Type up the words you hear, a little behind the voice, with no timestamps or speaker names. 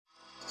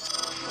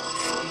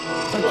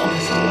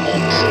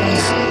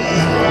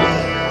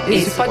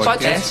Esse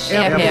podcast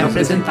é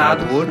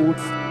apresentado por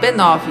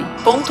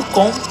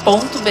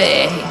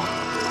b9.com.br.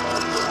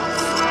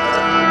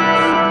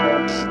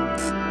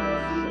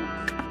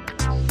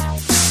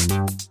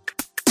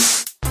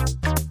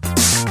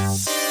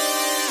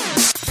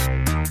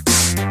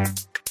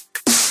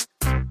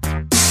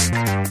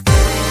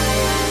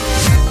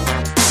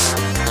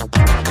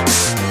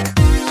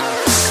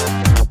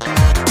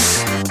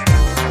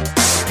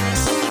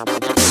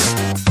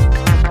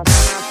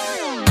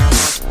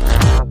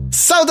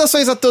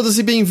 Saudações a todos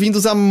e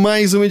bem-vindos a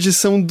mais uma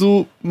edição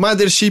do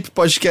Mothership,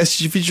 podcast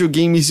de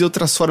videogames e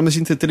outras formas de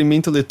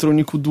entretenimento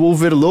eletrônico do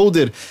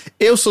Overloader.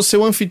 Eu sou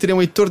seu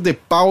anfitrião Heitor de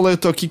Paula, eu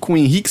tô aqui com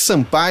Henrique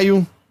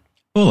Sampaio.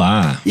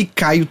 Olá! E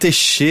Caio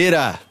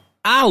Teixeira.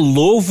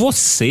 Alô,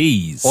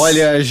 vocês!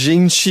 Olha, a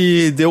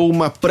gente deu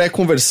uma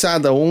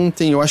pré-conversada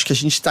ontem, eu acho que a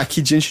gente tá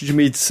aqui diante de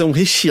uma edição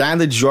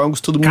recheada de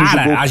jogos, todo mundo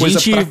jogou coisa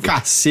pra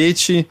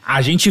cacete.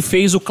 A gente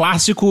fez o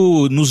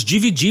clássico, nos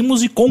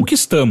dividimos e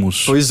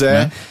conquistamos. Pois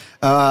é. Né?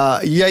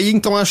 E aí,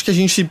 então, acho que a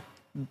gente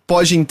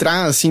pode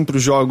entrar, assim,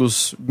 pros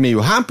jogos meio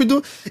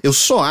rápido. Eu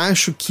só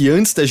acho que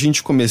antes da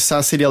gente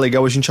começar, seria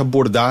legal a gente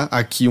abordar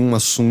aqui um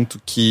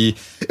assunto que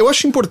eu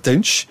acho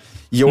importante.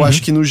 E eu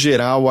acho que, no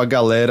geral, a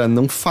galera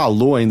não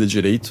falou ainda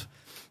direito.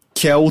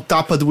 Que é o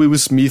tapa do Will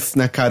Smith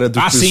na cara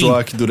do Chris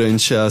Rock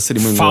durante a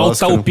cerimônia do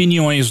Oscar. Falta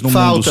opiniões no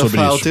mundo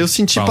sobre isso. Eu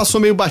senti, passou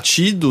meio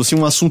batido, assim,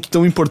 um assunto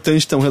tão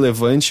importante, tão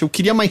relevante. Eu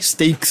queria mais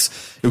takes,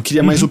 eu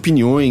queria mais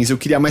opiniões, eu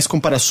queria mais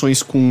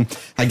comparações com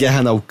a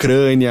guerra na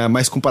Ucrânia,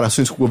 mais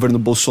comparações com o governo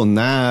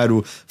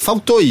Bolsonaro.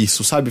 Faltou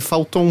isso, sabe?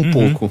 Faltou um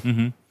pouco.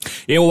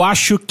 Eu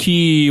acho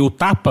que o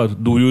tapa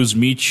do Will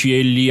Smith,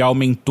 ele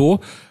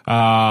aumentou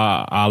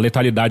a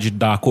letalidade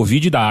da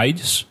Covid e da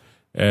AIDS.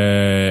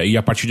 E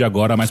a partir de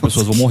agora mais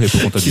pessoas vão morrer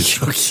por conta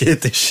disso. O que,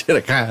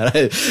 Teixeira?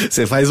 Caralho,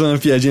 você faz uma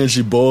piadinha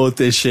de boa, o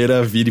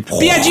Teixeira vira e...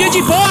 Piadinha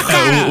de boa,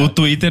 cara! O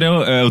Twitter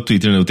é o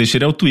Twitter, né? O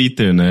Teixeira é o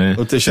Twitter, né?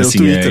 O Teixeira assim,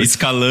 é o Twitter.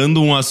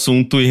 Escalando um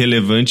assunto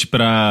irrelevante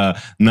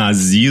pra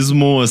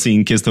nazismo, assim,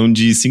 em questão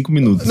de 5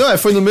 minutos. Não,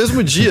 foi no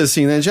mesmo dia,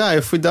 assim, né?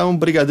 Eu fui dar um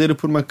brigadeiro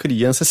por uma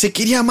criança. Você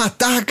queria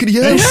matar a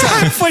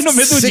criança? Foi no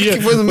mesmo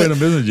dia. Foi no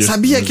mesmo dia.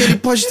 Sabia que ele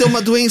pode ter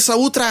uma doença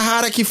ultra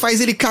rara que faz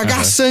ele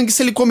cagar sangue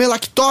se ele comer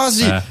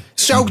lactose?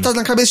 Isso é algo que tá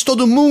na cabeça de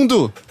todo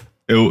mundo.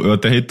 Eu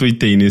até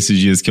retuitei nesses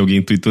dias que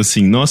alguém tweetou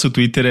assim: nossa, o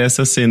Twitter é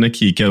essa cena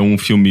aqui, que é um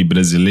filme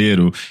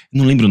brasileiro.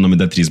 Não lembro o nome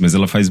da atriz, mas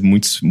ela faz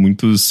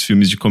muitos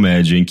filmes de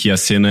comédia, em que a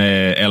cena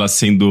é ela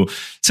sendo,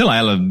 sei lá,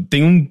 ela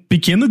tem um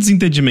pequeno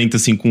desentendimento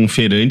assim com um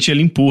feirante e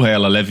ele empurra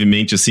ela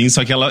levemente assim,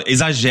 só que ela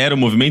exagera o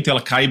movimento e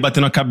ela cai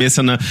batendo a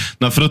cabeça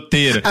na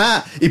fruteira.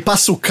 E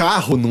passa o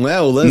carro, não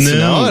é o lance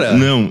na hora?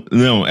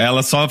 Não,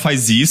 ela só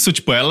faz isso,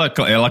 tipo, ela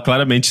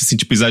claramente assim,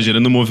 tipo,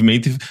 exagerando o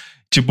movimento e...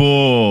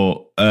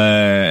 Tipo,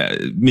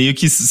 meio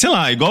que, sei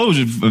lá, igual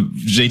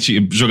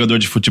jogador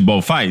de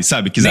futebol faz,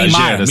 sabe? Que exagera,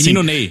 Neymar, assim.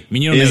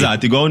 Menino Ney.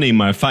 Exato, igual o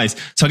Neymar faz.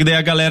 Só que daí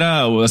a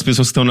galera, as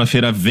pessoas que estão na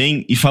feira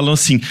vêm e falam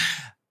assim: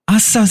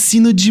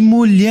 assassino de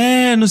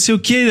mulher, não sei o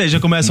quê. Daí já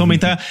começa a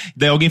aumentar.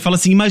 Daí alguém fala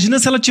assim: imagina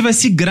se ela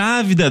tivesse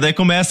grávida. Daí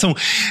começam...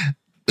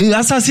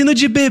 assassino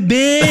de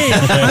bebê!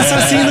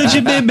 Assassino de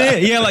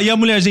bebê! E a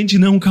mulher, gente,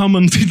 não, calma,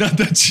 não tem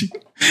nada de...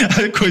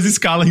 A coisa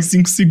escala em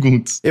 5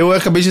 segundos. Eu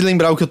acabei de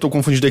lembrar o que eu tô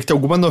confundindo, é que tem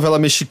alguma novela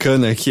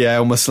mexicana que é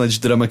uma cena de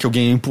drama que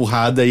alguém é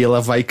empurrada e ela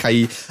vai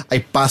cair,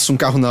 aí passa um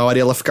carro na hora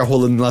e ela fica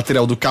rolando no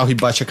lateral do carro e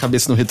bate a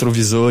cabeça no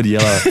retrovisor e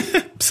ela,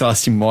 sei lá,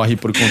 se morre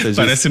por conta disso.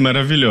 Parece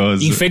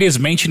maravilhoso.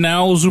 Infelizmente não é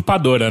a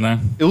Usurpadora, né?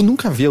 Eu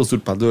nunca vi a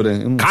Usurpadora.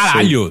 Eu não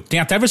Caralho! sei. Tem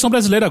até a versão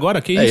brasileira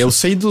agora, que isso? Eu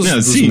sei dos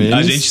sim, memes.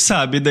 a gente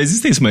sabe da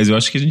existência, mas eu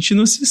acho que a gente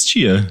não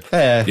assistia.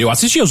 Eu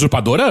assistia a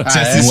Usurpadora? Você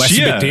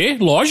assistia? No SBT?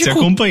 Lógico. Você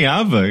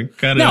acompanhava?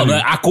 Caralho.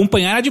 Não,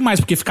 acompanhar era demais,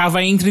 porque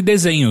ficava entre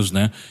desenhos,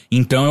 né?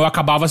 Então eu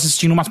acabava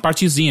assistindo umas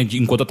partezinhas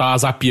enquanto eu tava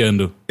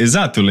zapeando.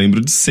 Exato, eu lembro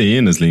de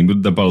cenas, lembro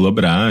da Paula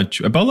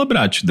Bracho. É Paula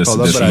Bracho dessa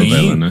Bracho.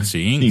 novela, né?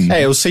 Sim.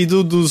 Eu sei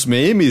dos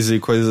memes e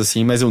coisas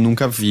assim, mas eu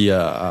nunca vi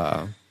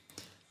a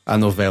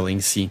novela em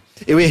si.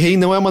 Eu errei,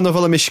 não é uma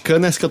novela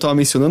mexicana, essa que eu tava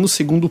mencionando,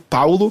 segundo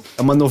Paulo,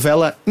 é uma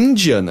novela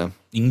indiana.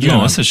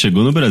 Nossa,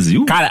 chegou no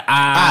Brasil? Cara,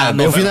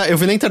 eu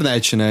vi na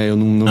internet, né? Eu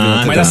não vi na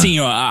TV. Mas assim,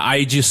 a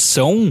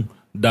edição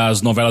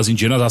das novelas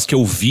indianas, as que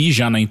eu vi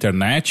já na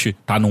internet,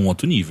 tá num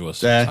outro nível,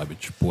 assim, sabe?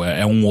 Tipo,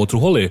 é um outro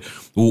rolê.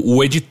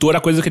 O editor, a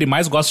coisa que ele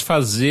mais gosta de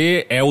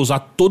fazer é usar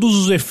todos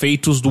os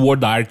efeitos do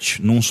Word Art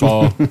num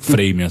só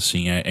frame,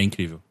 assim, é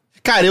incrível.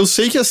 Cara, eu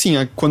sei que assim,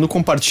 quando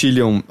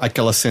compartilham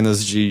aquelas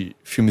cenas de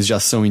filmes de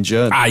ação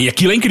indiano... E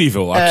aquilo é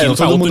incrível. Aquilo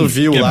todo mundo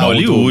viu lá. É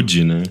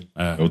Bollywood, né?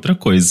 É outra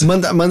coisa.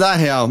 Manda a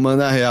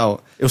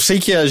real. Eu sei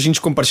que a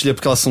gente compartilha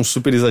porque elas são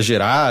super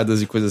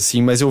exageradas e coisas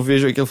assim, mas eu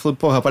vejo aquilo e falo,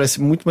 porra,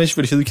 parece muito mais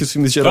divertido que os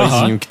filmes de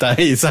heróizinho que tá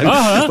aí, sabe?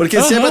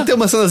 Porque se é pra ter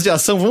umas cenas de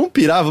ação, vamos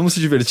pirar, vamos se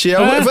divertir.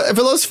 É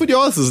Velozes e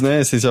Furiosos, né,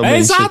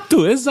 essencialmente.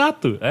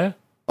 Exato.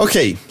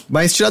 Ok,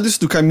 mas tirado isso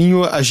do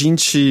caminho, a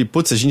gente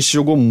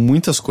jogou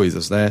muitas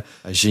coisas, né?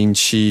 A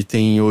gente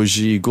tem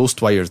hoje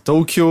Ghostwire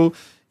Tokyo,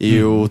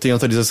 Eu tenho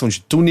autorização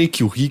de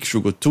Tunic, o Rick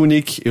jogou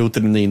Tunic, eu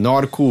terminei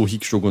Norco, o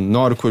Rick jogou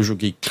Norco, eu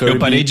joguei Kirby. Eu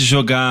parei de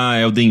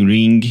jogar Elden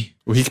Ring.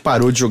 O Rick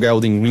parou de jogar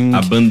Elden Ring.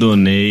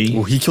 Abandonei.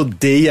 O Rick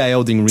odeia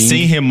Elden Ring.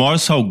 Sem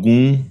remorso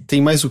algum.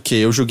 Tem mais o quê?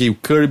 Eu joguei o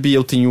Kirby,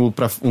 eu tenho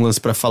um lance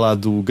pra falar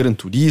do Gran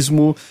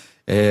Turismo.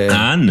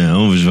 Ah,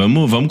 não.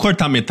 Vamos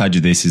cortar metade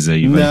desses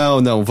aí,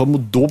 velho. Não,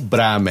 vamos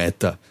dobrar a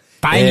meta.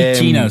 Tiny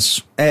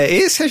Tinas.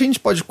 Esse a gente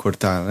pode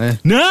cortar, né?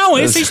 Não,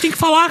 esse a gente tem que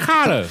falar,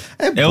 cara.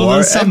 É o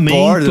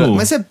lançamento.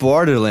 Mas é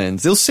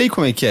Borderlands. Eu sei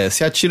como é que é.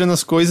 Você atira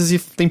nas coisas e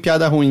tem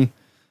piada ruim.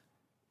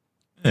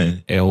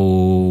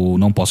 Eu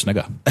não posso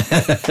negar.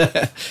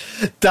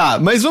 Tá,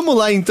 mas vamos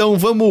lá então,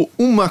 vamos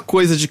uma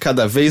coisa de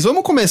cada vez.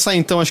 Vamos começar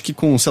então, acho que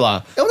com, sei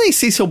lá, eu nem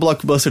sei se é o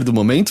blockbuster do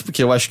momento,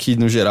 porque eu acho que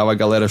no geral a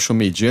galera achou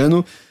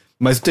mediano,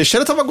 mas o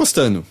Teixeira tava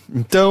gostando.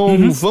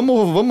 Então,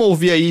 vamos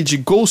ouvir aí de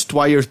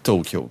Ghostwire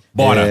Tokyo.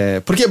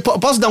 Bora. Porque,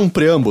 posso dar um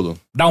preâmbulo?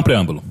 Dá um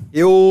preâmbulo.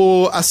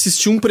 Eu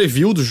assisti um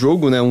preview do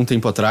jogo, né, um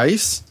tempo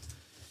atrás.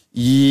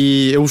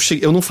 E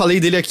eu não falei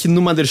dele aqui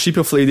no Mothership,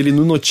 eu falei dele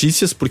no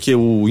Notícias, porque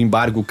o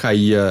embargo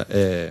caía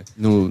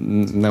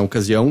na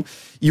ocasião.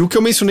 E o que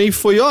eu mencionei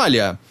foi,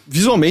 olha,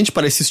 visualmente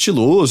parece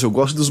estiloso, eu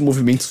gosto dos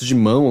movimentos de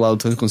mão lá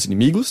lutando com os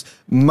inimigos,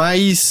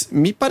 mas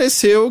me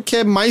pareceu que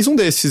é mais um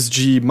desses,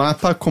 de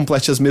mapa,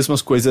 complete as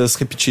mesmas coisas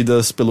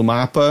repetidas pelo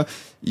mapa,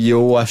 e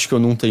eu acho que eu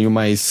não tenho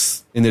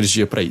mais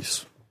energia pra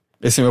isso.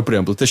 Esse é o meu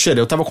preâmbulo. Teixeira,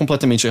 eu tava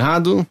completamente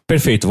errado.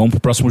 Perfeito, vamos pro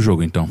próximo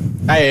jogo então.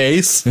 É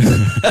isso?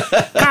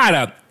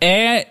 Cara,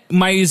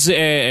 mas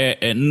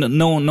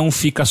não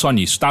fica só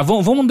nisso, tá?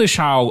 Vamos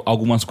deixar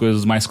algumas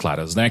coisas mais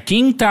claras, né?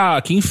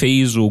 Quem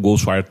fez o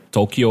Ghostwire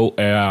Tokyo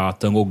é a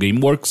Tango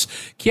Gameworks,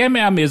 que é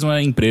a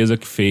mesma empresa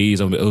que fez,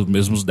 os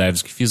mesmos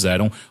devs que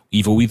fizeram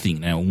Evil Within,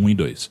 né? 1 e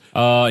 2.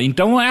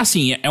 Então é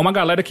assim, é uma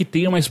galera que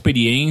tem uma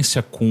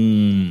experiência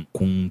com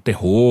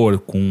terror,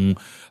 com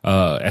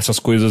essas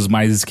coisas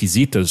mais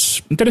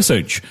esquisitas.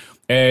 Interessante.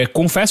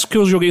 Confesso que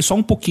eu joguei só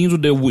um pouquinho do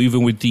The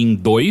Evil Within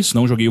 2,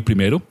 não joguei o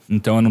primeiro,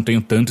 então eu não tenho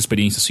tanta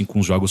experiência assim com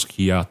os jogos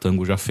que a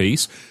Tango já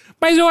fez,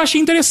 mas eu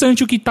achei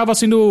interessante o que estava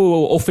sendo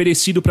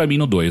oferecido pra mim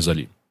no 2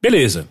 ali.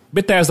 Beleza,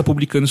 Bethesda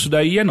publicando isso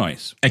daí é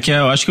nóis. É que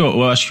eu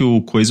acho que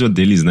o coisa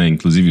deles, né,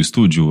 inclusive o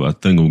estúdio, a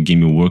Tango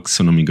Gameworks,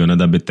 se eu não me engano, é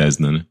da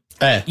Bethesda, né?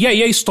 E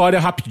aí a história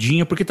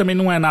rapidinha, porque também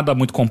não é nada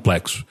muito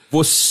complexo.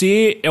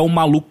 Você é um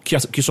maluco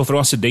que sofreu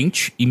um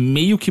acidente e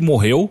meio que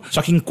morreu,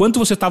 só que enquanto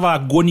você tava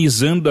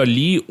agonizando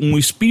ali, um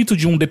espírito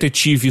de um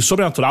detetive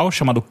sobrenatural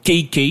chamado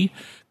KK,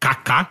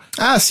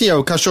 Ah, sim, é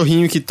o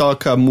cachorrinho que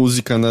toca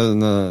música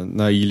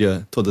na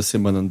ilha toda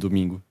semana no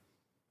domingo.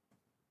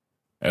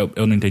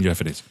 Eu não entendi a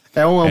referência.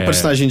 É um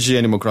personagem de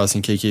Animal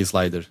Crossing, KK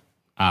Slider.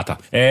 Ah, tá.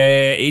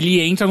 Ele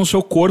entra no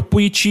seu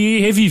corpo e te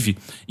revive.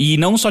 E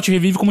não só te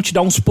revive, como te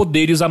dá uns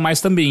poderes a mais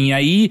também. E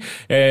aí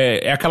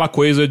é aquela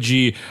coisa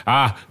de...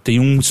 tem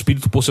um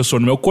espírito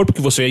possessor no meu corpo,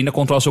 que você ainda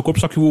controla o seu corpo,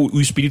 só que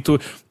o espírito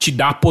te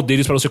dá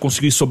poderes pra você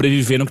conseguir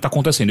sobreviver no que tá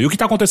acontecendo. E o que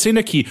tá acontecendo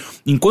é que,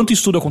 enquanto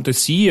isso tudo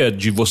acontecia,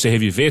 de você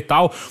reviver e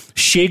tal,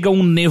 chega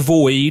um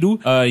nevoeiro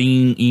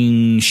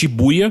em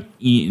Shibuya,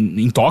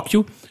 em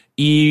Tóquio,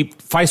 e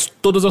faz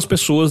todas as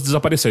pessoas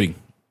desaparecerem.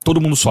 Todo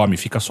mundo some,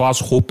 fica só as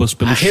roupas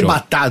pelo chão.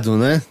 Arrebatado,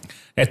 né?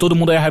 Todo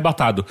mundo é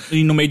arrebatado.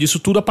 E no meio disso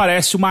tudo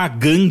aparece uma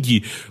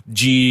gangue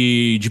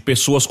de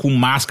pessoas com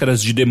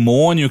máscaras de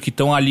demônio que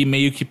estão ali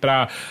meio que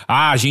pra...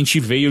 a gente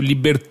veio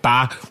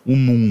libertar o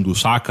mundo,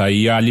 saca?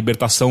 E a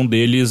libertação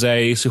deles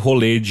é esse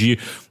rolê de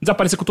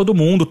desaparecer com todo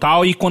mundo e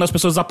tal. E quando as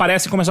pessoas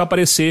desaparecem, começam a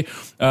aparecer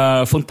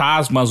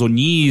fantasmas,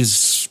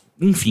 onis...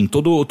 Enfim,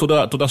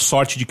 toda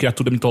sorte de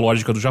criatura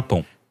mitológica do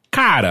Japão.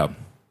 Cara...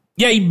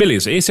 E aí,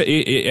 beleza, essa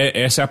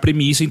é a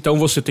premissa, então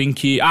você tem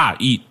que...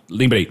 e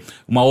lembrei,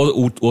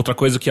 outra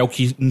coisa que é o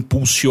que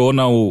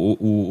impulsiona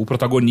o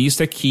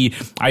protagonista é que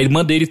a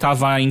irmã dele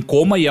tava em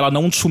coma e ela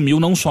não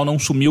só não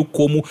sumiu,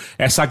 como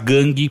essa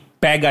gangue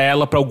pega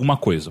ela pra alguma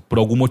coisa, por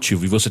algum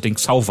motivo, e você tem que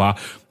salvar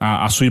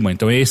a sua irmã.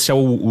 Então esse é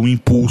o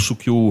impulso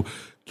que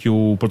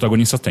o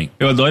protagonista tem.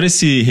 Eu adoro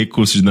esse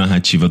recurso de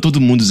narrativa.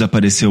 Todo mundo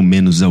desapareceu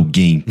menos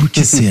alguém. Por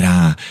que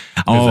será?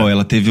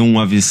 Ela teve um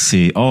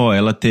AVC.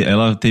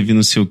 Ela teve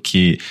não sei o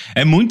quê.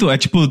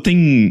 Tem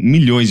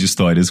milhões de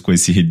histórias com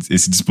esse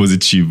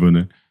dispositivo,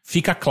 né?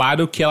 Fica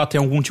claro que ela tem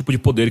algum tipo de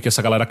poder que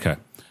essa galera quer.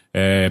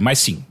 Mas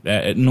sim,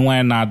 não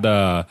é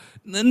nada...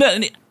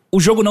 O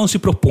jogo não se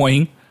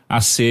propõe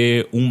a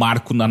ser um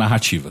marco na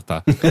narrativa,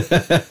 tá?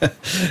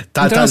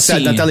 Tá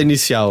assim, na tela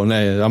inicial,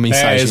 né? A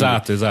mensagem.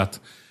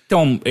 Exato.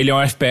 Então, ele é um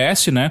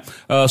FPS, né?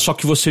 Só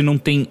que você não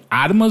tem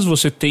armas,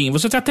 você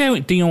até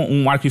tem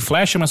um arco e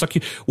flecha, mas só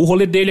que o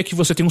rolê dele é que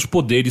você tem uns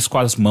poderes com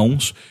as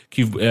mãos,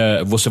 que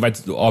você vai,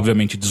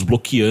 obviamente,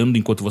 desbloqueando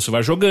enquanto você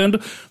vai jogando,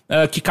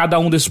 que cada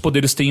um desses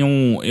poderes tem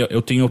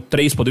eu tenho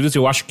 3 poderes,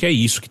 eu acho que é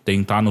isso que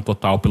tem, tá? No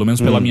total, pelo menos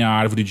pela minha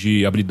árvore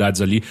de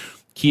habilidades ali,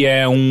 que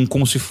é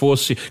como se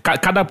fosse...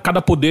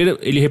 Cada poder,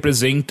 ele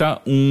representa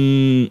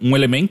um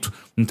elemento.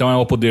 Então é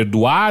o poder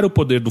do ar, o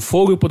poder do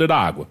fogo e o poder da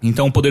água.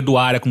 Então o poder do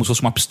ar é como se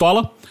fosse uma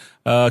pistola.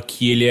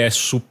 que ele é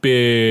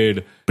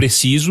super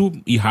preciso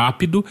e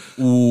rápido.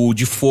 O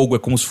de fogo é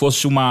como se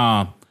fosse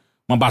uma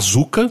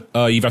bazuca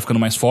e vai ficando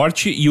mais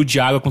forte. E o de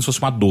água é como se fosse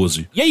uma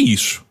 12. E é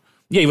isso.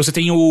 E aí você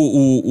tem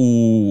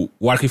o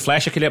arco e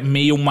flecha, que ele é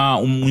meio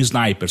um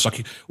sniper. Só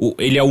que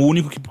ele é o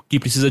único que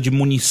precisa de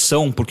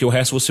munição, porque o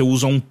resto você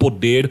usa um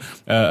poder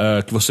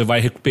que você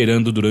vai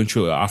recuperando durante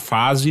a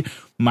fase.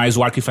 Mas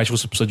o arco e flecha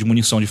você precisa de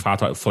munição, de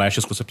fato,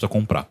 flechas que você precisa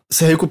comprar.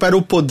 Você recupera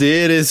o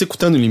poder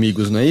executando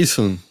inimigos, não é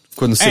isso?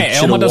 Quando você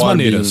é uma das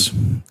maneiras.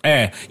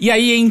 E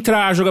aí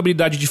entra a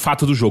jogabilidade de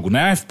fato do jogo,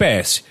 né?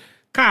 FPS.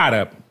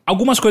 Cara,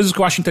 algumas coisas que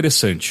eu acho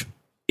interessante.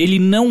 Ele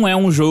não é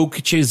um jogo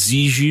que te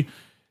exige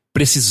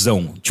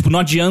precisão. Tipo, não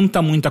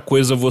adianta muita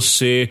coisa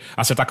você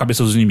acertar a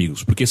cabeça dos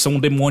inimigos, porque são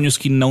demônios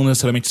que não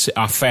necessariamente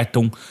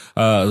afetam,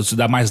 se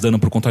dá mais dano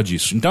por conta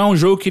disso. Então é um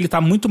jogo que ele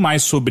tá muito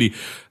mais sobre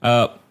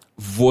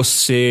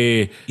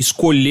você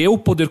escolher o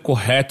poder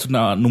correto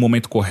no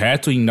momento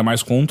correto, ainda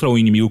mais contra o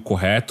inimigo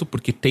correto,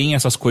 porque tem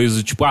essas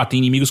coisas, tipo, tem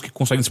inimigos que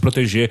conseguem se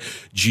proteger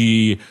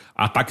de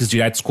ataques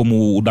diretos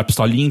como o da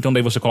pistolinha, então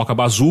daí você coloca a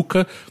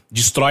bazuca,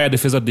 destrói a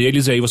defesa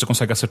deles e aí você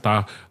consegue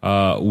acertar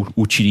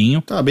o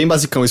tirinho. Tá, bem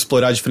basicão,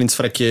 explorar diferentes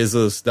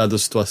fraquezas, dada a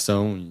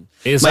situação.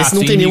 Exato. Mas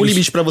não tem nenhum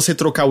limite pra você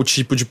trocar o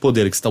tipo de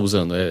poder que você tá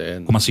usando.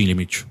 Como assim,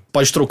 limite?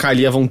 Pode trocar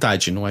ali à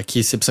vontade, não é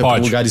que você precisa ir pra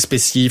um lugar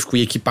específico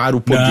e equipar o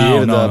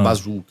poder da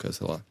bazuca,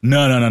 sei lá.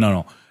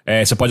 Não.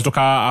 Você pode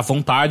trocar à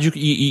vontade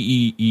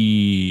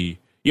e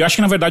eu acho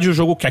que, na verdade, o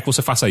jogo quer que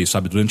você faça isso,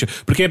 sabe?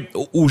 Porque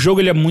o jogo,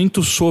 ele é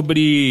muito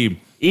sobre...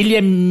 Ele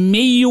é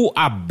meio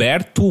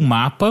aberto, o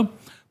mapa,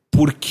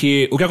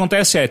 porque o que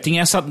acontece tem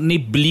essa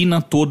neblina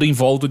toda em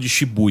volta de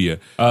Shibuya.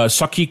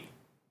 Só que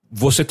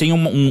você tem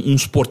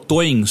uns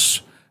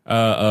portões...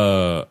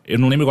 eu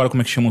não lembro agora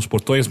como é que chamam os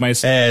portões,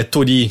 mas...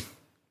 Tori.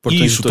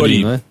 Portões de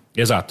Tori, não é?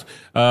 Exato.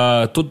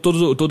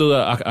 Todos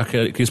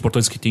aqueles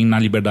portões que tem na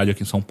Liberdade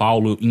aqui em São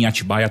Paulo, em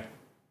Atibaia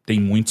tem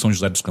muito, São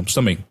José dos Campos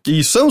também.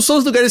 E são os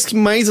lugares que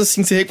mais,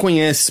 assim, se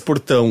reconhece esse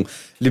portão.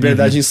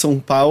 Liberdade em São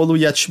Paulo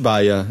e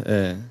Atibaia.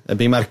 É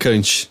bem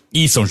marcante.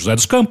 E São José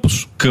dos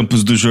Campos.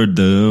 Campos do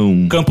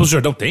Jordão. Campos do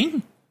Jordão tem?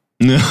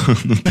 Não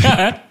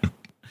tem.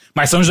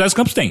 Mas São José dos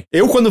Campos tem.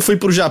 Eu, quando fui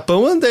pro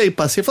Japão, andei,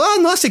 passei e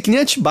falei, nossa, é que nem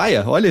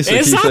Atibaia, olha isso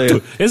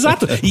aqui.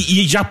 Exato.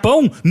 E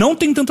Japão não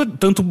tem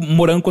tanto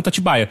morango quanto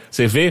Atibaia.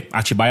 Você vê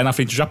Atibaia na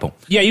frente do Japão.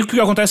 E aí o que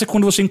acontece é que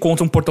quando você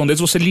encontra um portão desses,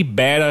 você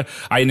libera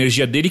a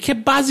energia dele, que é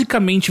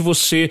basicamente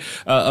você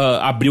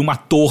abrir uma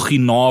torre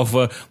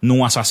nova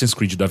num Assassin's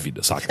Creed da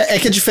vida, sabe? É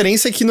que a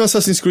diferença é que no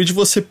Assassin's Creed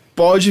você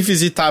pode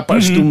visitar a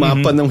parte do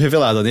mapa não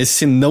revelada. Nesse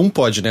você não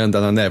pode, né,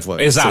 andar na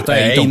névoa. Exato.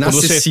 Então,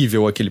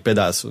 inacessível aquele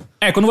pedaço.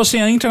 Quando você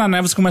entra na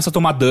névoa, você começa a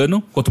tomar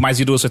dano. Quanto mais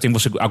vida você tem,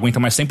 você aguenta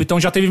mais tempo. Então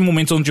já teve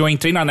momentos onde eu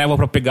entrei na névoa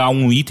pra pegar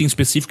um item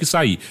específico e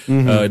sair.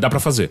 Dá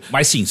pra fazer.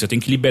 Mas sim, você tem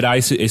que liberar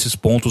esses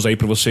pontos aí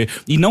pra você.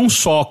 E não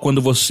só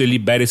quando você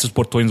libera esses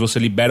portões, você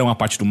libera uma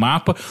parte do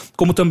mapa,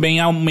 como também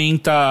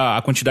aumenta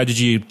a quantidade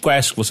de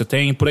quests que você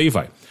tem, por aí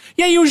vai.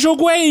 E aí o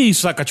jogo é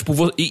isso, saca?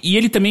 Tipo, e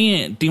ele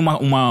também tem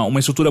uma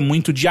estrutura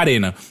muito de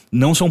arena.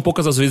 Não são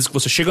poucas as vezes que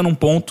você chega num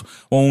ponto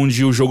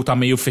onde o jogo tá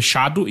meio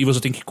fechado e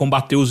você tem que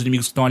combater os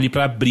inimigos que estão ali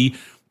pra abrir,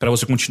 pra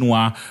você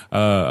continuar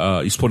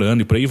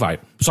explorando e por aí vai.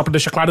 Só pra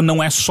deixar claro,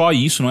 não é só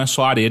isso, não é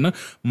só arena,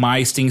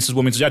 mas tem esses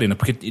momentos de arena.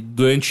 Porque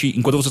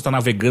enquanto você tá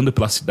navegando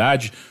pela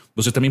cidade,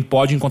 você também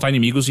pode encontrar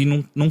inimigos e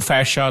não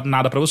fecha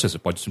nada pra você. Você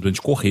pode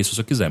simplesmente correr se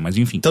você quiser, mas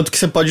enfim. Tanto que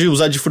você pode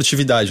usar de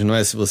furtividade, não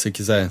é? Se você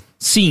quiser.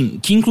 Sim,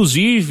 que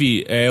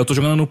inclusive eu tô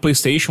jogando no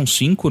PlayStation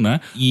 5,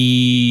 né?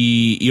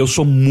 E eu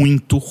sou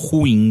muito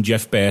ruim de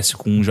FPS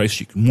com um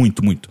joystick.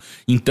 Muito, muito.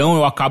 Então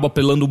eu acabo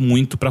apelando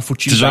muito pra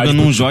furtividade. Você joga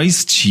num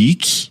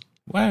joystick?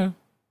 Ué.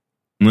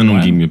 Não é num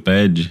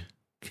gamepad?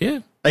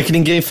 Quê? É que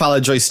ninguém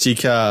fala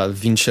joystick há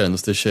 20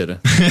 anos,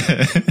 Teixeira.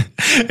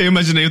 Eu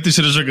imaginei o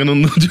Teixeira jogando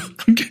no...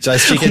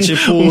 Joystick é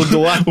tipo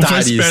do Atari, um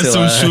first person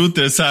sei lá.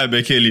 shooter, sabe?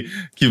 Aquele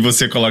que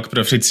você coloca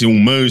pra frente assim, um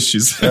manche,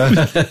 sabe?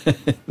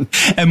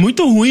 É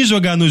muito ruim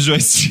jogar no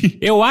joystick.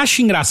 Eu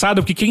acho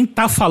engraçado porque quem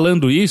tá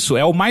falando isso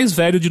é o mais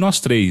velho de nós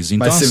três.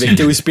 Então, mas você vê que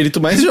tem o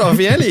espírito mais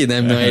jovem ali, né?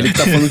 Não é ele que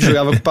tá falando que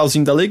jogava com o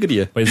pauzinho da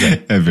alegria. Pois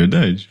é. É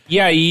verdade. E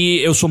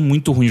aí eu sou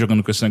muito ruim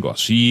jogando com esse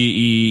negócio.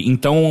 E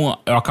então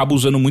eu acabo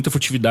usando muita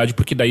furtividade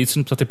porque daí você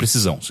não precisa ter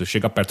precisão. Você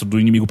chega perto do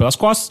inimigo pelas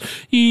costas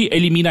e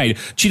elimina ele.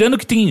 Tirando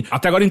que tem...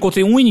 Até agora eu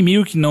encontrei um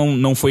inimigo que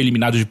não foi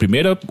eliminado de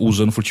primeira,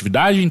 usando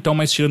furtividade, então,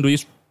 mas tirando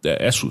isso,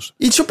 é sus.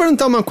 E deixa eu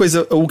perguntar uma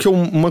coisa.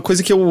 Uma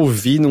coisa que eu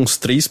ouvi nos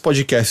 3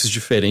 podcasts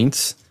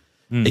diferentes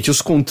é que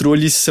os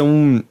controles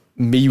são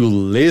meio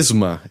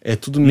lesma. É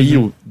tudo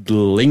meio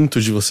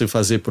lento de você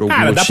fazer por algum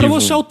motivo. Cara, dá pra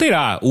você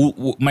alterar.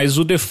 Mas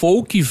o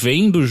default que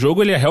vem do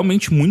jogo, ele é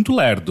realmente muito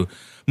lerdo.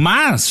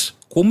 Mas,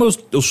 como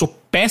eu sou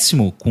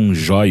péssimo com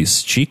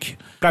joystick,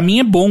 pra mim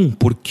é bom,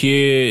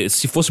 porque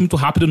se fosse muito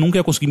rápido eu nunca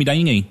ia conseguir mirar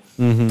ninguém.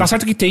 Tá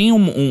certo que tem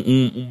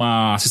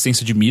uma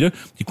assistência de mira,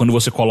 que quando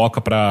você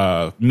coloca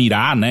pra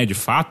mirar, né, de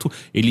fato,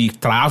 ele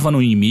trava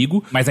no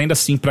inimigo, mas ainda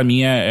assim pra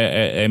mim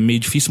é meio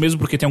difícil mesmo,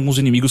 porque tem alguns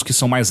inimigos que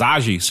são mais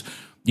ágeis,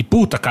 E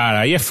puta, cara,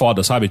 aí é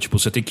foda, sabe? Tipo,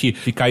 você tem que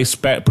ficar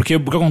esperto. Porque o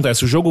que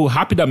acontece? O jogo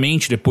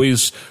rapidamente,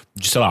 depois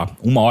de, sei lá,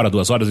 1 hora,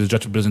 2 horas, ele já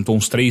te apresentou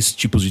uns 3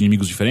 tipos de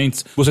inimigos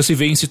diferentes. Você se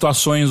vê em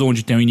situações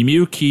onde tem um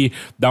inimigo que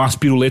dá umas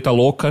piruletas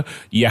louca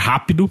e é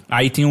rápido.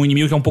 Aí tem um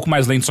inimigo que é um pouco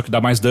mais lento, só que dá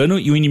mais dano.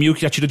 E um inimigo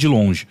que atira de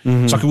longe.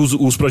 Só que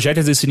os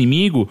projéteis desse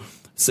inimigo,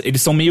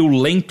 eles são meio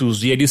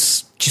lentos e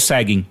eles te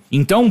seguem.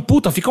 Então,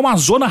 puta, fica uma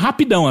zona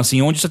rapidão,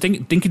 assim, onde você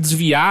tem que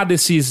desviar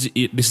desses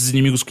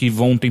inimigos que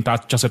vão tentar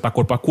te acertar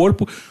corpo a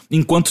corpo,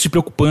 enquanto se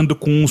preocupando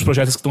com os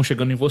projéteis que estão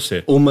chegando em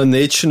você. O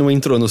manete não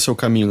entrou no seu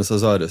caminho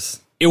nessas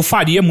horas? Eu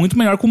faria muito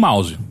melhor com o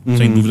mouse,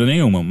 sem dúvida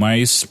nenhuma,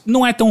 mas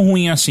não é tão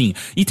ruim assim.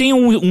 E tem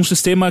um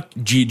sistema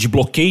de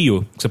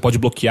bloqueio, que você pode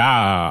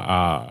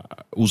bloquear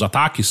os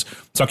ataques,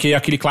 só que é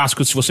aquele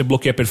clássico, se você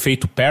bloqueia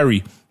perfeito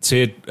parry,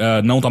 você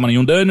não toma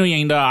nenhum dano e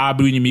ainda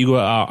abre o inimigo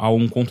a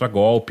um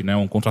contragolpe, né,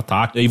 um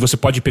contra-ataque. E aí você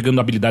pode ir pegando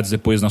habilidades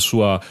depois na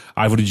sua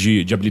árvore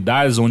de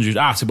habilidades, onde,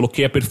 você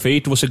bloqueia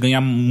perfeito, você ganha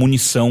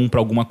munição pra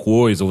alguma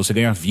coisa, ou você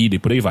ganha vida e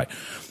por aí vai.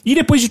 E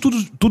depois de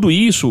tudo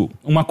isso,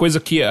 uma coisa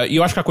que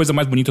eu acho que a coisa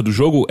mais bonita do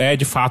jogo é,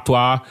 de fato,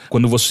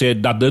 quando você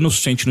dá dano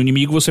suficiente no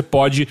inimigo, você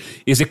pode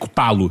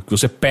executá-lo. Que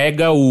você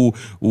pega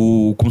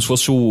como se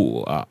fosse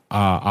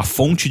a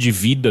fonte de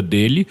vida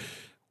dele,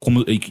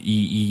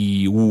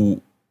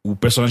 o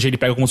personagem ele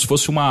pega como se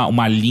fosse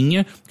uma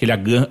linha que ele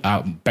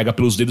pega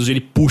pelos dedos e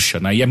ele puxa,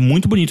 né? E é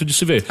muito bonito de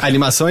se ver. A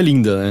animação é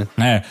linda,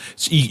 né?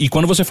 E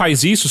quando você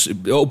faz isso,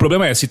 o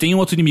problema é, se tem um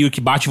outro inimigo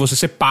que bate, você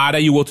separa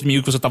e o outro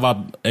inimigo que você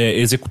tava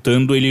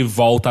executando, ele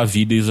volta à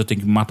vida e você tem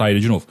que matar ele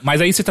de novo. Mas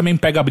aí você também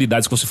pega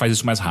habilidades que você faz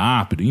isso mais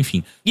rápido,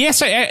 enfim. E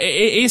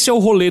esse é o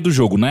rolê do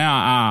jogo, né?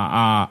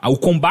 O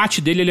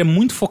combate dele ele é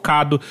muito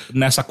focado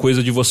nessa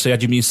coisa de você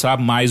administrar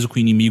mais do que o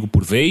inimigo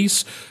por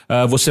vez.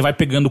 Você vai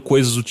pegando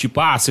coisas do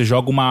tipo, você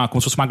joga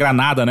como se fosse uma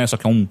granada, né? Só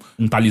que é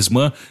um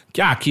talismã.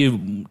 Que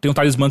tem um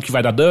talismã que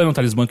vai dar dano, um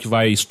talismã que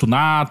vai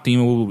stunar,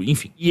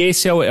 enfim. E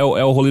esse é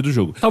o rolê do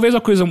jogo. Talvez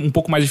a coisa um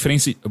pouco mais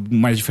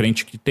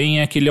diferente que tem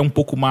é que ele é um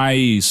pouco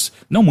mais...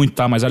 Não muito,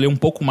 tá? Mas ele é um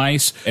pouco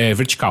mais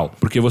vertical.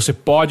 Porque você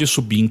pode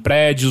subir em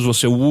prédios,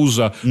 você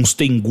usa uns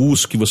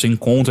tengus que você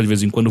encontra de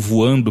vez em quando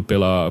voando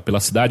pela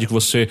cidade, que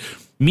você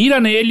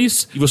mira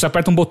neles e você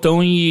aperta um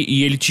botão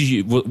e ele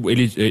te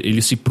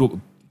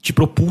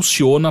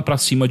propulsiona pra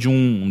cima de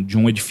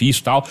um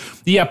edifício e tal.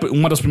 E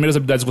uma das primeiras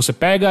habilidades que você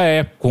pega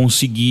é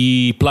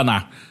conseguir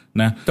planar,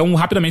 né? Então,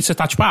 rapidamente você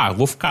tá tipo,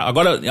 vou ficar...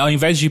 Agora, ao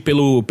invés de ir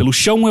pelo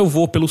chão, eu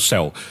vou pelo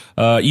céu.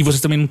 E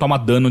você também não toma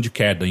dano de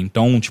queda.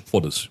 Então, tipo,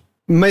 foda-se.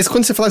 Mas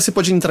quando você fala que você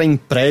pode entrar em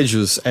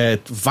prédios,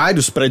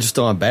 vários prédios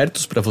estão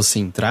abertos pra você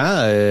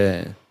entrar?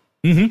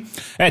 Uhum.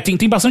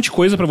 Tem bastante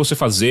coisa pra você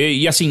fazer.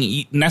 E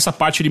assim, nessa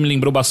parte ele me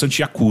lembrou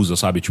bastante Yakuza,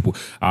 sabe? Tipo,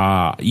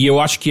 e eu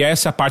acho que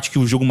essa é a parte que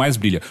o jogo mais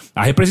brilha.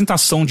 A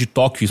representação de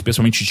Tóquio,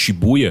 especialmente de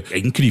Shibuya, é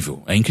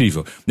incrível.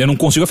 Eu não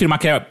consigo afirmar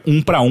que é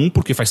 1 pra 1,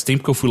 porque faz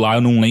tempo que eu fui lá,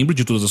 eu não lembro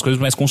de todas as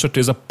coisas, mas com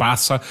certeza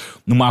passa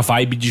numa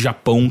vibe de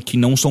Japão, que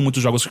não são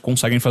muitos jogos que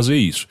conseguem fazer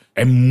isso.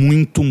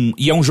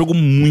 E é um jogo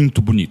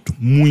muito bonito.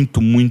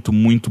 Muito, muito,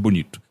 muito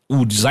bonito.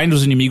 O design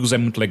dos inimigos é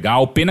muito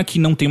legal. Pena que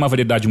não tem uma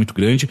variedade muito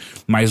grande,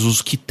 mas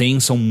os que tem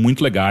são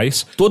muito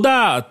legais.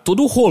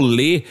 Todo o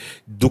rolê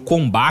do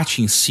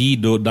combate em si,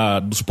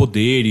 dos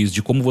poderes,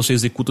 de como você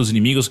executa os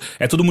inimigos,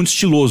 é tudo muito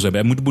estiloso,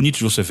 é muito bonito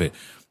de você ver.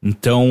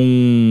 Então,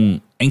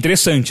 é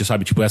interessante,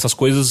 sabe? Tipo, essas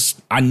coisas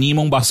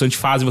animam bastante,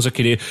 fazem você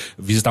querer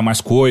visitar mais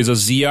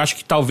coisas. E eu acho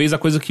que talvez a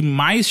coisa que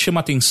mais chama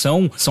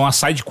atenção são as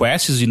side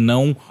quests e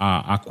não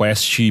a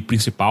quest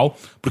principal.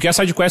 Porque as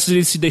side quests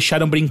eles se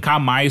deixaram brincar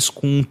mais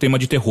com um tema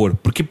de terror.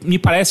 Porque me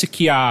parece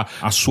que a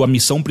sua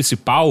missão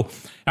principal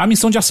é uma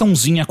missão de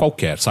açãozinha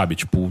qualquer, sabe?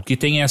 Tipo, que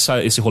tem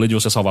esse rolê de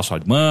você salvar sua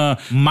irmã.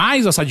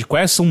 Mas as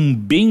sidequests são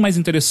bem mais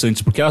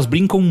interessantes, porque elas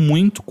brincam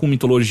muito com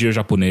mitologia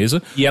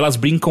japonesa e elas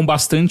brincam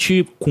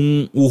bastante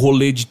com o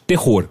rolê de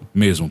terror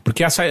mesmo.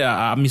 Porque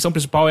a missão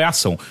principal é a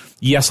ação.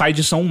 E as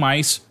sides são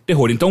mais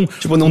terror. Então,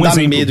 tipo, não dá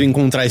medo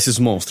encontrar esses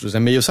monstros. É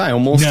meio, é um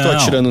monstro que tô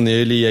atirando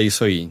nele e é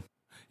isso aí.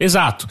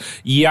 Exato.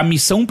 E a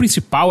missão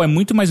principal é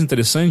muito mais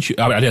interessante.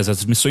 Aliás,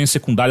 as missões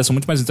secundárias são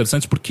muito mais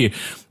interessantes porque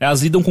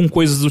elas lidam com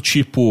coisas do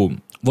tipo...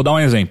 Vou dar um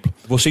exemplo.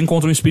 Você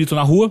encontra um espírito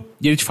na rua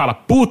e ele te fala: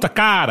 puta,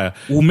 cara,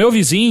 o meu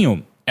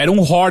vizinho era um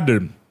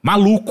hoarder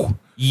maluco.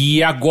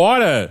 E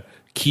agora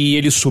que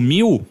ele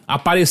sumiu,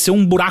 apareceu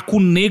um buraco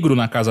negro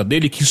na casa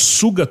dele que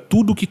suga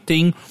tudo que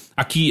tem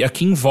aqui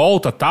em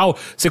volta, tal.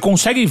 Você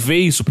consegue ver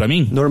isso pra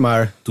mim?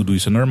 Normal. Tudo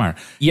isso é normal.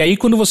 E aí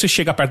quando você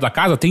chega perto da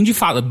casa, tem de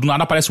fato, do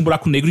nada aparece um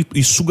buraco negro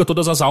e suga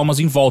todas as almas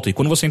em volta. E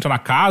quando você entra na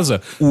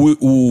casa,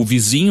 o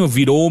vizinho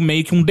virou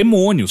meio que um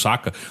demônio,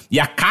 saca? E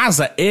a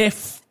casa é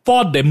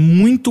foda, é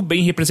muito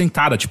bem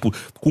representada, tipo,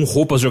 com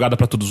roupas jogadas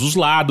pra todos os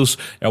lados,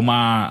 é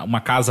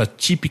uma casa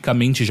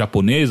tipicamente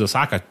japonesa,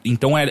 saca?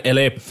 Então ela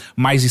é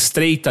mais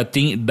estreita,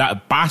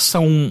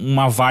 passa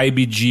uma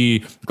vibe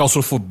de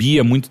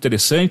claustrofobia muito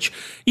interessante,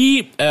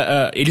 e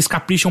eles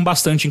capricham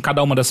bastante em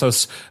cada uma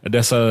dessas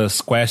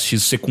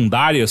quests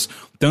secundárias,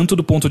 tanto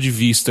do ponto de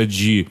vista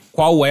de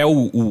qual é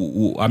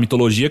a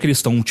mitologia que eles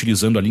estão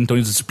utilizando ali. Então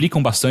eles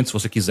explicam bastante, se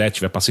você quiser,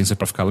 tiver paciência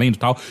pra ficar lendo e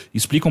tal,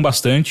 explicam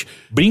bastante,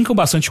 brincam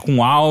bastante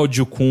com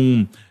áudio,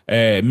 com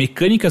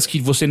mecânicas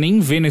que você nem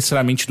vê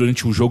necessariamente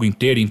durante o jogo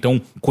inteiro,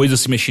 então coisas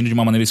se mexendo de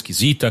uma maneira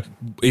esquisita.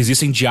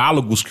 Existem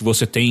diálogos que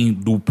você tem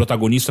do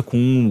protagonista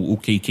com o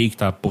KK que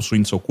tá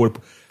possuindo seu corpo,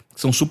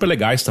 que são super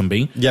legais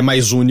também. E é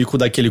mais único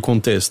daquele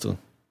contexto.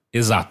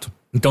 Exato.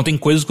 Então tem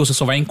coisas que você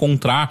só vai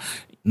encontrar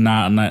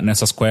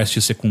nessas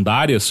quests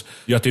secundárias.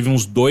 Já teve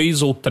uns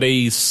 2 ou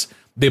 3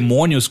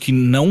 demônios que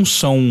não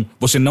são...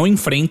 Você não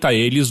enfrenta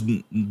eles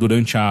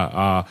durante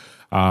a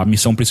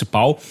missão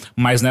principal,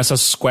 mas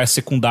nessas quests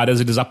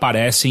secundárias eles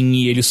aparecem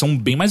e eles são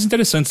bem mais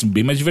interessantes,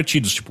 bem mais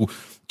divertidos. Tipo,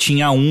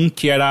 tinha um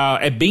que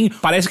era...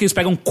 Parece que eles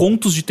pegam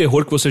contos de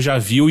terror que você já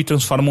viu e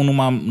transformam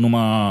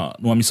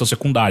numa missão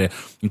secundária.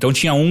 Então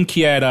tinha um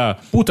que era...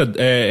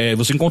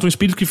 você encontra um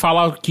espírito que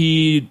fala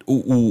que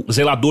o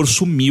zelador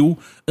sumiu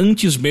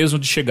antes mesmo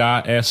de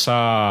chegar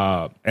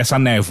essa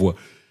névoa.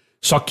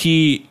 Só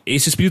que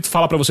esse espírito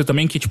fala pra você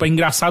também que, tipo, é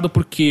engraçado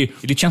porque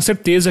ele tinha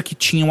certeza que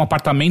tinha um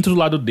apartamento do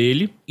lado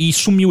dele e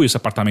sumiu esse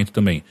apartamento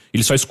também.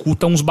 Ele só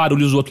escuta uns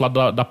barulhos do outro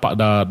lado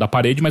da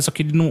parede, mas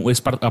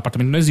esse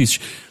apartamento não existe.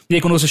 E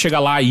aí quando você chega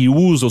lá e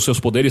usa os seus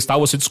poderes e tal,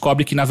 você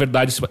descobre que, na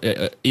verdade,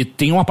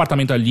 tem um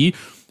apartamento ali,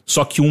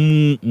 só que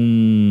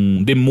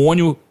um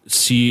demônio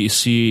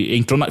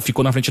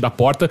ficou na frente da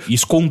porta e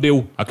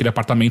escondeu aquele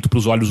apartamento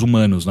pros olhos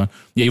humanos, né?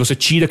 E aí você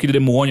tira aquele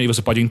demônio, aí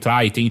você pode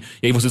entrar e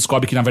aí você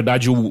descobre que, na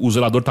verdade, o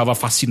zelador tava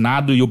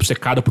fascinado e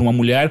obcecado por uma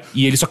mulher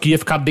e ele só queria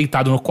ficar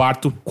deitado no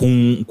quarto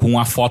com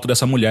a foto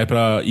dessa mulher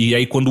e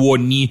aí quando o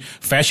Oni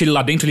fecha ele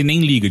lá dentro, ele nem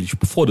liga. Ele,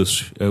 tipo,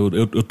 foda-se,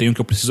 eu tenho o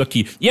que eu preciso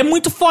aqui. E é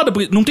muito foda,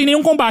 porque não tem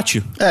nenhum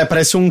combate.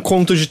 Parece um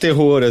conto de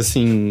terror,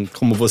 assim,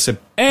 como você...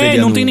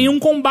 não tem nenhum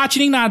combate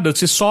nem nada.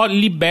 Você só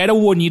libera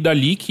o Oni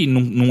dali, que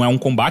não é um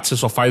combate, você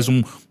só faz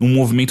um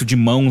movimento de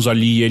mãos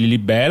ali e ele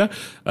libera,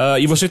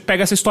 e você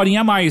pega essa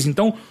historinha a mais.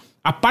 Então,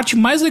 a parte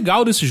mais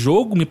legal desse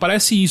jogo me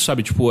parece isso,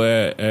 sabe? Tipo,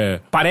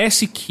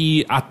 parece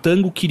que a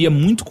Tango queria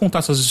muito contar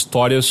essas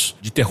histórias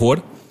de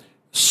terror,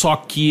 só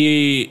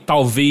que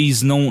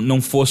talvez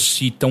não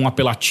fosse tão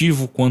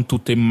apelativo quanto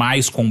ter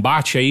mais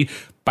combate. Aí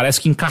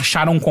parece que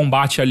encaixaram um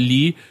combate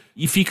ali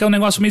e fica um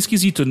negócio meio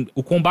esquisito.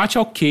 O combate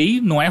é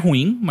ok, não é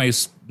ruim,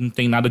 mas não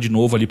tem nada de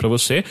novo ali pra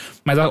você.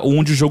 Mas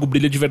onde o jogo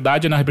brilha de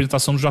verdade é na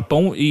representação do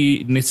Japão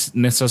e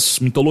nessas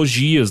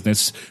mitologias,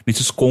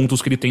 nesses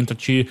contos que ele tenta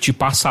te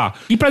passar.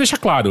 E pra deixar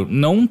claro,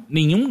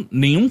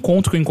 nenhum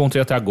conto que eu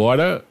encontrei até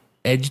agora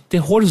é de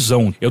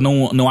terrorzão. Eu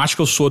não acho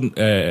que eu sou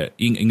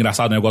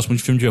engraçado, né? Eu gosto muito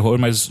de filme de terror,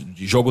 mas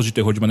jogos de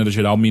terror de maneira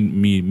geral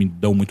me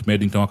dão muito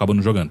medo, então eu acabo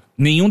não jogando.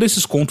 Nenhum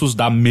desses contos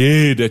dá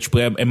medo,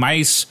 é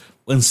mais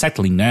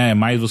unsettling, né?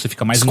 Você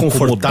fica mais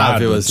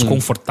desconfortável, assim.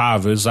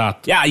 Desconfortável,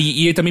 exato.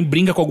 E ele também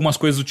brinca com algumas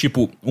coisas do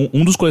tipo...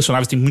 Um dos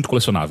colecionáveis tem muito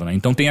colecionável, né?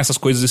 Então tem essas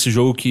coisas desse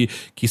jogo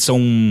que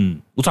são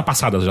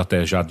ultrapassadas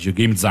já de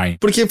game design.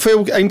 Porque foi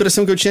a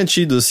impressão que eu tinha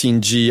tido, assim,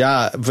 de...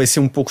 vai ser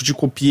um pouco de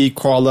copia e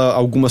cola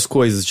algumas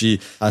coisas, de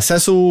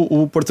acessa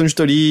o portão de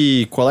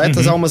Tori, coleta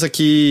as almas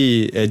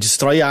aqui,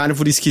 destrói a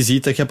árvore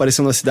esquisita que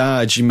apareceu na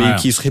cidade, meio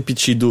que isso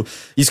repetido.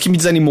 Isso que me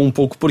desanimou um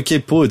pouco, porque,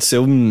 putz,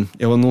 eu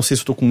não sei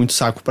se eu tô com muito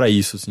saco pra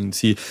isso, assim.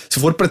 Se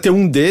for pra ter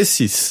um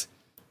desses,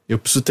 eu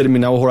preciso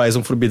terminar o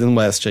Horizon Forbidden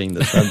West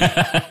ainda, sabe?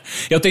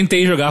 Eu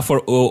tentei jogar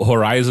o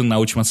Horizon na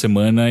última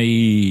semana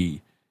e...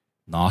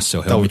 Nossa,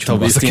 eu realmente não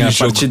gosto daquele jogo. Talvez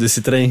tenha partido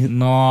esse trem.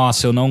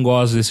 Nossa, eu não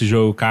gosto desse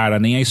jogo, cara.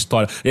 Nem a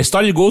história. A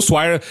história de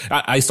Ghostwire...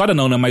 A história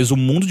não, né? Mas o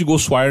mundo de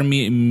Ghostwire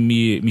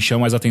me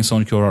chama mais atenção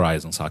do que o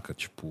Horizon, saca?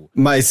 Tipo...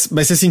 Mas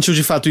você sentiu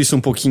de fato isso um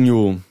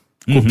pouquinho...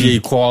 Copia e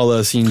cola,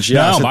 assim, de...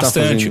 Não,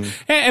 bastante.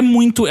 Tá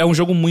é um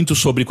jogo muito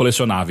sobre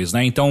colecionáveis,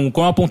 né? Então,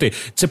 como eu apontei,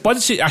 você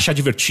pode se achar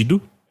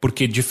divertido,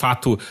 porque, de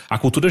fato, a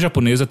cultura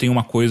japonesa tem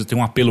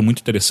um apelo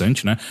muito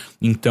interessante, né?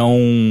 Então,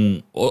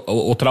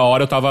 outra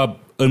hora eu tava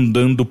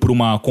andando por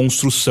uma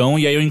construção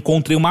e aí eu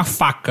encontrei uma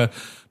faca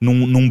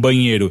num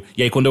banheiro.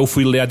 E aí, quando eu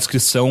fui ler a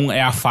descrição,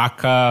 é a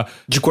faca...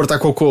 De cortar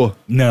cocô?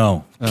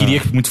 Não, queria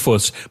que muito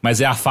fosse.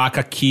 Mas é a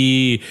faca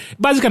que...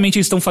 Basicamente,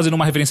 eles estão fazendo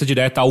uma referência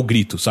direta ao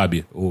grito,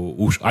 sabe?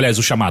 Aliás,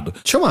 o chamado.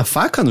 Tinha uma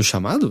faca no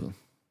chamado?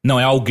 Não,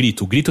 é ao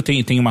grito. O grito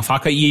tem uma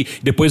faca e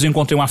depois eu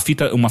encontrei uma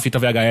fita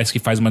VHS que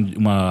faz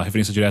uma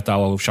referência direta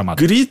ao chamado.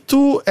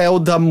 Grito é o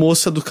da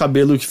moça do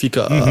cabelo que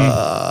fica...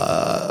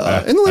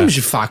 eu não lembro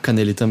de faca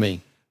nele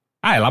também.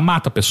 Ela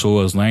mata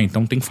pessoas, né?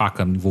 Então tem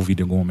faca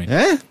envolvida em algum momento.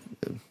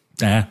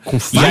 Com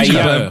faca? E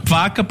aí,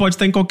 faca pode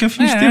estar em qualquer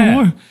filme de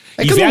terror.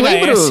 É que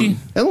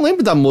eu não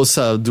lembro da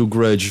moça do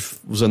Grudge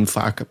usando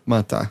faca pra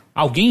matar.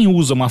 Alguém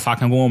usa uma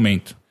faca em algum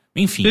momento.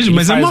 Enfim. Veja,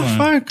 mas é uma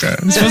faca.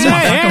 Se fosse uma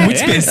faca muito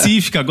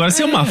específica, agora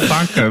se é uma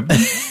faca...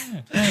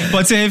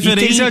 Pode ser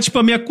referência a, tipo,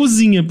 a minha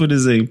cozinha, por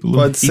exemplo.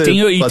 Pode ser,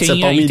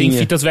 e tem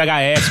fitas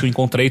VHS que eu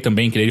encontrei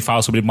também, que ele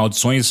fala sobre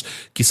maldições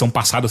que são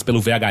passadas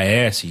pelo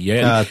VHS.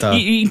 Tá.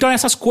 Então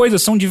essas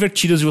coisas são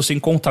divertidas de você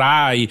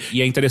encontrar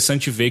e é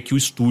interessante ver que o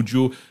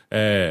estúdio...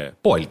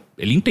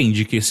 ele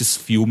entende que esses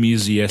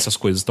filmes e essas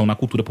coisas estão na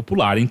cultura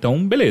popular,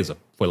 então beleza,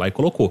 foi lá e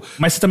colocou.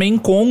 Mas você também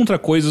encontra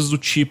coisas do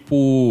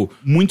tipo,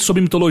 muito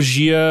sobre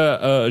mitologia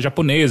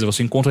japonesa,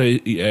 você encontra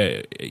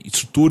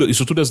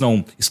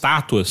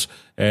estátuas,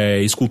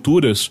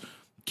 esculturas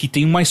que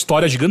tem uma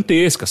história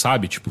gigantesca,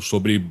 sabe? Tipo,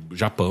 sobre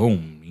Japão,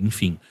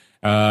 enfim.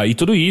 E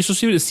tudo isso,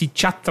 se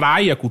te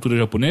atrai a cultura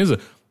japonesa,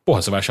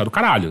 porra, você vai achar do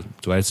caralho,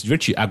 você vai se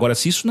divertir. Agora,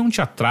 se isso não te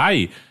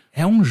atrai...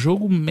 É um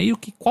jogo meio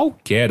que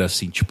qualquer,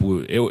 assim,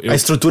 tipo... A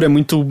estrutura é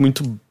muito,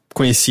 muito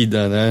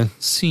conhecida, né?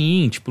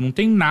 Sim, tipo, não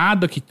tem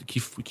nada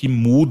que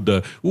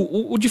muda.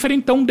 O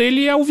diferentão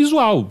dele é o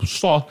visual,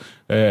 só.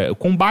 O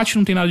combate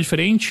não tem nada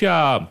diferente,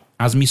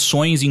 as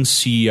missões em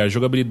si, a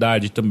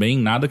jogabilidade também,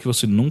 nada que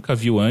você nunca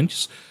viu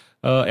antes.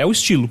 É o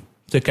estilo.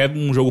 Você quer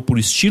um jogo por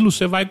estilo,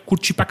 você vai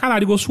curtir pra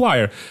caralho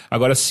Ghostwire.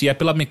 Agora, se é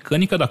pela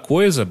mecânica da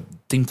coisa,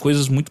 tem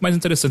coisas muito mais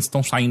interessantes que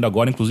estão saindo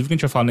agora, inclusive que a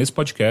gente vai falar nesse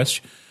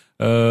podcast...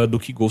 do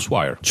que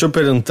Ghostwire. Deixa eu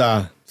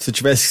perguntar, se eu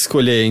tivesse que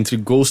escolher entre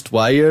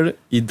Ghostwire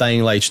e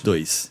Dying Light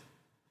 2.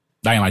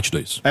 Dying Light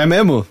 2. É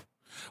mesmo?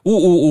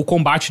 O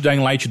combate de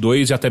Dying Light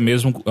 2 e até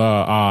mesmo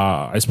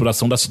a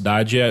exploração da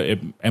cidade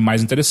é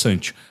mais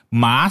interessante.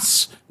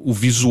 Mas o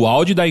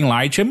visual de Dying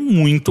Light é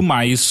muito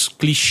mais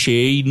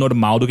clichê e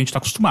normal do que a gente tá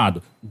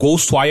acostumado.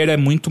 Ghostwire é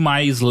muito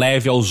mais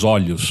leve aos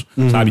olhos,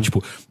 sabe?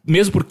 Tipo,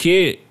 mesmo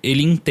porque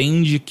ele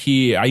entende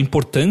que a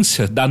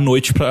importância da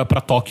noite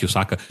pra Tóquio,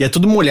 saca? E é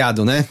tudo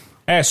molhado, né?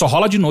 Só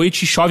rola de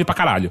noite e chove pra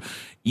caralho.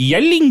 E é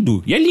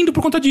lindo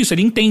por conta disso,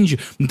 ele entende.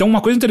 Então uma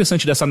coisa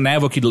interessante dessa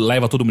névoa que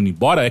leva todo mundo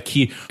embora é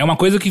que é uma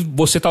coisa que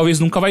você talvez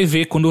nunca vai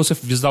ver quando você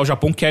visitar o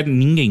Japão, que é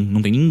ninguém, não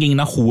tem ninguém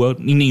na rua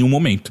em nenhum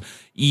momento.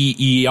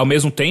 E ao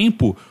mesmo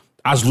tempo,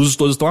 as luzes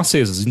todas estão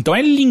acesas. Então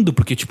é lindo,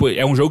 porque tipo,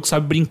 é um jogo que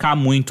sabe brincar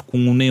muito com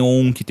o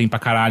neon que tem pra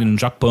caralho no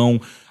Japão.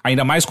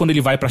 Ainda mais quando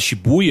ele vai pra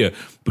Shibuya,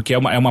 porque é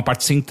uma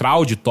parte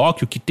central de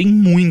Tóquio que tem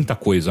muita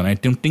coisa, né?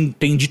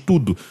 Tem de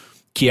tudo.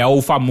 Que é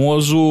o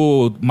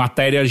famoso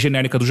matéria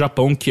genérica do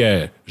Japão, que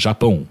é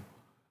Japão,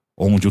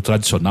 onde o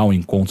tradicional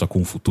encontra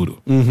com o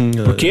futuro.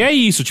 Porque é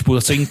isso, tipo,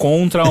 você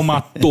encontra um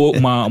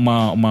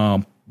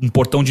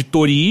portão de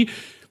Tori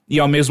e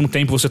ao mesmo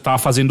tempo você tá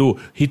fazendo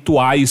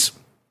rituais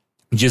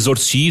de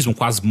exorcismo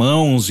com as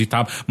mãos e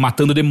tá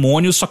matando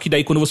demônios, só que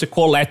daí quando você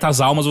coleta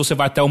as almas, você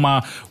vai até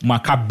uma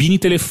cabine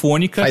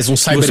telefônica. Faz um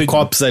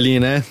cybercops ali,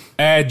 né?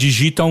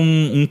 Digita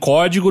um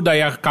código,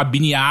 daí a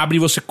cabine abre e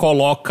você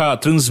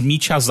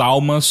transmite as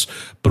almas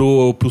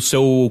pro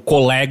seu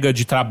colega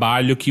de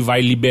trabalho que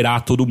vai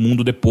liberar todo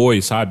mundo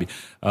depois, sabe?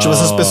 Tipo,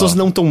 essas pessoas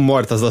não estão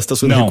mortas, elas estão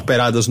sendo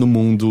recuperadas no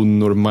mundo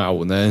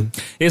normal, né?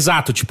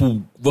 Exato,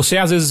 tipo, você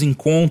às vezes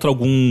encontra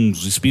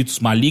alguns espíritos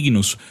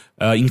malignos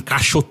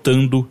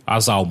encaixotando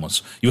as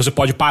almas. E você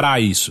pode parar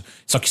isso.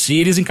 Só que se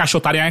eles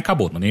encaixotarem, aí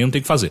acabou, nem não tem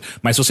o que fazer.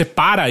 Mas se você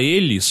para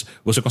eles,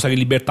 você consegue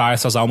libertar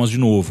essas almas de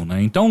novo,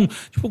 né? Então,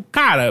 tipo,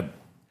 cara,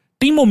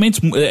 tem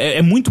momentos...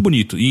 É muito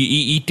bonito.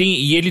 E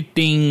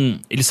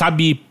ele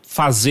sabe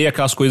fazer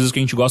aquelas coisas que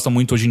a gente gosta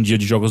muito hoje em dia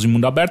de jogos de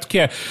mundo aberto, que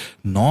é,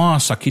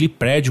 nossa, aquele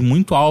prédio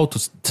muito alto.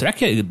 Será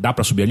que dá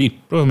pra subir ali?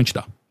 Provavelmente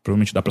dá.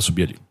 Provavelmente dá pra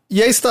subir ali.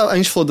 E aí a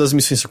gente falou das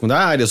missões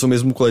secundárias, ou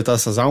mesmo coletar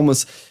essas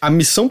almas. A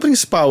missão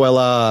principal,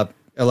 ela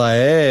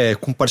é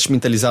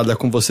compartimentalizada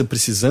com você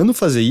precisando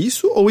fazer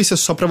isso? Ou isso é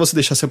só pra você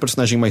deixar seu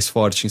personagem mais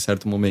forte em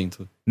certo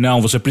momento?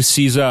 Não, você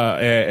precisa...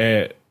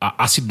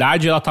 A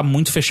cidade, ela tá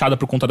muito fechada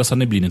por conta dessa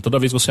neblina. Toda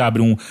vez que você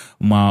abre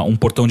um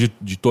portão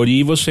de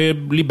Tori, você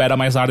libera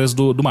mais áreas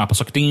do mapa.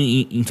 Só que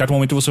em certo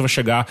momento você vai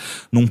chegar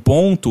num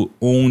ponto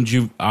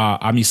onde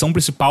a missão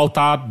principal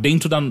tá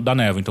dentro da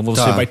névoa. Então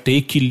você vai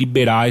ter que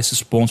liberar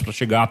esses pontos pra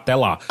chegar até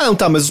lá. Ah, não,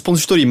 tá, mas os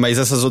pontos de Tori, mas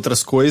essas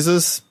outras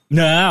coisas...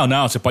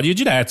 Não, você pode ir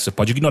direto, você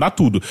pode ignorar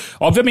tudo.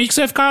 Obviamente que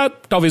você vai ficar,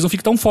 talvez não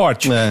fique tão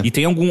forte. E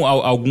tem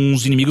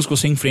alguns inimigos que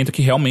você enfrenta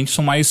que realmente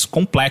são mais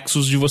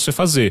complexos de você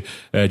fazer,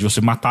 de você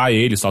matar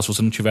eles, tal, se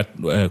você não tiver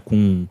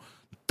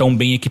tão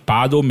bem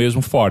equipado ou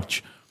mesmo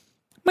forte.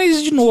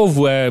 Mas, de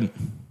novo,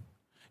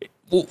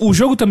 o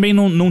jogo também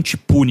não te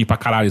pune pra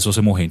caralho se você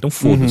morrer, então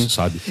foda-se,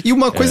 sabe? E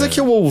uma coisa que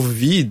eu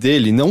ouvi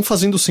dele, não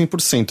fazendo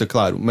 100%, é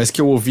claro, mas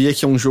que eu ouvi é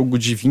que é um jogo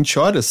de 20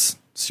 horas...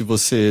 Se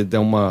você der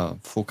uma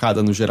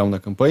focada no geral na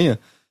campanha.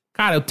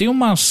 Cara, eu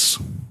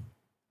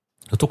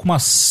tô com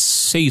umas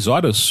 6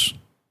 horas.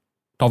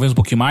 Talvez um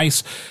pouquinho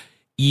mais.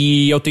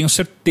 E eu tenho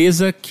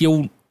certeza que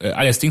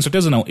aliás, tenho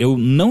certeza não. Eu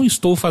não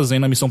estou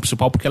fazendo a missão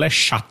principal porque ela é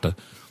chata.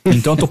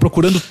 Então eu tô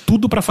procurando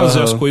tudo pra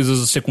fazer as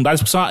coisas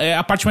secundárias, porque é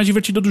a parte mais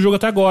divertida do jogo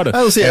até agora.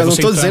 Eu não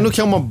tô dizendo que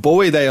é uma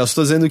boa ideia. Eu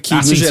estou dizendo que,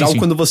 no geral,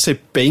 quando você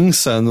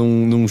pensa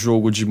num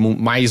jogo de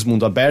mais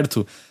mundo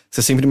aberto...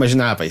 Você sempre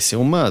imagina, vai ser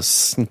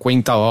umas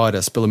 50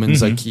 horas, pelo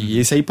menos aqui. E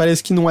esse aí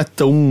parece que não é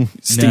tão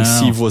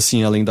extensivo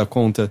assim, além da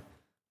conta.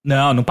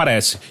 Não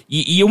parece.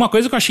 E uma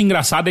coisa que eu achei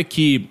engraçada é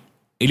que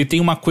ele tem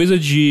uma coisa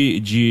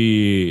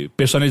de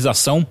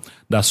personalização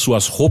das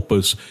suas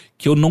roupas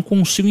que eu não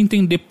consigo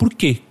entender por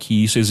que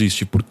isso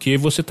existe. Porque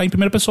você tá em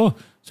primeira pessoa.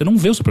 Você não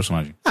vê o seu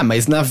personagem.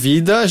 Mas na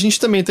vida a gente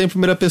também tá em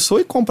primeira pessoa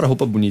e compra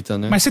roupa bonita,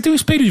 né? Mas você tem um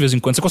espelho de vez em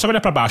quando. Você consegue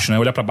olhar pra baixo, né?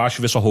 Olhar pra baixo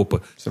e ver sua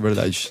roupa. Isso é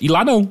verdade. E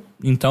lá não.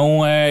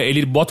 Então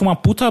ele bota uma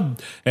puta...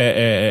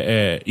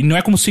 E não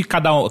é como se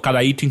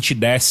cada item te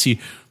desse...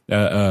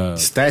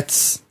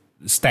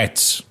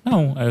 Stats.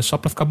 Não, é só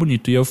pra ficar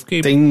bonito. E eu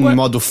fiquei... Tem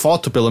modo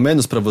foto, pelo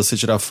menos, pra você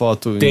tirar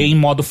foto? Tem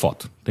modo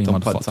foto.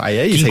 Aí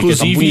é isso, aí que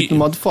tá bonito no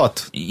modo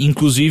foto.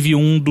 Inclusive,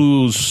 um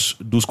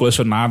dos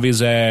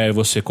colecionáveis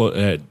você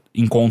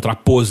encontra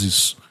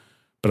poses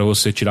pra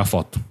você tirar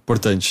foto.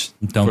 Importante.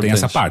 Então tem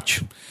essa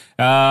parte.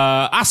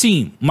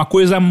 Sim, uma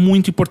coisa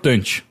muito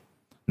importante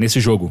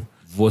nesse jogo.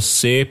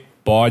 Você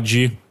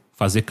pode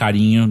fazer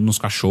carinho nos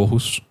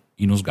cachorros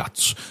e nos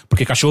gatos.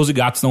 Porque cachorros e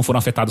gatos não foram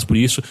afetados por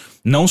isso.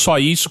 Não só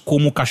isso,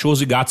 como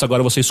cachorros e gatos,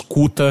 agora você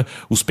escuta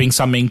os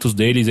pensamentos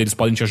deles, eles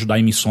podem te ajudar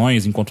em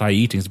missões, encontrar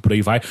itens e por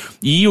aí vai.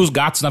 E os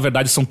gatos, na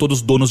verdade, são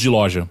todos donos de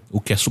loja, o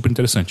que é super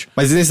interessante.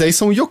 Mas esses aí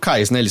são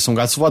yokais, né? Eles são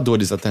gatos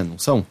voadores até, não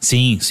são?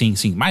 Sim.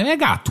 Mas é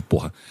gato,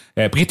 porra.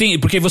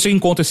 Porque você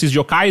encontra esses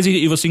yokais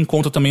e você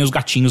encontra também os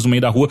gatinhos no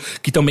meio da rua,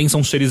 que também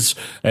são seres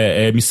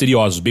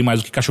misteriosos, bem mais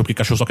do que cachorro, porque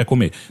cachorro só quer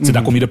comer. Você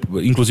dá comida,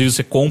 inclusive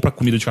você compra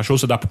comida de cachorro,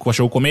 você dá pro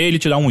cachorro comer e ele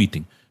te dá um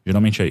item.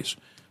 Geralmente é isso.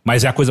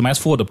 Mas é a coisa mais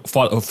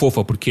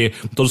fofa, porque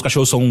todos os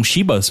cachorros são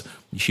shibas,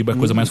 e shiba é a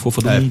coisa mais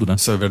fofa do mundo, né?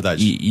 Isso é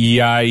verdade.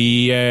 E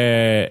aí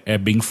é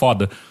bem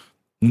foda.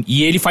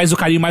 E ele faz o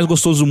carinho mais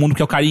gostoso do mundo,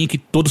 que é o carinho que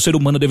todo ser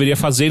humano deveria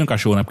fazer no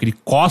cachorro, né? Porque ele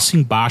coça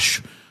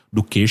embaixo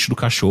do queixo do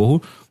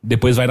cachorro,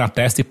 depois vai na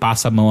testa e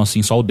passa a mão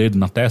assim, só o dedo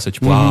na testa,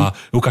 tipo,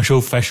 o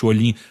cachorro fecha o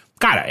olhinho.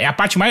 Cara, é a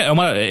parte mais...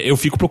 eu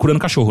fico procurando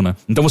cachorro, né?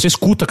 Então você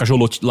escuta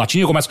cachorro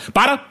latindo e eu começo...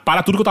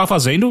 Para tudo que eu tava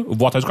fazendo, eu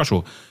vou atrás do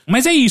cachorro.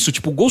 Mas é isso,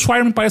 tipo,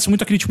 Ghostwire me parece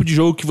muito aquele tipo de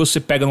jogo que você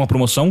pega numa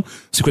promoção,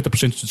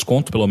 50% de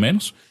desconto, pelo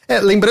menos.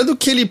 Lembrando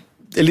que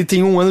ele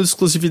tem 1 ano de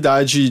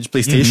exclusividade de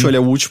PlayStation, ele é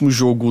o último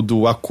jogo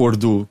do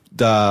acordo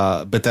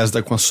da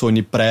Bethesda com a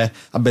Sony pré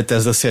a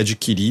Bethesda ser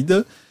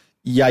adquirida.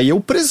 E aí eu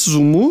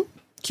presumo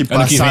que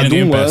passado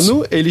um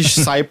ano, ele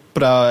sai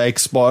pra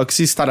Xbox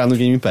e estará no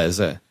Game Pass,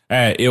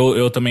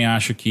 eu também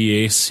acho que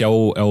esse é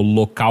o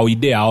local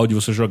ideal de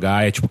você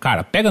jogar. É tipo,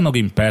 cara, pega no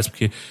Game Pass,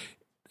 porque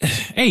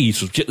é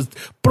isso.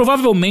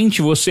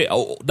 Provavelmente você...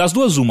 Das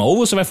duas, uma. Ou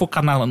você vai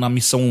focar na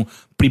missão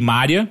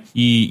primária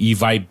e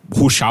vai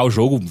rushar o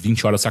jogo,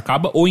 20 horas você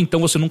acaba. Ou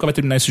então você nunca vai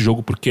terminar esse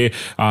jogo, porque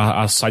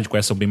as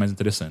sidequests são bem mais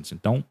interessantes.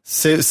 Então...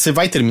 Você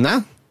vai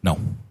terminar? Não.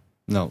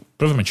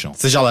 Provavelmente não.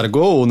 Você já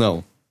largou ou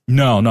não?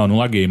 Não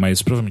larguei,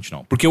 mas provavelmente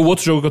não. Porque o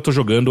outro jogo que eu tô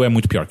jogando é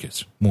muito pior que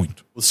esse.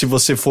 Muito. Se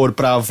você for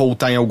pra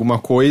voltar em alguma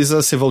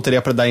coisa, você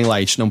voltaria pra Dying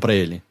Light, não pra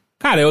ele.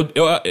 Cara,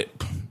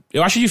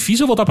 eu acho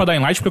difícil eu voltar pra Dying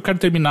Light porque eu quero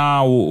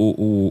terminar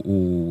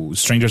o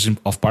Strangers in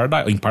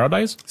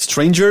Paradise.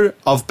 Stranger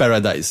of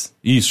Paradise.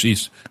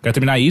 Isso. Quero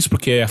terminar isso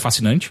porque é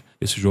fascinante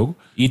esse jogo.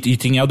 E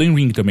tem Elden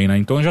Ring também, né?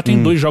 Então já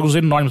tem 2 jogos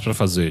enormes pra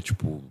fazer.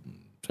 Tipo,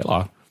 sei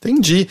lá.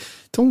 Entendi.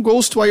 Então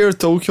Ghostwire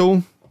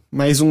Tokyo...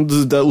 Mais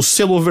o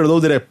selo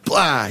Overloader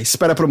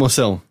espera a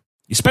promoção.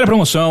 Espera a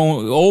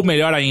promoção, ou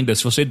melhor ainda,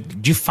 se você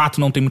de fato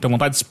não tem muita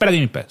vontade, espera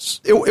Game Pass.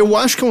 Eu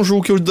acho que é um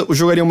jogo que eu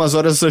jogaria umas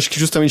horas, acho que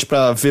justamente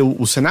pra ver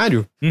o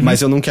cenário,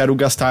 mas eu não quero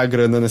gastar a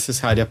grana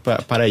necessária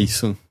para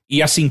isso.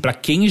 E assim, pra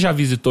quem já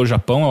visitou o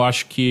Japão, eu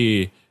acho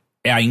que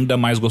é ainda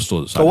mais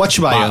gostoso, sabe? Ou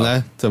Atibaia,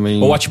 né?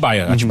 Também. Ou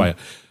Atibaia.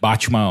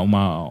 Bate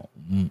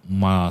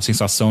uma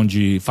sensação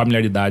de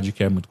familiaridade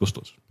que é muito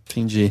gostoso.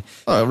 Entendi.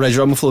 O Red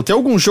Robin falou, tem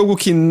algum jogo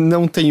que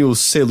não tem o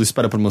selo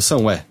espera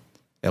promoção?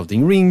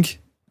 Elden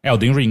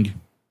Ring.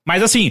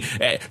 Mas assim,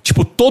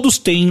 todos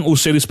têm o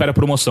selo espera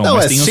promoção. Não,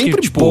 mas tem sempre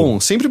que,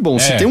 sempre bom.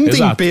 Se tem um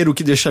tempero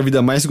que deixa a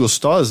vida mais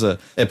gostosa,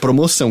 é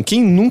promoção.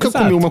 Quem nunca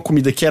comeu uma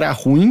comida que era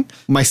ruim,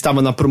 mas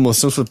estava na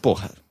promoção, você falou,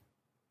 porra,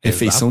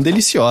 refeição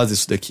deliciosa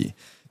isso daqui.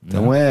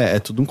 Então é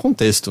tudo um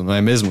contexto, não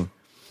é mesmo?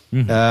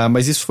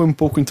 Mas isso foi um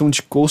pouco então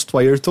de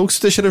Ghostwire Tokyo. Se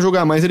o Teixeira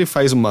jogar mais, ele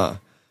faz uma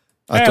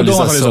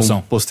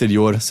atualização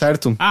posterior,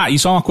 certo? E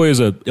só uma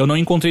coisa, eu não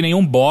encontrei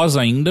nenhum boss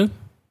ainda,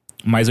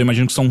 mas eu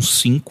imagino que são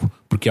 5,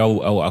 porque é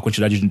a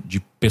quantidade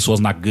de pessoas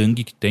na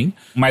gangue que tem.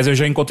 Mas eu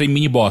já encontrei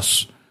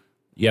mini-boss,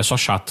 e é só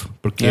chato,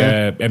 porque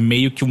é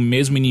meio que o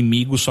mesmo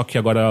inimigo, só que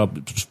agora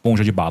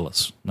esponja de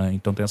balas, né?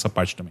 Então tem essa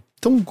parte também.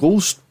 Então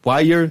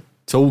Ghostwire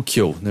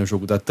Tokyo, né, o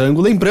jogo da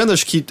Tango. Lembrando,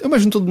 acho que, eu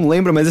imagino que todo mundo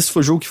lembra, mas esse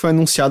foi o jogo que foi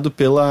anunciado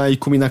pela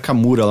Ikumi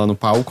Nakamura lá no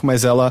palco,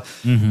 mas ela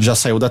já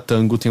saiu da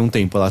Tango tem um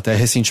tempo. Ela até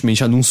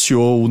recentemente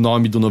anunciou o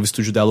nome do novo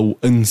estúdio dela, o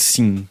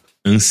Unseen.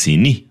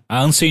 Unseen?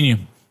 A Unseen.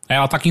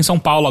 Ela tá aqui em São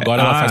Paulo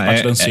agora, ela faz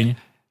parte da Unseen.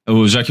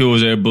 Já que o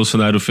Jair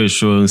Bolsonaro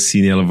fechou a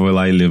Unseen, ela foi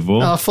lá e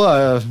levou. Ela falou,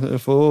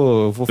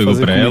 eu vou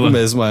fazer comigo ela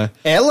mesmo.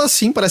 Ela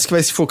sim parece que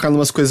vai se focar em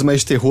umas coisas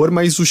mais de terror,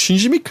 mas o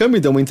Shinji Mikami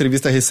deu uma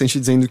entrevista recente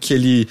dizendo que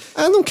ele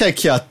não quer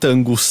que a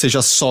Tango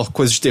seja só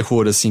coisa de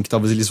terror, assim, que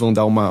talvez eles vão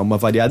dar uma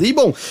variada. E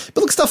bom,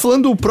 pelo que você tá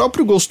falando, o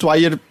próprio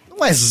Ghostwire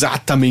não é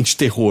exatamente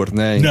terror,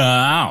 né?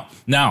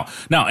 Não.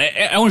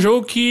 É um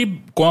jogo que,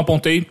 como eu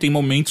apontei, tem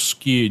momentos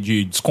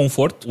de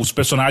desconforto. Os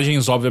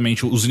personagens,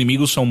 obviamente, os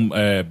inimigos são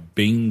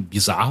bem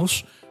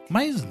bizarros,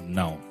 mas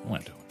não é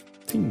terror.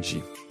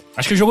 Entendi.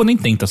 Acho que o jogo nem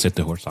tenta ser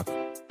terror,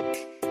 saca?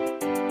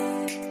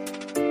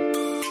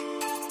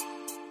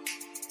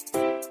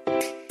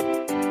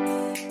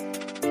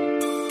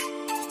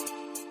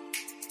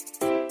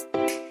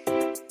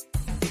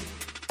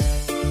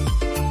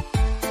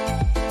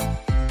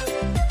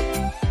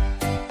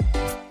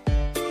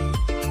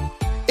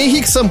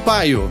 Henrique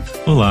Sampaio.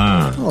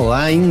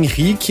 Olá,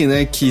 Henrique,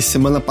 né, que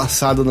semana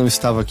passada não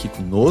estava aqui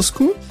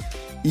conosco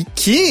e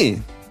que,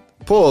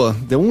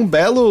 deu um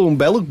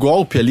belo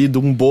golpe ali de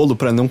um bolo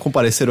pra não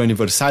comparecer ao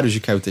aniversário de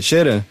Caio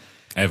Teixeira.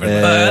 É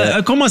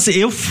verdade. Como assim?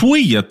 Eu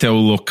fui até o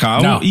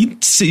local e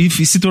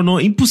se tornou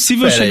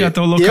impossível chegar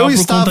até o local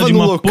por conta de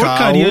uma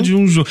porcaria de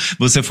um jogo.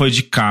 Você foi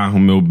de carro,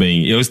 meu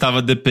bem. Eu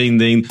estava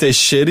dependendo...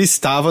 Teixeira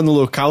estava no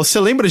local. Você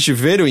lembra de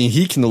ver o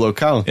Henrique no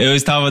local? Eu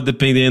estava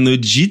dependendo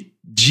de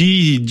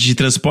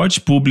transporte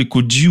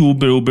público, de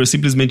Uber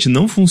simplesmente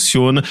não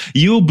funciona,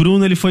 e o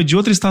Bruno, ele foi de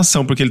outra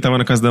estação, porque ele tava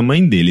na casa da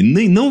mãe dele.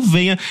 Não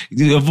venha,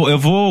 eu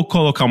vou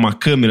colocar uma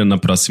câmera na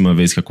próxima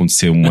vez que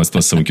acontecer uma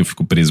situação em que eu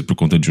fico preso por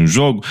conta de um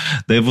jogo,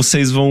 daí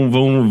vocês vão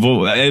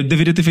eu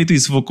deveria ter feito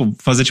isso, vou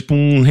fazer tipo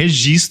um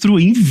registro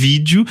em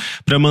vídeo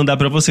pra mandar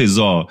pra vocês,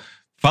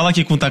 fala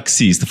aqui com o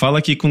taxista, fala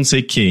aqui com não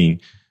sei quem.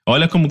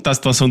 Olha como tá a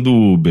situação do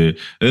Uber.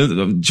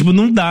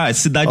 Não dá. A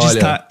cidade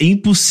está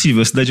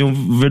impossível. A cidade é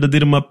uma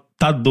verdadeira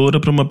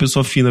matadora pra uma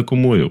pessoa fina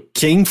como eu.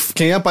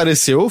 Quem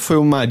apareceu foi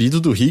o marido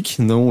do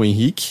Rick, não o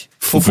Henrique.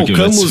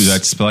 Fofocamos...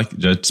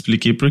 Já te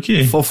expliquei por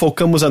quê.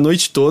 Fofocamos a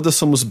noite toda,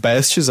 somos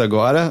besties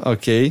agora,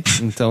 ok?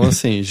 Então,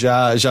 assim,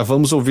 já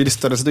vamos ouvir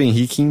histórias do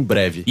Henrique em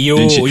breve.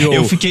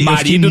 Eu fiquei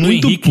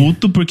muito Henrique...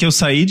 puto porque eu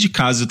saí de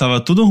casa, eu tava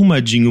tudo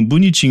arrumadinho,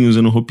 bonitinho,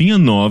 usando roupinha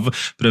nova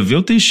pra ver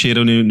o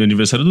Teixeira, no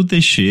aniversário do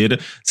Teixeira,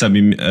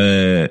 sabe?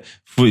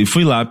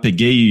 Fui lá,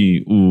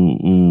 peguei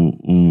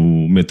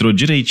o metrô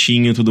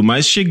direitinho e tudo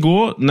mais.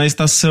 Chegou na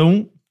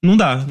estação, não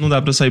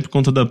dá pra sair por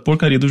conta da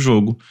porcaria do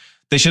jogo.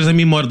 Teixeira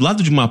também mora do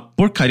lado de uma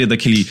porcaria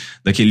daquele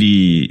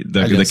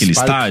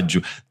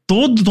estádio.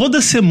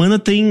 Toda semana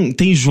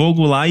tem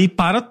jogo lá e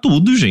para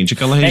tudo, gente.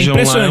 Aquela região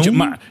lá é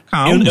um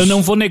caos. Eu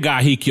não vou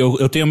negar, Rick,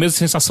 eu tenho a mesma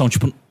sensação.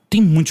 Tipo,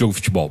 tem muito jogo de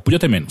futebol, podia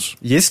ter menos.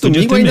 E esse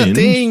domingo ainda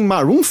tem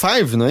Maroon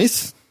 5, não é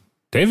isso?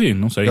 Teve?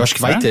 Não sei. Eu acho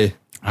que vai ter.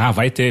 Ah,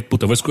 vai ter.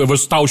 Puta, eu vou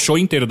escutar o show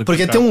inteiro depois.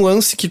 Porque tem um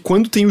lance que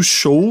quando tem o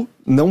show,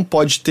 não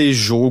pode ter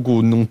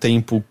jogo num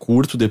tempo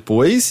curto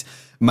depois,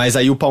 mas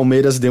aí o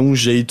Palmeiras deu um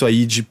jeito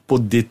aí de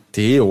poder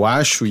ter, eu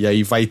acho, e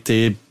aí vai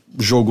ter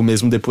jogo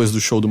mesmo depois do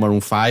show do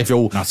Maroon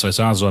 5. Nossa, vai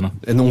ser uma zona.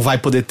 Não vai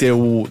poder ter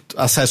o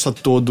acesso a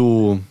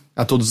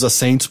todos os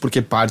assentos,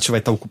 porque parte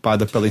vai estar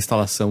ocupada pela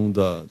instalação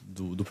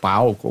do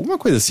palco, alguma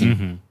coisa assim.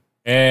 Uhum.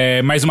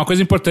 Mas uma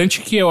coisa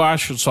importante que eu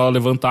acho só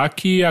levantar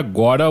que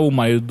agora o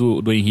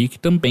marido do Henrique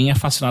também é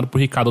fascinado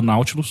por Ricardo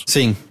Nautilus.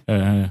 Sim.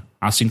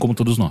 Assim como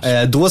todos nós.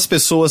 Duas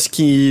pessoas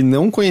que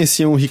não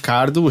conheciam o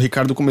Ricardo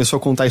começou a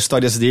contar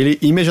histórias dele,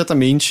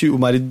 imediatamente o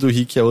marido do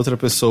Rick e a outra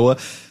pessoa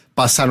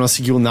passaram a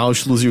seguir o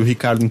Nautilus e o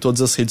Ricardo em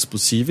todas as redes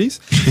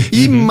possíveis.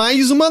 E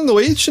mais uma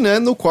noite, né,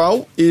 no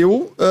qual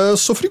eu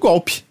sofri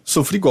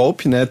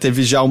golpe, né,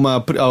 teve já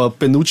a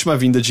penúltima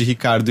vinda de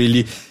Ricardo,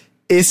 ele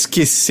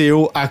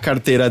esqueceu a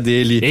carteira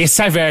dele.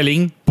 Essa é velha,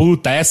 hein?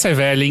 Puta, essa é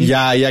velha, hein? E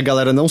aí a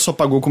galera não só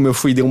pagou como eu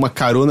fui e deu uma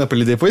carona pra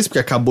ele depois, porque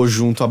acabou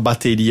junto a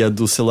bateria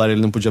do celular,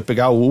 ele não podia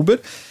pegar o Uber.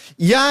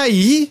 E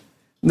aí,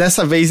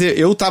 nessa vez,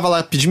 eu tava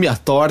lá, pedi minha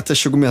torta,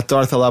 chegou minha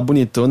torta lá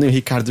bonitona, e o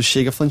Ricardo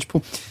chega falando,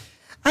 tipo...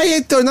 Aí,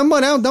 Heitor, na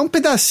moral, dá um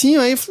pedacinho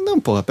aí. Eu falei, não,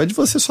 porra, pede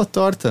você sua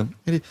torta.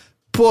 Ele...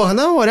 Porra,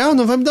 na moral,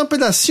 não vai me dar um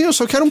pedacinho, eu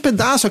só quero um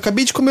pedaço, eu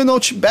acabei de comer no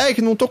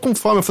Outback, não tô com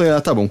fome. Eu falei,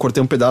 tá bom,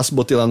 cortei um pedaço,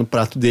 botei lá no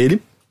prato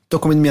dele. Tô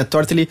comendo minha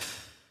torta, ele...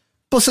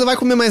 Pô, você não vai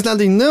comer mais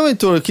nada? Não,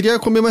 Heitor, eu queria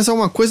comer mais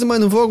alguma coisa, mas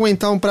não vou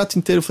aguentar um prato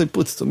inteiro. Eu falei,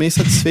 putz, tô bem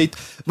satisfeito.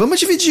 Vamos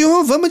dividir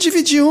um. Tá bom,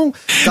 vamos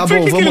lá.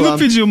 Por que ele não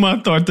pediu uma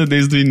torta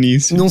desde o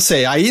início? Não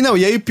sei, e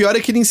aí o pior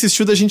é que ele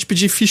insistiu da gente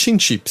pedir fish and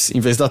chips,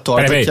 em vez da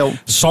torta, Peraí, que é o...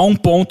 Só um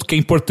ponto que é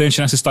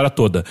importante nessa história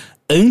toda.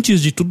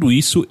 Antes de tudo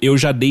isso, eu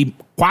já dei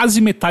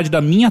quase metade da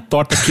minha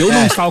torta que eu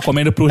não estava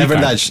comendo pro Ricardo.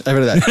 É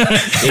verdade.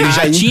 Ele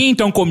já tinha,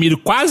 então, comido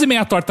quase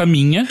meia torta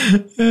minha.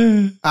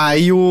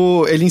 Aí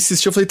ele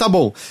insistiu, eu falei, tá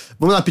bom,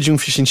 vamos lá pedir um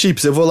fish and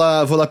chips? Eu vou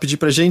lá pedir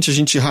pra gente, a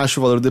gente racha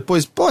o valor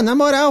depois. Pô, na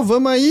moral,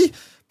 vamos aí.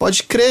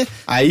 Pode crer.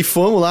 Aí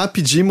fomos lá,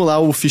 pedimos lá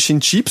o fish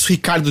and chips, o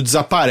Ricardo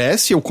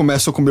desaparece, eu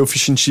começo a comer o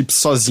fish and chips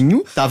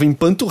sozinho, tava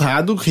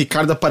empanturrado, o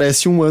Ricardo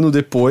aparece 1 ano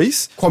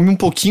depois, come um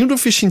pouquinho do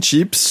fish and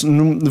chips,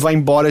 vai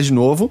embora de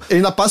novo, ele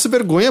ainda passa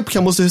vergonha, porque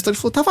a moça do restaurante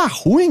falou, tava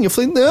ruim? Eu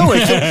falei, não,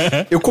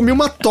 é que eu comi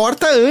uma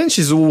torta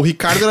antes, o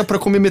Ricardo era pra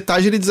comer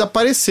metade, ele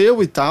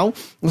desapareceu e tal.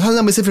 Eu falei,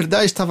 não, mas é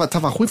verdade, tava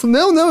ruim? Eu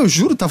falei, não, eu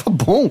juro, tava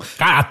bom.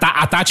 Cara,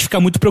 a Tati fica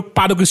muito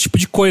preocupada com esse tipo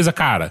de coisa,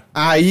 cara.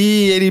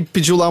 Aí ele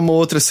pediu lá uma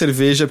outra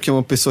cerveja, porque é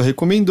uma pessoa pessoa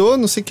recomendou,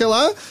 não sei o que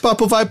lá.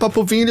 Papo vai,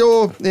 papo vem,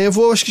 eu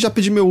vou, acho que já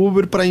pedi meu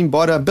Uber pra ir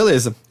embora.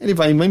 Beleza. Ele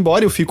vai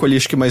embora, eu fico ali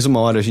acho que mais 1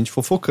 hora a gente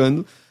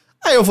fofocando.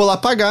 Aí eu vou lá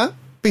pagar,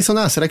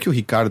 pensando, será que o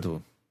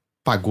Ricardo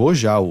pagou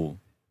já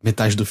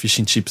metade do Fish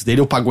and Chips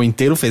dele, ou pagou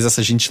inteiro, fez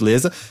essa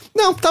gentileza?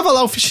 Não, tava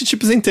lá o Fish and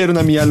Chips inteiro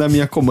na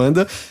minha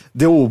comanda,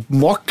 deu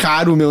mó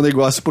caro o meu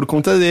negócio por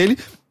conta dele.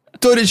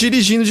 Tô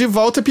dirigindo de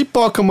volta,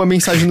 pipoca uma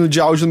mensagem de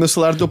áudio no meu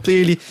celular do Play,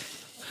 ele...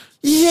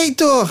 E aí,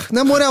 Heitor,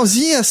 na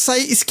moralzinha,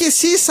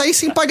 esqueci, saí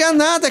sem pagar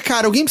nada,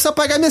 cara. Alguém precisa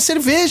pagar minha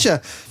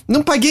cerveja.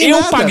 Não paguei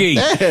nada. Eu paguei.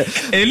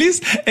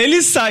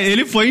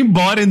 Ele foi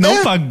embora e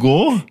não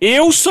pagou?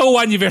 Eu sou o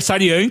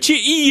aniversariante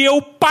e eu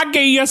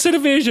paguei a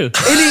cerveja.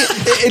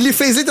 Ele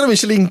fez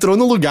literalmente, ele entrou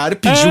no lugar,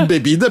 pediu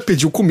bebida,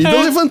 pediu comida,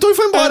 levantou e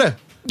foi embora.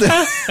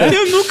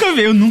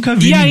 Eu nunca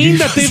vi. E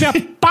ainda teve a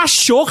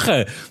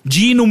pachorra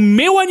de ir no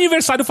meu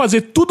aniversário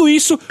fazer tudo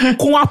isso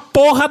com a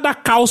porra da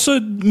calça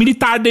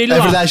militar dele lá.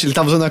 É verdade, ele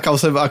tava usando a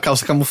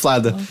calça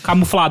camuflada.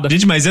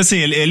 Gente, mas assim,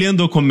 ele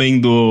andou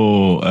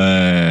comendo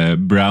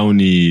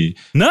brownie...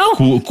 Não!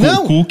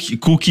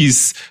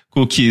 Cookies,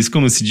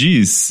 como se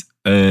diz?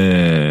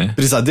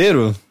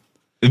 Brisadeiro?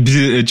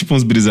 Tipo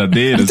uns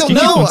brisadeiros.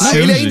 Então, que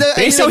ele ainda...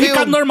 Esse é o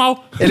Ricardo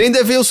normal. Ele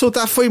ainda veio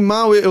soltar, foi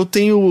mal, eu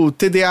tenho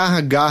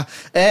TDAH.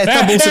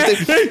 Tá bom,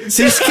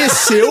 você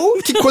esqueceu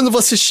que quando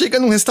você chega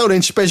num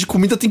restaurante e pede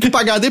comida, tem que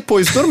pagar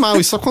depois. Normal,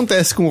 isso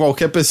acontece com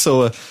qualquer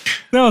pessoa.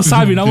 Não,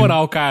 sabe, na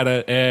moral,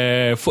 cara,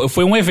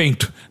 foi um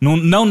evento.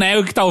 Não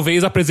nego que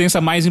talvez a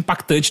presença mais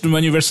impactante do meu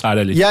aniversário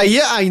ali. E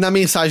aí na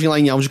mensagem lá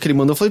em áudio que ele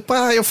mandou, eu falei,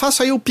 pá, eu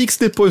faço aí o Pix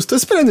depois. Tô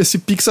esperando esse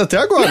Pix até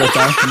agora,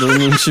 tá?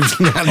 não tive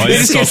nada.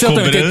 Olha só,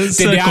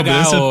 cobrança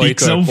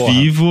Pix ao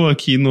vivo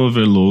aqui no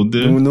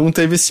Overloader. Não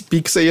teve esse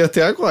Pix aí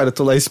até agora,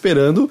 tô lá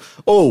esperando.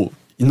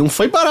 E não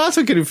foi barato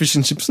aquele Fish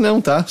and Chips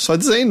não, tá? Só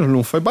dizendo,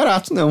 não foi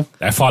barato não.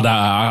 É foda,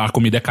 a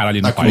comida é cara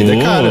ali no comida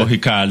é cara.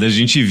 Ricardo, a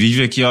gente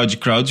vive aqui, de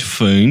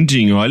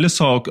crowdfunding. Olha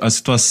só a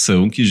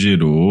situação que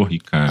gerou,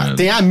 Ricardo.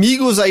 Tem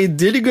amigos aí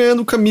dele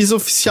ganhando camisa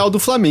oficial do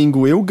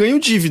Flamengo. Eu ganho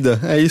dívida,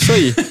 é isso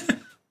aí.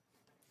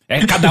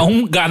 Cada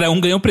um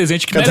ganha um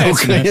presente que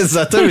merece, né?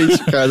 Exatamente,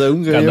 cada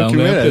um ganha o que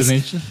merece.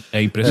 Presente.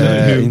 É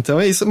impressionante. Então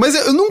é isso. Mas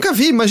eu nunca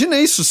vi,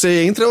 imagina isso.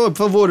 Você entra, por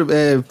favor,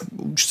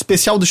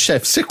 especial do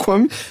chefe. Você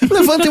come,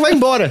 levanta e vai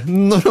embora.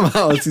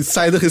 Normal, assim,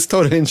 sai do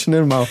restaurante,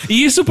 normal.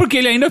 E isso porque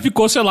ele ainda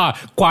ficou, sei lá,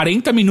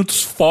 40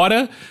 minutos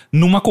fora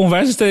numa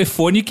conversa de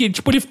telefone que,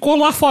 tipo, ele ficou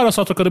lá fora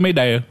só trocando uma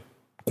ideia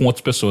com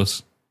outras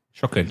pessoas.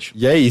 Chocante.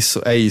 E é isso.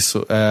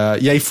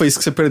 E aí foi isso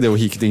que você perdeu,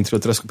 Rick, dentre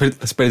outras coisas.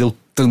 Você perdeu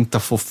tanta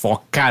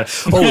fofoca, cara.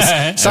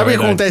 Sabe o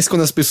que acontece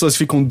quando as pessoas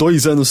ficam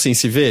 2 anos sem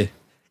se ver?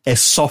 É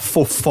só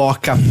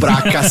fofoca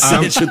pra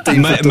cacete o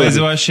tempo todo. Mas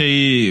eu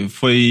achei...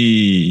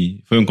 Foi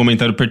um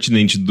comentário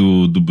pertinente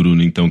do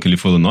Bruno, então, que ele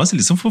falou, nossa,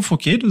 eles são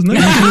fofoqueiros, né?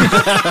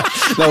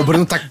 Não, o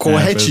Bruno tá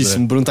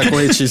corretíssimo. O Bruno tá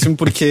corretíssimo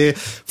porque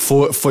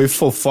foi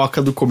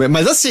fofoca do começo.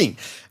 Mas assim,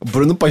 o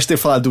Bruno pode ter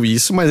falado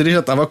isso, mas ele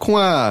já tava com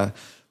a...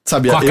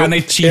 Sabe, com a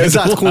canetinha.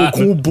 Exato,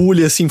 com o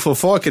bully assim,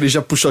 fofoca, ele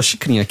já puxou a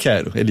xicrinha,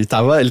 quero. Ele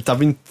tava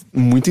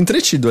muito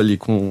entretido ali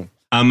com...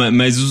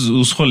 Mas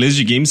os rolês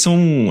de games são...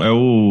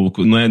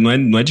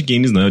 Não é de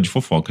games, não, é de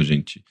fofoca,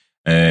 gente.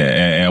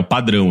 É o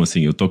padrão,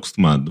 assim, eu tô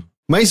acostumado.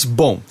 Mas,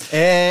 bom,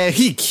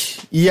 Rick,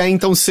 e aí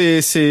então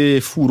você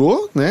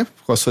furou, né,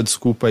 com a sua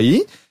desculpa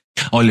aí.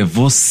 Olha,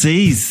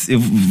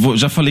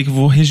 já falei que eu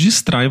vou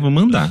registrar e vou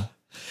mandar.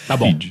 Tá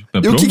bom.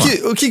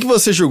 E o que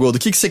você jogou? Do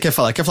que você quer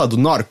falar? Quer falar do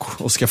Norco?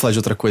 Ou você quer falar de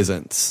outra coisa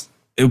antes?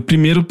 Eu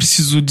primeiro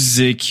preciso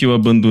dizer que eu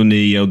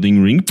abandonei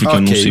Elden Ring, porque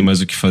eu não sei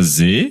mais o que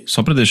fazer,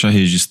 só pra deixar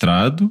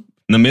registrado.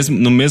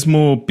 No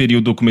mesmo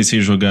período eu comecei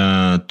a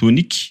jogar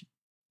Tunic.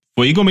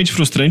 Foi igualmente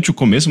frustrante o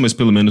começo, mas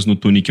pelo menos no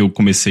Tunic eu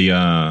comecei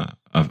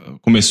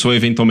começou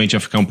eventualmente a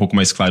ficar um pouco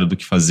mais claro do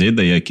que fazer,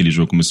 daí aquele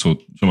jogo começou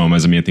a chamar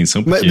mais a minha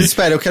atenção. Porque... Mas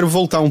espera, eu quero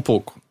voltar um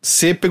pouco.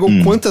 Você pegou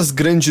quantas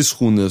grandes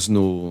runas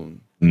no...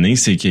 Nem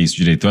sei o que é isso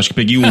direito. Eu acho que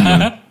peguei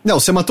uma. Não,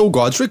 você matou o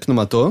Godric, não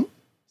matou?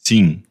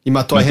 Sim. E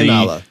matou a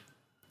Renala.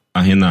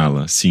 A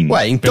Renala, sim.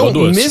 Ué, então,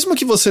 mesmo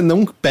que você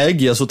não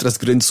pegue as outras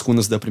grandes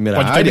runas da primeira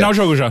área... Pode terminar o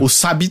jogo já. O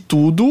Sabe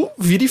Tudo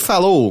vira e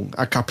fala,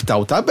 a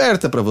capital tá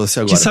aberta pra você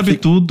agora. Que Sabe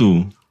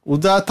Tudo? O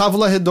da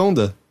Távola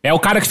Redonda. É o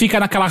cara que fica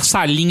naquela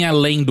salinha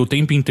lendo o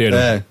tempo inteiro.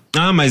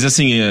 Mas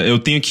assim, eu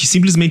tenho que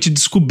simplesmente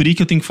descobrir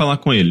que eu tenho que falar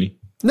com ele.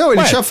 Não,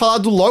 ele tinha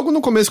falado logo no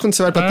começo, quando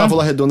você vai pra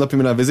Távola Redonda a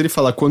primeira vez, ele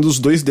fala, quando os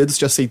 2 dedos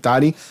te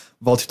aceitarem,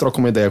 volta e troca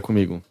uma ideia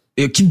comigo.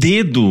 Que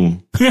dedo?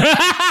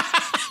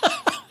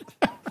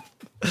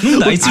 Não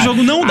dá, esse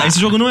jogo não dá, esse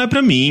jogo não é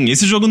pra mim.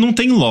 Esse jogo não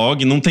tem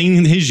log, não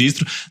tem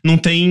registro, não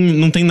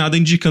tem nada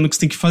indicando o que você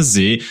tem que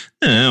fazer.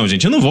 Não,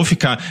 gente, eu não vou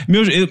ficar...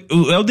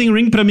 O Elden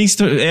Ring pra mim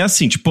é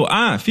assim, tipo,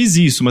 fiz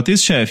isso, matei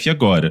esse chefe, e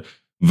agora?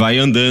 Vai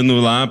andando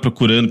lá,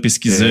 procurando,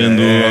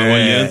 pesquisando,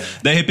 olhando.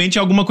 De repente,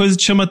 alguma coisa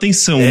te chama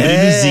atenção, um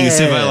brilhozinho.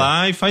 Você vai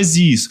lá e faz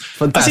isso.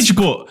 Fantástico. Assim,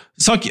 tipo,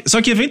 Só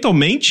que,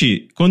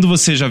 eventualmente, quando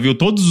você já viu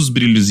todos os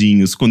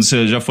brilhozinhos, quando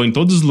você já foi em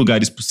todos os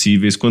lugares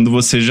possíveis, quando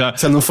você já...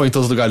 Você não foi em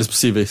todos os lugares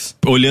possíveis?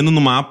 Olhando no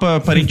mapa,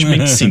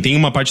 aparentemente sim. Tem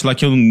uma parte lá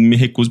que eu me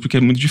recuso porque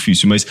é muito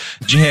difícil, mas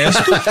de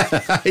resto...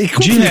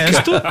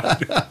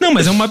 Não,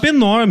 mas é um mapa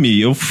enorme.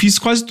 Eu fiz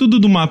quase tudo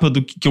do mapa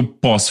do que eu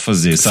posso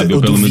fazer, sabe?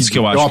 Ou pelo menos que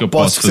eu acho que eu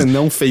posso fazer. Você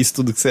não fez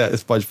tudo que você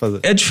pode fazer.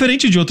 É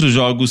diferente de outros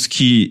jogos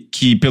que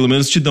pelo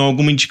menos te dão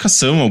alguma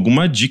indicação,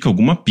 alguma dica,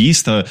 alguma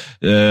pista,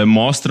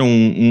 mostram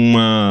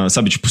uma...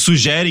 Sabe, tipo,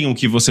 sugerem o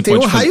que você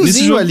pode fazer. Tem um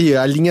raiozinho ali,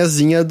 a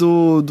linhazinha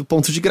do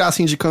ponto de graça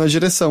indicando a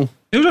direção.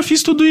 Eu já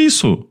fiz tudo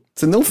isso.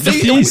 Você não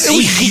fez?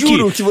 Eu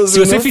juro que você Se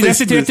você não fizesse, fez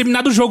você teria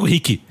terminado o jogo,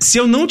 Rick. Se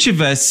eu não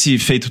tivesse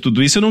feito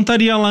tudo isso, eu não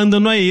estaria lá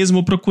andando a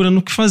esmo procurando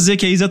o que fazer,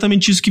 que é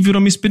exatamente isso que virou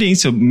minha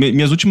experiência.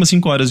 Minhas últimas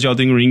 5 horas de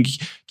Elden Ring,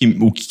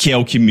 que é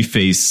o que me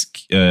fez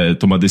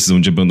tomar a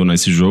decisão de abandonar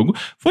esse jogo,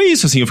 foi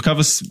isso, assim, eu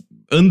ficava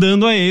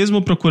andando a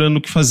esmo, procurando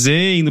o que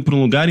fazer, indo pra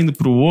um lugar, indo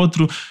pro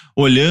outro,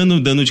 olhando,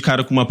 dando de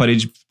cara com uma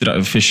parede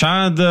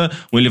fechada,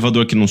 um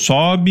elevador que não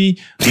sobe,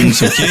 não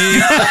sei o quê.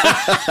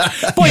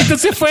 Pô, então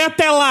você foi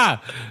até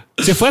lá.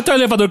 Você foi até o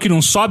elevador que não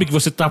sobe, que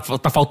você tá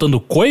faltando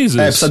coisas?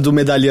 Precisa do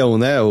medalhão,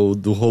 né? O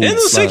do Holtz. Eu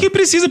não sei o que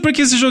precisa,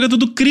 porque esse jogo é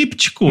tudo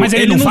críptico. Mas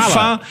ele não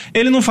fala?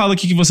 Ele não fala o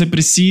que você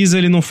precisa,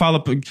 ele não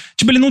fala...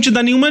 Tipo, ele não te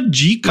dá nenhuma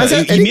dica. Mas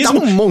ele dá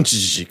um monte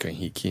de dica,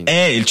 Henrique.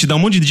 Ele te dá um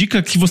monte de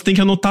dica que você tem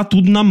que anotar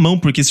tudo na mão,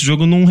 porque esse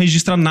jogo não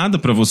registra nada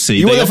pra você.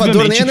 E o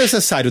elevador nem é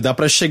necessário, dá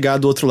pra chegar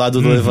do outro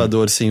lado do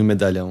elevador sem o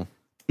medalhão.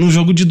 Num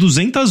jogo de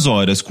 200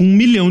 horas, com 1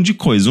 milhão de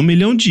coisas, 1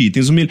 milhão de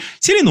itens,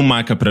 Se ele não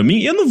marca pra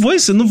mim, eu não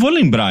vou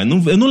lembrar.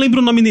 Eu não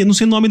lembro o nome, não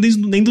sei o nome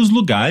nem dos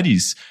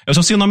lugares. Eu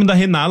só sei o nome da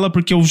Renala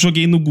porque eu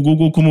joguei no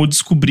Google como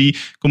descobrir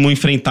como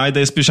enfrentar, e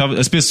daí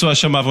as pessoas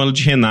chamavam ela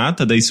de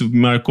Renata, daí isso me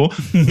marcou.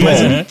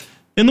 Mas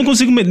eu não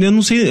consigo, eu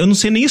não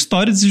sei nem a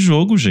história desse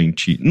jogo,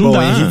 gente. Não dá.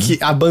 O Henrique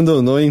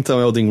abandonou então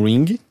Elden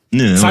Ring.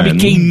 Não, sabe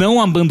quem não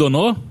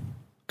abandonou?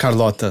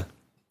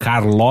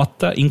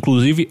 Carlota,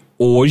 inclusive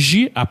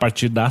hoje, a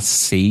partir das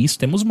 6,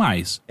 temos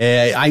mais.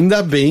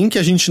 Ainda bem que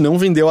a gente não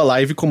vendeu a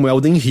live como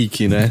Elden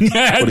Rick, né?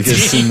 Porque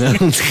senão...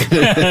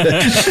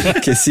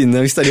 Porque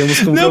senão estaríamos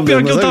com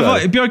problemas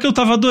agora. Pior que eu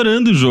tava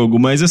adorando o jogo,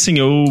 mas assim,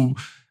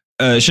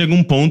 chega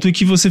um ponto em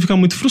que você fica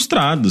muito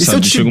frustrado, e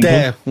sabe? Se eu te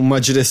der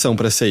uma direção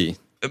pra sair?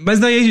 Mas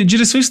daí,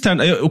 direção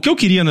externa. O que eu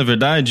queria, na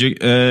verdade,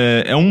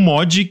 é um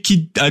mod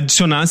que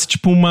adicionasse,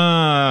 tipo,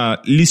 uma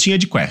listinha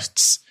de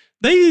quests.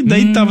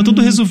 Daí tava tudo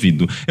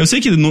resolvido. Eu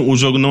sei que o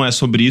jogo não é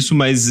sobre isso,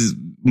 mas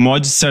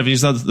mods servem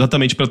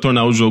exatamente pra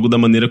tornar o jogo da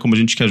maneira como a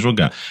gente quer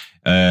jogar.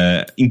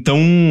 Então,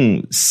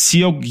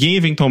 se alguém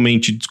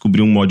eventualmente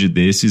descobrir um mod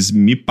desses,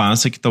 me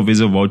passa que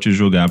talvez eu volte a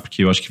jogar,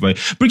 porque eu acho que vai...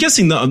 Porque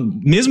assim,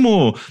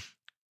 mesmo...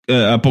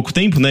 há pouco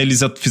tempo, né, eles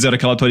fizeram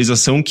aquela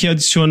atualização que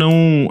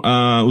adicionam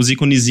os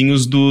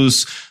iconezinhos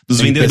dos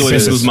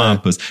vendedores dos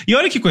mapas. E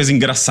olha que coisa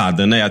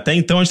engraçada, né? Até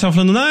então a gente tava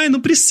falando, não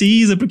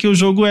precisa, porque o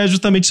jogo é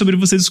justamente sobre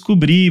você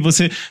descobrir,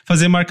 você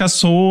fazer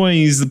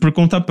marcações por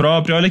conta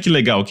própria. Olha que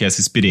legal que é essa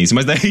experiência.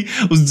 Mas daí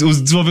os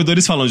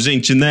desenvolvedores falam,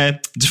 gente, né,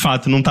 de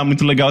fato, não tá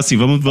muito legal assim,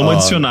 vamos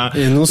adicionar.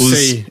 Eu não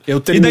sei.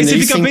 Eu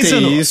terminei sem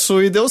ter isso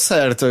e deu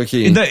certo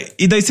aqui.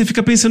 E daí você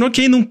fica pensando,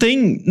 ok, não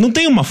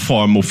tem uma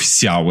forma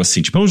oficial,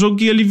 assim. Tipo, é um jogo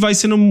que ele vai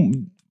sendo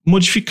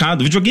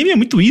modificado. O videogame é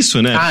muito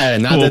isso, né?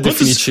 Nada é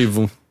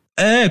definitivo.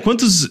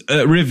 Quantos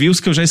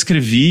reviews que eu já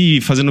escrevi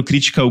fazendo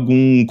crítica a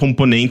algum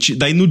componente,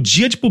 daí no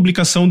dia de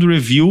publicação do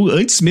review,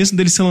 antes mesmo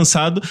dele ser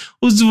lançado,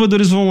 os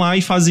desenvolvedores vão lá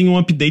e fazem um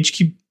update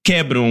que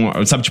quebram,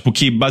 sabe, tipo,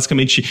 que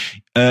basicamente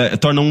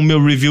tornam o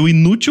meu review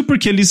inútil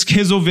porque eles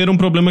resolveram um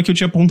problema que eu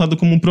tinha apontado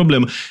como um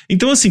problema.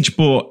 Então, assim,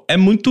 tipo, é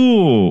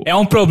muito... É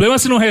um problema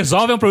se não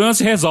resolve, é um problema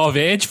se resolve.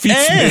 É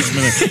difícil mesmo,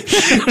 né?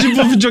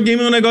 Tipo, o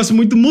videogame é um negócio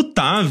muito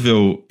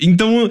mutável.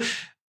 Então...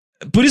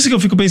 Por isso que eu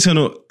fico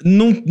pensando,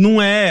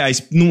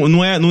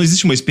 não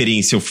existe uma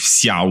experiência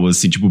oficial,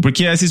 assim, tipo,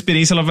 porque essa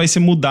experiência ela vai ser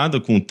mudada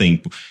com o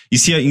tempo. E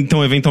se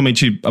então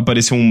eventualmente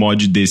aparecer um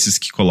mod desses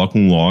que coloca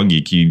um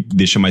log, que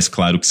deixa mais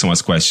claro o que são as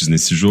quests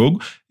nesse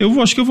jogo, eu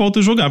acho que eu volto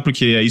a jogar,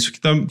 porque é isso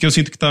que eu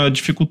sinto que tá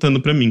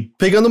dificultando pra mim.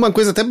 Pegando uma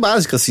coisa até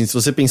básica, assim, se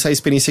você pensar a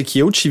experiência que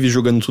eu tive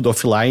jogando tudo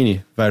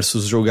offline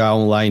versus jogar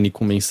online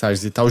com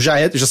mensagens e tal, já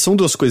são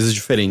duas coisas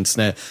diferentes,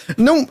 né?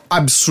 Não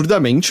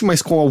absurdamente,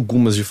 mas com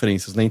algumas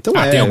diferenças, né? Então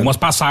tem algumas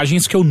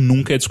passagens que eu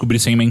nunca ia descobrir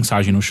sem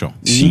mensagem no chão.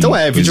 Sim, então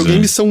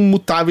videogames são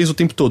mutáveis o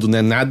tempo todo,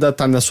 né? Nada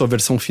tá na sua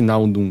versão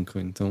final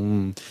nunca,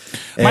 então...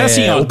 Mas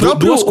assim, ó,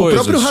 duas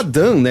coisas. O próprio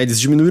Radan, né? Eles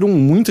diminuíram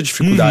muito a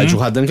dificuldade. O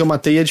Radan que eu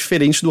matei é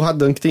diferente do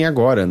Radan que tem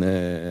agora,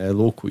 né? É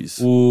louco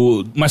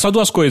isso. Mas só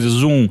duas coisas.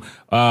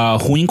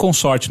 Ruim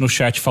Consorte no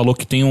chat falou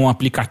que tem um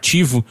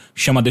aplicativo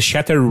que chama The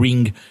Shatter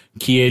Ring,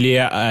 que ele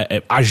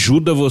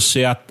ajuda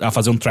você a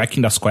fazer um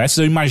tracking das quests.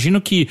 Eu imagino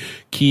que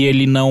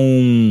ele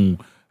não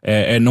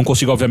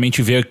consiga,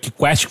 obviamente, ver que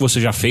quest que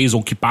você já fez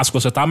ou que passo que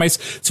você tá, mas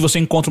se você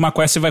encontra uma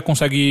quest, você vai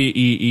conseguir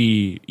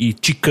ir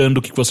ticando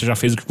o que você já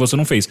fez e o que você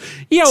não fez.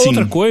 E a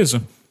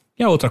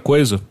outra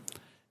coisa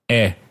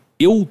é,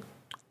 eu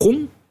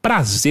com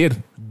prazer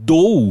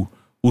dou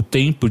o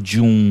tempo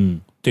de um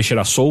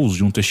Teixeira Souls,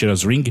 de um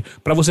Teixeira's Ring,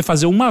 pra você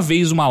fazer uma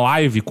vez uma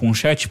live com o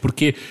chat,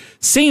 porque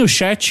sem o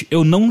chat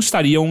eu não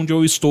estaria onde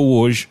eu estou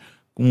hoje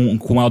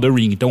com Elden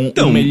Ring. Então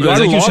o melhor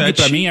log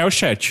pra mim é o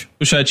chat.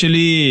 O chat,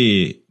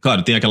 ele...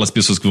 Claro, tem aquelas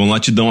pessoas que vão lá e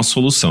te dão a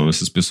solução.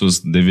 Essas pessoas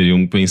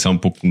deveriam pensar um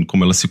pouco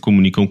como elas se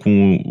comunicam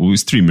com o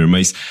streamer,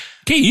 mas...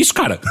 Que isso,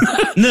 cara?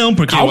 Não,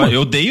 porque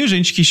eu odeio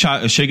gente que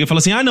chega e fala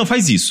assim, não,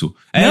 faz isso.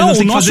 Não,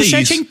 o nosso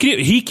chat é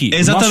incrível. Rick,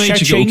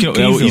 exatamente,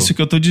 é isso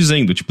que eu tô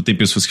dizendo. Tipo, tem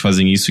pessoas que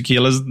fazem isso que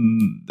elas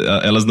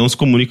não se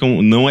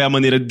comunicam, não é a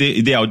maneira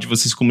ideal de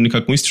você se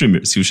comunicar com o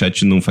streamer. Se o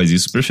chat não faz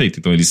isso, perfeito.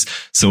 Então eles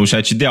são o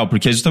chat ideal,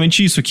 porque é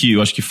justamente isso que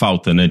eu acho que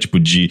falta, né? Tipo,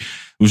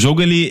 o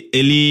jogo,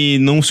 ele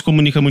não se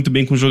comunica muito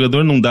bem com o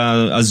jogador, não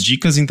dá as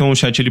dicas, então o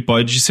chat ele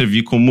pode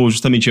servir como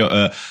justamente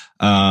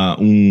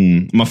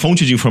uma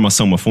fonte de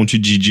informação, uma fonte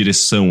de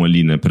direção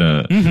ali, né,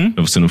 pra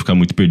você não ficar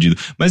muito perdido.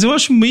 Mas eu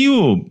acho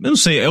meio, eu não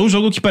sei, é um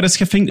jogo que parece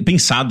que é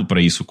pensado pra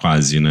isso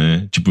quase,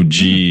 né? Tipo,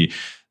 de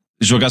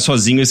jogar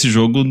sozinho esse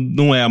jogo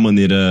não é a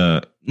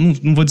maneira...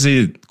 Não vou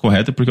dizer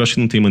correta, porque eu acho que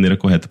não tem maneira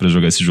correta pra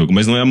jogar esse jogo,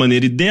 mas não é a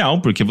maneira ideal,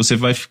 porque você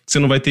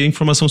não vai ter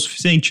informação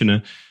suficiente,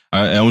 né?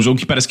 É um jogo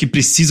que parece que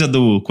precisa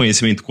do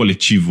conhecimento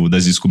coletivo,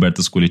 das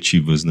descobertas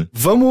coletivas, né?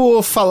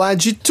 Vamos falar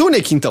de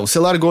Tunic, então. Você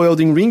largou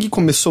Elden Ring,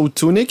 começou o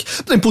Tunic.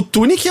 Por exemplo, o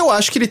Tunic eu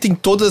acho que ele tem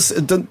todas...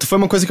 Foi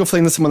uma coisa que eu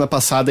falei na semana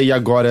passada e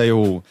agora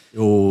eu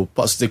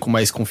posso dizer com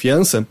mais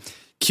confiança,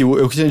 que o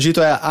que eu tinha dito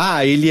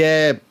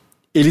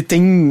ele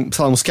tem,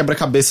 sei lá, uns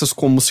quebra-cabeças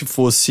como se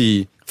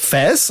fosse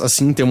Fez,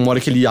 assim, tem uma hora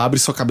que ele abre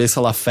sua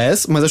cabeça lá,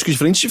 Fez, mas acho que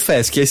diferente de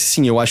Fez, que esse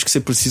sim, eu acho que você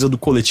precisa do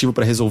coletivo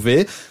pra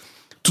resolver.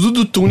 Tudo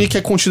do Tunic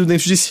é contido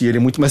dentro de si. Ele é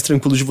muito mais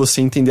tranquilo de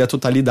você entender a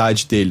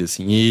totalidade dele,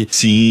 assim. E,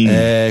 sim.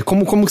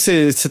 Como que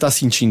você tá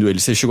sentindo ele?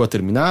 Você chegou a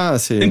terminar?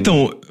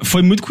 Então,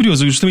 foi muito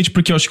curioso, justamente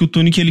porque eu acho que o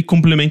Tunic, ele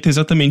complementa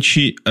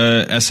exatamente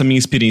essa minha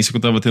experiência que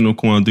eu tava tendo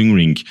com Elden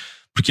Ring.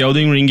 Porque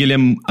Elden Ring, ele é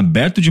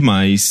aberto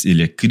demais,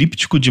 ele é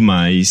críptico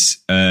demais,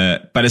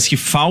 parece que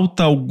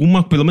falta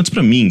alguma, pelo menos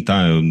pra mim,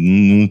 tá? Eu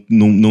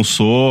não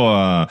sou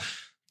a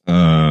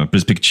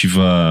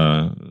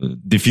perspectiva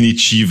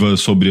definitiva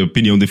a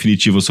opinião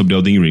definitiva sobre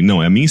Elden Ring.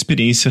 Não, é a minha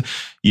experiência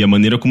e a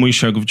maneira como eu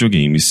enxergo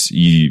videogames.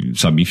 E,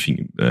 sabe, enfim,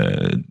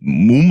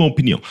 uma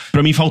opinião.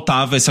 Pra mim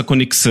faltava essa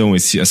conexão,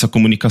 essa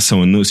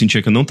comunicação. Eu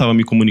sentia que eu não tava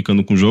me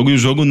comunicando com o jogo e o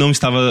jogo não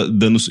estava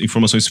dando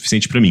informações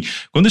suficientes pra mim.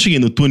 Quando eu cheguei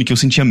no Tunic, eu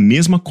sentia a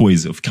mesma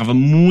coisa. Eu ficava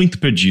muito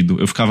perdido,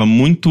 eu ficava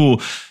muito...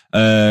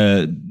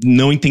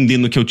 não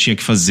entendendo o que eu tinha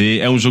que fazer.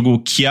 É um jogo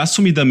que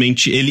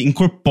assumidamente ele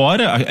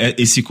incorpora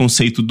esse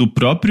conceito do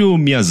próprio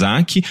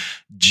Miyazaki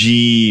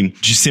de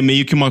ser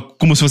meio que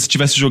como se você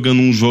estivesse jogando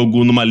um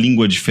jogo numa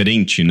língua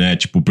diferente, né?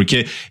 Tipo,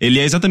 porque ele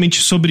é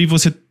exatamente sobre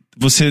você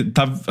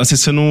tá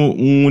acessando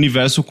um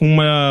universo com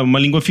uma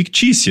língua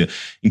fictícia.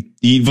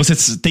 E você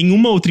tem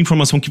uma outra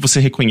informação que você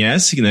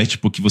reconhece, né?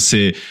 Tipo, que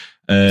você...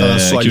 tá na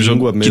sua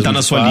língua mesmo, que tá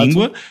na sua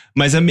língua,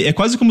 mas é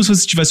quase como se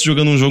você estivesse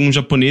jogando um jogo em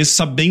japonês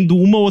sabendo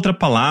uma outra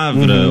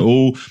palavra,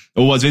 ou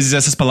às vezes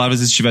essas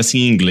palavras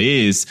estivessem em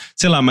inglês,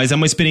 sei lá, mas é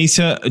uma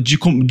experiência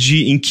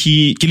em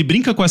que ele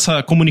brinca com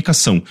essa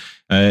comunicação.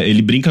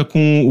 Ele brinca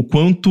com o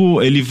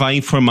quanto ele vai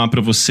informar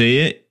pra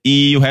você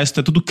e o resto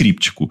é tudo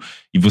críptico.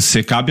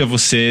 E cabe a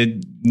você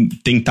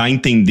tentar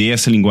entender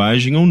essa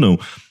linguagem ou não.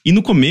 E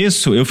no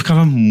começo eu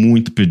ficava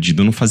muito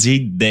perdido, eu não fazia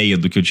ideia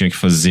do que eu tinha que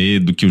fazer,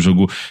 do que o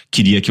jogo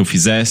queria que eu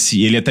fizesse.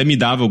 E ele até me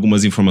dava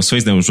algumas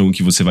informações, né? Um jogo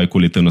que você vai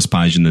coletando as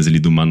páginas ali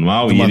do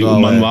manual.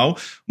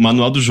 O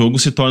manual do jogo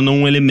se torna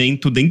um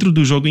elemento dentro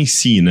do jogo em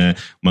si, né?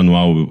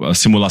 A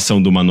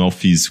simulação do manual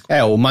físico.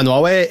 O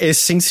manual é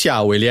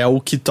essencial, ele é o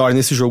que torna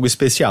esse jogo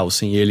especial,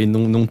 sim, ele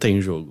não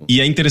tem jogo.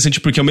 E é interessante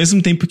porque ao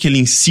mesmo tempo que ele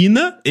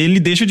ensina, ele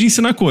deixa de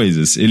ensinar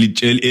coisas.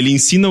 Ele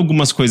ensina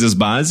algumas coisas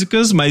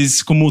básicas,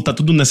 mas como tá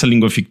tudo nessa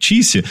língua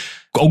fictícia,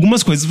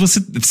 algumas coisas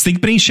você tem que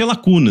preencher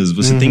lacunas,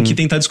 você tem que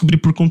tentar descobrir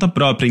por conta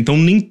própria. Então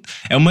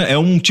é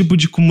um tipo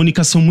de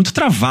comunicação muito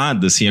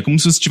travada, assim, é como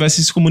se você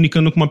estivesse se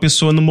comunicando com uma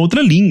pessoa numa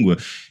outra língua.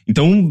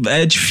 Então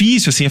é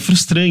difícil, assim, é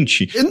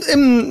frustrante.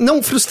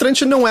 Não,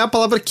 frustrante não é a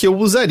palavra que eu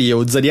usaria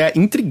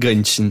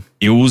intrigante.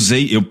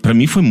 Pra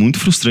mim foi muito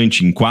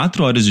frustrante. Em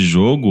 4 horas de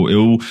jogo,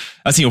 eu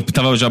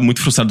tava já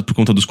muito frustrado por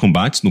conta dos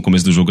combates. No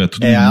começo do jogo é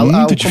tudo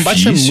muito difícil. O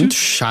combate é muito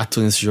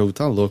chato nesse jogo,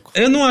 tá louco.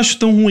 Eu não acho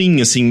tão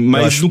ruim, assim,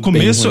 mas no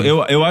começo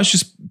eu acho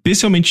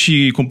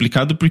especialmente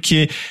complicado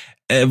porque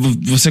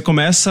você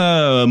começa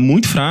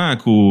muito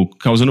fraco,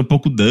 causando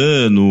pouco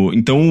dano.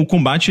 Então o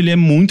combate ele é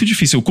muito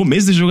difícil. O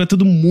começo desse jogo é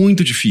tudo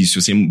muito difícil,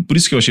 assim, por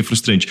isso que eu achei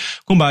frustrante.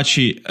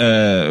 Combate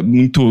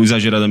muito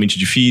exageradamente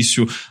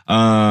difícil,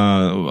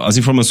 as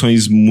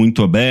informações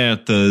muito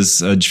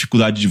abertas, a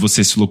dificuldade de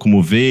você se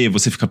locomover,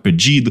 você ficar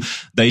perdido.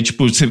 Daí,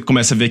 tipo, você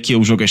começa a ver que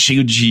o jogo é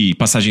cheio de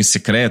passagens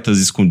secretas,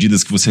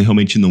 escondidas, que você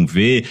realmente não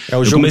vê.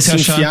 O jogo de se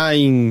enfiar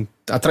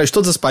atrás de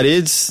todas as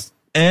paredes.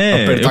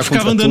 Eu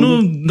ficava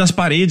andando nas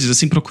paredes,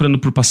 assim, procurando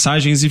por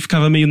passagens e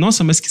ficava meio,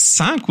 nossa, mas que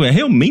saco,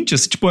 realmente,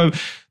 assim, tipo, eu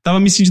tava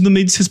me sentindo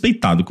meio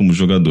desrespeitado como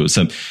jogador,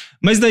 sabe?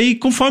 Mas daí,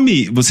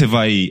 conforme você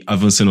vai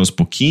avançando aos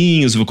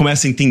pouquinhos, você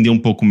começa a entender um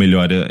pouco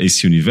melhor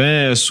esse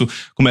universo,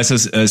 começa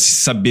a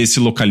saber se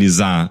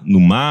localizar no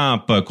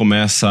mapa,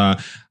 começa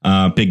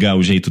a pegar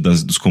o jeito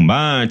dos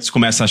combates,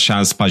 começa a achar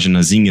as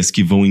paginazinhas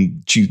que vão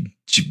te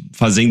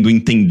fazendo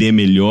entender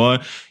melhor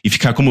e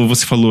ficar, como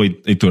você falou,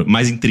 Heitor,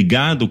 mais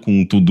intrigado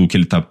com tudo que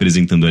ele tá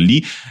apresentando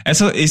ali.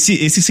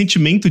 Esse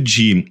sentimento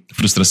de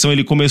frustração,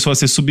 ele começou a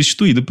ser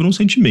substituído por um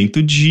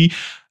sentimento de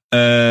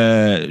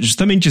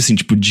justamente assim,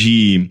 tipo,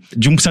 de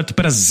um certo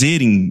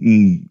prazer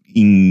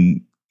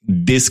em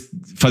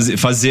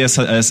fazer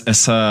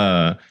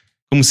essa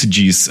como se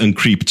diz,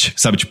 uncrypt,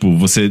 sabe? Tipo,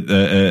 você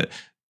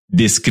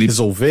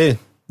resolver?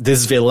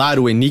 Desvelar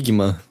o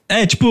enigma?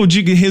 Tipo,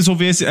 de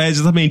resolver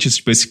exatamente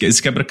esse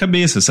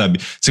quebra-cabeça, sabe?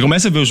 Você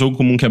começa a ver o jogo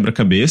como um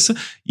quebra-cabeça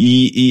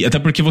e até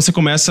porque você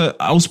começa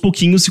aos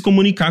pouquinhos se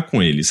comunicar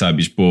com ele,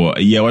 sabe? Tipo,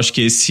 e eu acho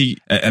que esse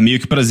é meio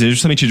que o prazer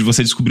justamente de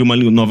você descobrir uma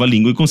nova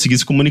língua e conseguir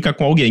se comunicar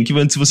com alguém que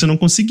antes você não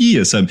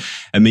conseguia, sabe?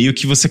 É meio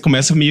que você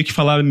começa meio que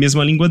falar a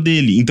mesma língua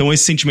dele. Então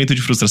esse sentimento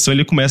de frustração,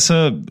 ele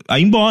começa a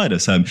ir embora,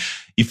 sabe?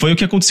 E foi o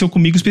que aconteceu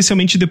comigo,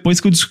 especialmente depois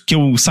que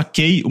eu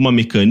saquei uma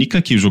mecânica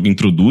que o jogo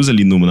introduz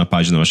ali na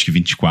página, eu acho que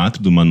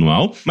 24 do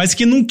manual, mas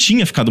que não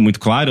tinha ficado muito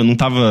claro, eu não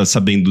tava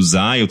sabendo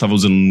usar, eu tava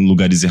usando em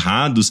lugares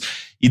errados.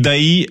 E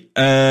daí,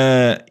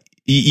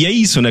 e é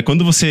isso, né?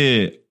 Quando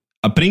você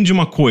aprende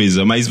uma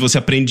coisa, mas você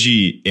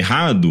aprende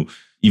errado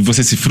e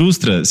você se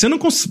frustra,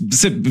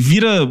 você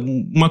vira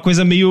uma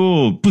coisa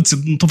meio, putz, eu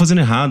não tô fazendo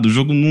errado, o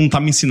jogo não tá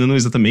me ensinando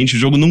exatamente, o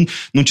jogo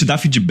não te dá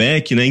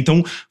feedback, né?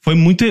 Então foi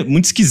muito,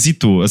 muito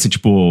esquisito, assim,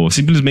 tipo,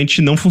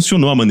 simplesmente não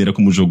funcionou a maneira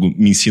como o jogo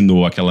me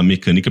ensinou aquela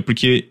mecânica,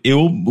 porque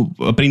eu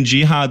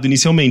aprendi errado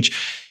inicialmente.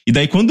 E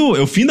daí quando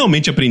eu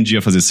finalmente aprendi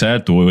a fazer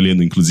certo, ou eu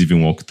lendo inclusive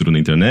um walkthrough na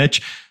internet,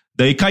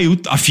 daí caiu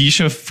a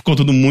ficha, ficou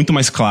tudo muito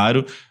mais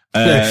claro.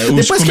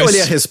 Depois que eu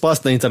olhei a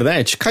resposta na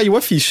internet, caiu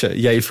a ficha.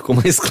 E aí ficou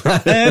mais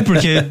claro.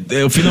 Porque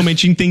eu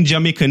finalmente entendi a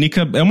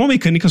mecânica. É uma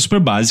mecânica super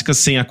básica,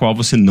 sem a qual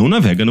você não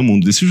navega no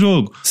mundo desse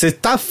jogo. Você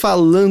tá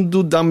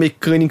falando da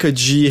mecânica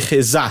de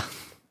rezar?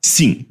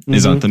 Sim,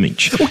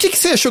 exatamente. O que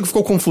você achou que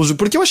ficou confuso?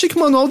 Porque eu achei que o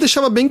manual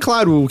deixava bem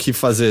claro o que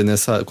fazer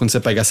quando você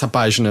pega essa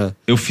página.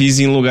 Eu fiz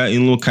em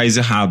locais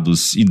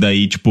errados. E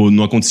daí, tipo,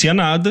 não acontecia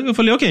nada. Eu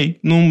falei, ok,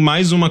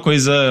 mais uma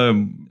coisa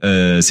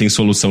sem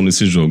solução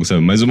nesse jogo,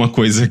 sabe? Mais uma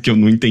coisa que eu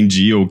não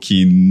entendi ou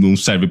que não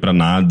serve pra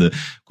nada.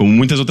 Como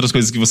muitas outras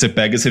coisas que você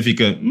pega, você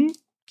fica...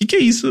 que é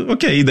isso?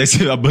 Ok, daí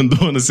você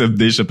abandona, você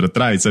deixa pra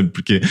trás, sabe?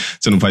 Porque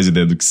você não faz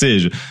ideia do que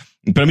seja.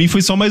 Pra mim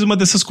foi só mais uma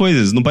dessas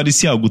coisas. Não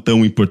parecia algo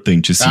tão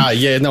importante assim.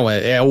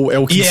 É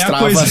o que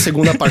destrava a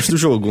segunda parte do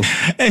jogo.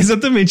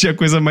 Exatamente, é a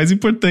coisa mais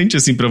importante,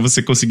 assim, pra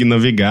você conseguir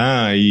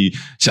navegar e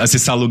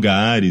acessar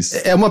lugares.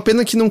 É uma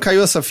pena que não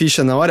caiu essa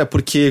ficha na hora,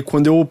 porque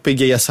quando eu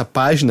peguei essa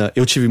página,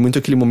 eu tive muito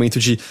aquele momento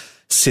de...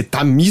 Você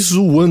tá me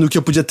zoando que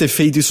eu podia ter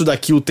feito isso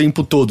daqui o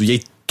tempo todo. E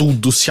aí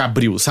tudo se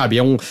abriu, sabe?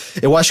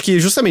 Eu acho que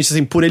justamente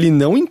assim, por ele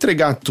não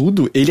entregar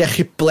tudo, ele é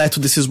repleto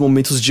desses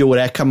momentos de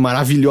eureka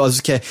maravilhosos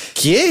que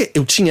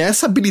eu tinha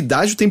essa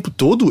habilidade o tempo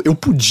todo, eu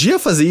podia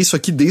fazer isso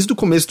aqui desde o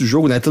começo do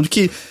jogo, né? Tanto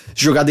que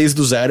jogar desde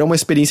o zero é uma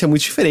experiência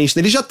muito diferente.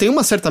 Ele já tem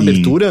uma certa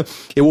abertura.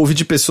 Eu ouvi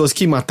de pessoas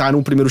que mataram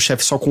o primeiro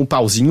chefe só com um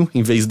pauzinho,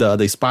 em vez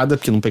da espada,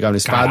 porque não pegaram a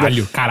espada.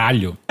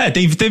 Caralho.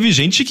 Teve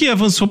gente que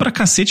avançou pra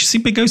cacete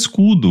sem pegar o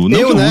escudo. Não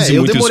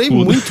eu demorei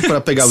muito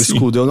pra pegar o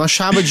escudo. Eu não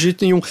achava de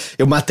jeito nenhum.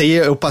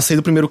 Eu passei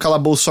do primeiro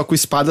calabouço só com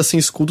espada, sem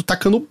escudo,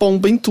 tacando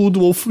bomba em tudo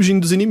ou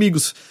fugindo dos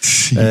inimigos.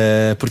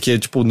 Porque,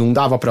 tipo, não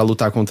dava pra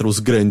lutar contra os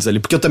grandes ali.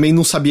 Porque eu também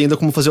não sabia ainda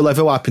como fazer o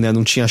level up, né?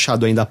 Não tinha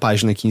achado ainda a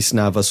página que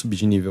ensinava a subir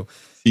de nível.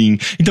 Sim.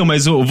 Então,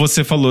 mas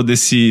você falou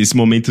desses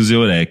momentos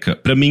eureka.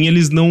 Pra mim,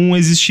 eles não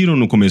existiram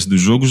no começo do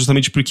jogo,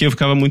 justamente porque eu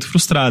ficava muito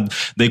frustrado.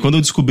 Daí, quando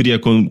eu descobria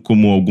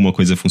como alguma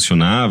coisa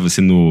funcionava,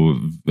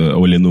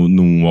 olhando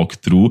num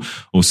walkthrough,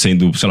 ou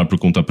sendo, sei lá, por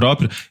conta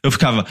própria, eu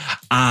ficava,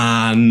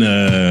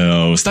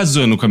 não, você tá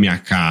zoando com a minha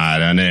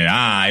cara, né?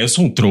 Eu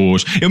sou um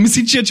trouxa. Eu me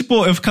sentia,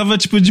 tipo, eu ficava,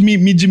 tipo,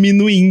 me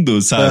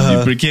diminuindo,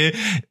 sabe? Porque...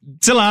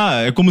 Sei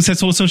lá, é como se a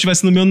solução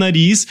estivesse no meu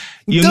nariz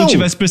e eu não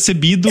tivesse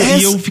percebido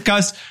e eu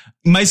ficasse...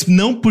 Mas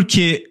não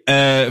porque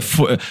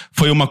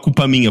foi uma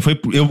culpa minha.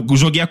 Eu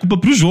joguei a culpa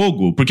pro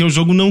jogo. Porque o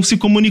jogo não se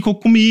comunicou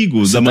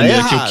comigo da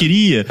maneira que eu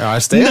queria. Eu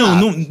acho que tá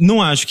errado.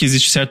 Não acho que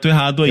existe certo ou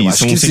errado aí.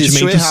 São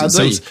sentimentos.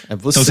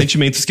 São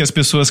sentimentos que as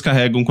pessoas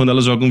carregam quando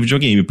elas jogam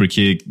videogame.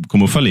 Porque,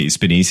 como eu falei,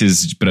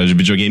 experiências pra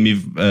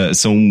videogame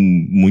são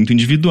muito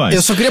individuais.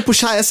 Eu só queria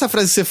puxar essa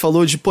frase que você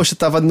falou de, poxa,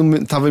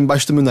 tava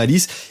embaixo do meu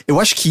nariz. Eu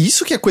acho que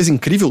isso que é coisa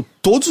incrível.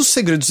 Todos os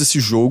segredos desse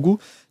jogo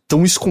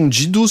estão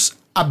escondidos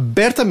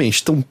abertamente,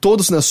 estão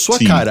todos na sua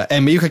cara.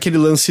 É meio que aquele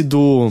lance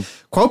do...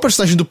 Qual é o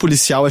personagem do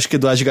policial? Acho que é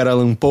do Edgar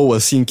Allan Poe,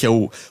 assim, que é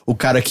o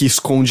cara que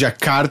esconde a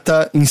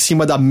carta em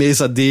cima da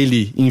mesa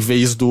dele, em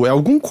vez do... É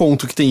algum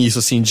conto que tem isso,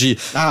 assim, de...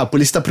 a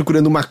polícia tá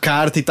procurando uma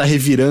carta e tá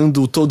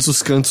revirando todos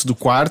os cantos do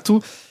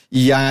quarto,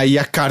 e aí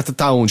a carta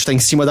tá onde? Tá em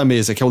cima da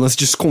mesa, que é o lance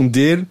de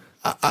esconder...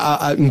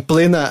 em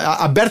plena,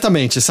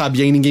 abertamente, sabe?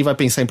 E aí ninguém vai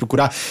pensar em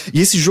procurar. E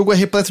esse jogo é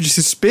repleto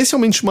disso,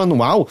 especialmente o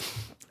manual.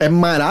 é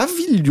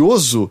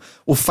maravilhoso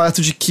o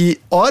fato de que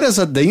horas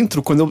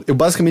adentro, quando eu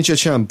basicamente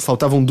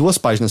faltavam 2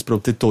 páginas pra eu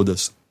ter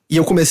todas. E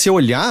eu comecei a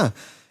olhar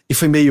e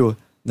foi meio,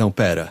 não,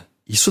 pera,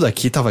 isso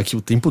daqui tava aqui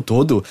o tempo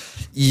todo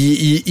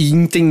e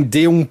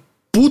entender um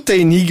puta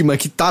enigma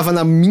que tava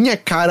na minha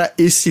cara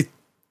esse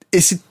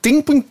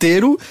tempo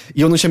inteiro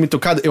e eu não tinha me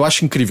tocado, eu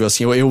acho incrível,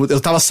 assim, eu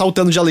tava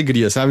saltando de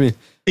alegria, sabe?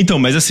 Então,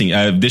 mas assim,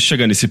 deixa eu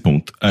chegar nesse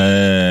ponto.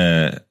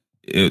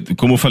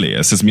 Como eu falei,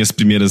 essas minhas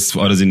primeiras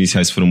horas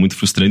iniciais foram muito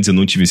frustrantes, eu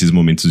não tive esses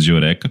momentos de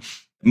eureka.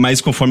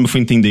 Mas conforme eu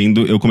fui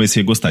entendendo, eu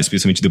comecei a gostar,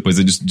 especialmente depois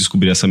de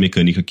descobrir essa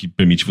mecânica que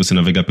permite você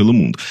navegar pelo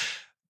mundo.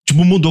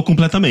 Tipo, mudou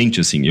completamente,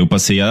 assim. Eu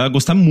passei a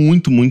gostar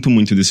muito, muito,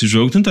 muito desse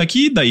jogo. Tanto é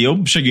que daí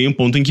eu cheguei a um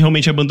ponto em que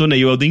realmente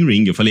abandonei o Elden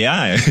Ring. Eu falei,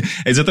 é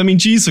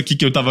exatamente isso aqui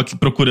que eu tava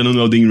procurando no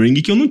Elden Ring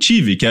que eu não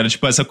tive. Que era,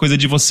 tipo, essa coisa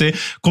de você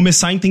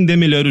começar a entender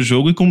melhor o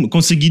jogo e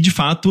conseguir, de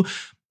fato,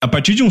 a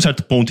partir de um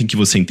certo ponto em que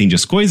você entende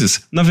as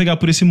coisas, navegar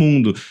por esse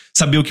mundo,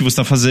 saber o que você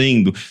tá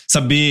fazendo,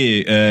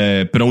 saber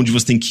pra onde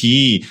você tem que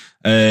ir,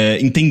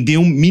 entender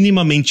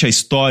minimamente a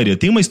história.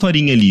 Tem uma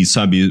historinha ali,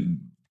 sabe?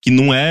 Que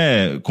não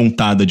é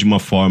contada de uma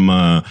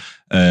forma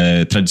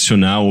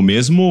tradicional ou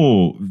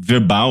mesmo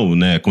verbal,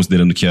 né?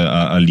 Considerando que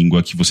a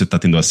língua que você tá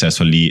tendo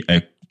acesso ali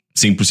é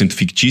 100%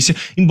 fictícia,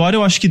 embora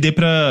eu acho que dê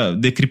pra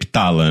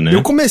decriptá-la, né?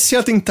 Eu comecei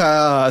a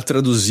tentar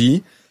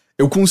traduzir,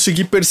 eu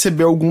consegui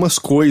perceber algumas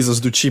coisas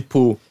do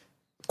tipo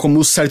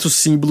como certos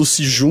símbolos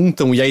se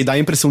juntam e aí dá a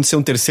impressão de ser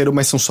um terceiro,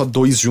 mas são só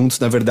 2 juntos,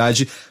 na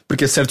verdade,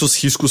 porque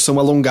certos riscos são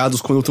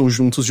alongados quando estão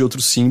juntos de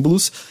outros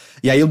símbolos.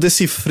 E aí eu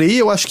decifrei,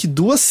 eu acho que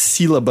 2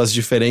 sílabas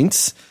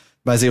diferentes,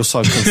 mas aí eu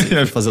só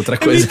consegui fazer outra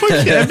coisa.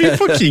 É bem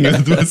pouquinho,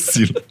 2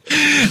 sílabas.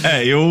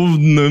 Eu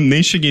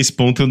nem cheguei a esse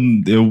ponto,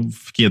 eu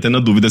fiquei até na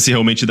dúvida se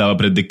realmente dava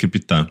pra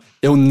decriptar.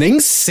 Eu nem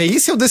sei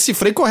se eu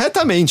decifrei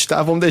corretamente,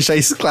 tá? Vamos deixar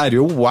isso claro.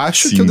 Eu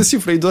acho que eu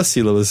decifrei 2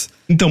 sílabas.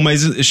 Então,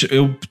 mas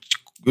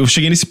eu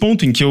cheguei nesse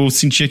ponto em que eu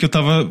sentia que eu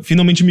tava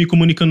finalmente me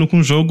comunicando com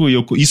o jogo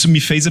e isso me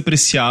fez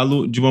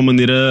apreciá-lo de uma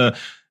maneira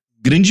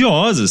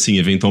grandiosa, assim,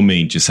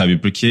 eventualmente, sabe?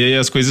 Porque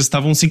as coisas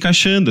estavam se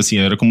encaixando, assim,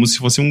 era como se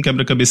fosse um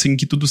quebra-cabeça em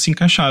que tudo se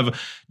encaixava.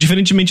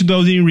 Diferentemente do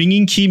Elden Ring,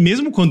 em que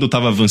mesmo quando eu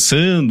tava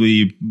avançando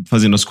e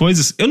fazendo as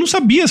coisas, eu não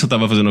sabia se eu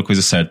tava fazendo a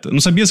coisa certa. Eu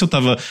não sabia se eu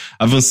tava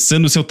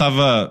avançando, se eu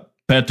tava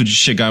perto de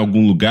chegar a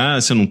algum lugar,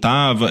 se eu não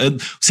tava.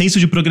 Senso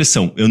de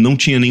progressão. Eu não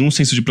tinha nenhum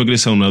senso de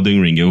progressão no Elden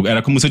Ring.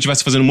 Era como se eu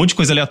estivesse fazendo um monte de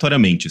coisa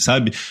aleatoriamente,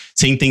 sabe?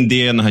 Sem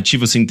entender a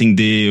narrativa, sem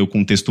entender o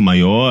contexto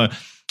maior.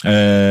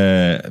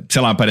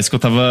 Sei lá, parece que eu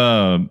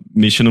tava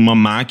mexendo numa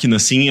máquina,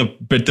 assim,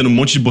 apertando um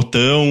monte de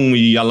botão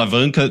e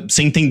alavanca,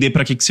 sem entender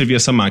pra que servia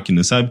essa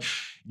máquina, sabe?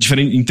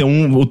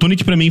 Então, o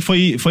Tunic pra mim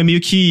foi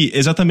meio que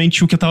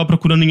exatamente o que eu tava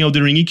procurando em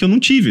Elden Ring que eu não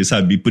tive,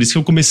 sabe? Por isso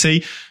que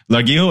eu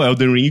larguei o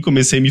Elden Ring,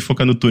 comecei a me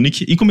focar no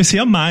Tunic e comecei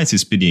a amar essa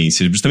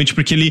experiência, justamente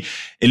porque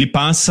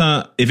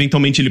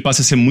eventualmente ele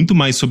passa a ser muito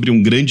mais sobre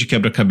um grande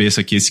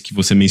quebra-cabeça que esse que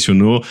você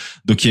mencionou,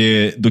 do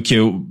que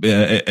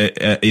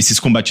esses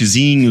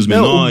combatezinhos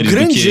menores. O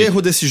grande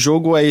erro desse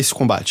jogo é esse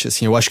combate,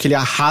 assim, eu acho que ele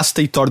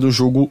arrasta e torna o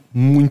jogo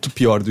muito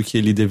pior do que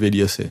ele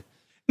deveria ser.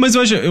 Mas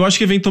eu acho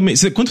que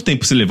eventualmente... Quanto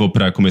tempo você levou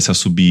pra começar a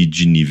subir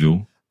de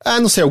nível?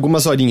 Não sei,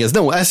 algumas horinhas.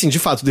 Não, assim, de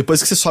fato,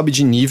 depois que você sobe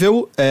de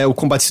nível, o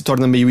combate se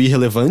torna meio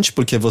irrelevante,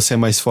 porque você é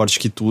mais forte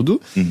que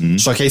tudo. Uhum.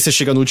 Só que aí você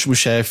chega no último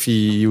chefe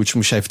e o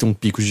último chefe tem um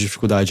pico de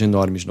dificuldade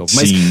enorme de novo.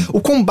 Mas o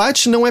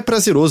combate não é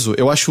prazeroso.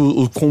 Eu acho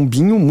o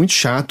combinho muito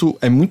chato,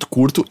 é muito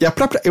curto. E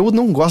eu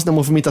não gosto da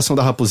movimentação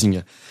da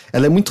raposinha.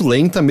 Ela é muito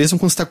lenta, mesmo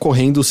quando você tá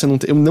correndo,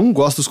 eu não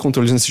gosto dos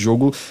controles nesse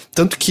jogo.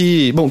 Tanto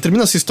que... Bom,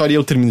 termina a sua história e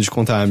eu termino de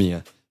contar a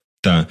minha.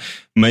 Tá,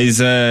 mas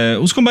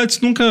os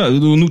combates nunca...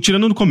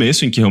 tirando no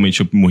começo, em que realmente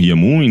eu morria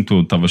muito,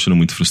 eu tava achando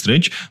muito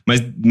frustrante,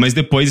 mas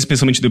depois,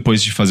 especialmente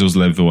depois de fazer os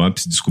level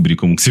ups, descobrir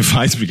como que se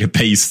faz, porque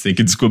até isso você tem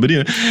que descobrir,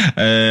 né?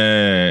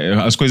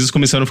 As coisas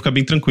começaram a ficar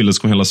bem tranquilas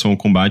com relação ao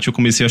combate, eu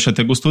comecei a achar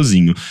até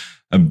gostosinho.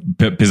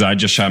 Apesar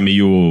de achar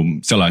meio,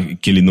 sei lá,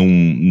 que ele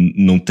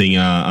não tem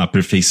a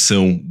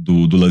perfeição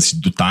do lance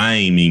do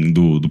timing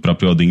do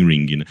próprio Elden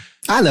Ring, né?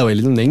 Não,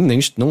 ele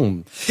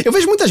não... Eu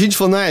vejo muita gente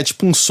falando, é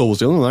tipo um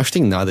Souls. Eu não acho que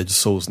tem nada de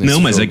Souls nesse jogo.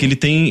 Não, mas é que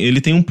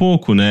ele tem um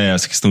pouco, né?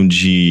 Essa questão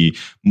de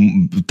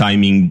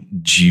timing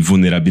de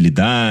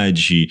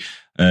vulnerabilidade,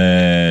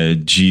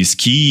 de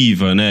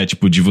esquiva, né?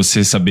 Tipo, de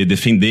você saber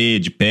defender,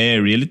 de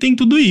parry. Ele tem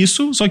tudo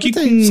isso, só que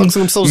só que você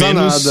não precisa usar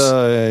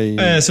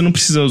nada. Você não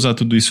precisa usar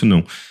tudo isso,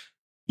 não.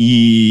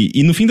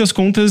 E no fim das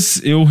contas,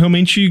 eu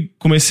realmente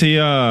comecei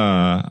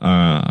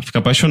a ficar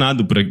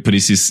apaixonado por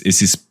esses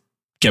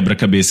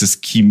quebra-cabeças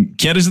que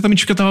era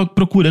exatamente o que eu tava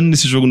procurando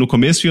nesse jogo no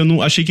começo e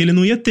eu achei que ele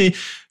não ia ter.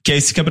 Que é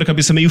esse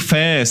quebra-cabeça meio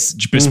fast,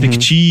 de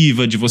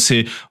perspectiva, de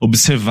você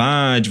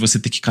observar, de você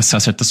ter que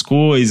caçar certas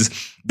coisas.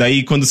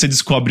 Daí, quando você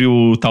descobre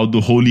o tal do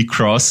Holy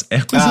Cross, é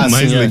a coisa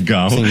mais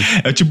legal.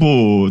 É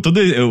tipo, todo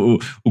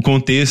o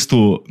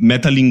contexto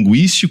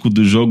metalinguístico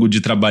do jogo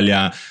de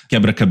trabalhar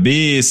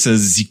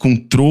quebra-cabeças e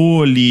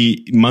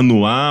controle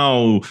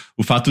manual,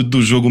 o fato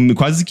do jogo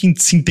quase que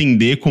se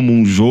entender como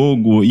um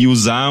jogo e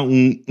usar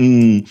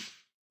um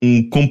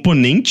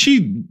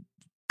componente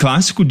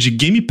clássico de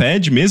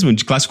gamepad mesmo,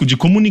 de clássico de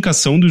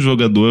comunicação do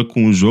jogador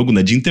com o jogo,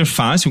 né? De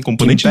interface, um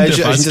componente gamepad, de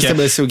interface. A gente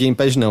estabeleceu o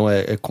gamepad, não,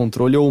 é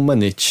controle ou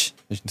manete.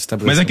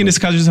 Mas aqui nesse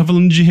caso a gente tá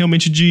falando de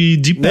realmente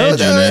de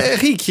pad, né?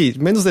 Rick,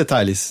 menos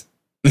detalhes.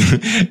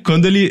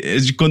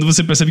 Quando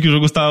você percebe que o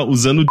jogo está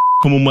usando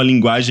como uma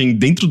linguagem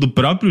dentro do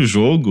próprio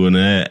jogo,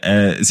 né?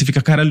 Você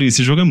fica, caralho,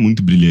 esse jogo é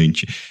muito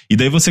brilhante. E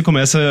daí você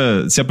começa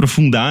a se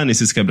aprofundar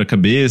nesses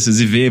quebra-cabeças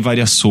e ver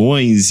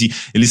variações. E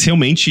eles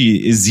realmente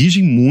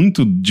exigem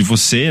muito de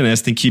você, né?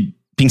 Você tem que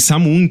pensar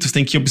muito, você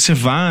tem que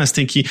observar, você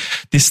tem que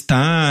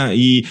testar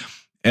e...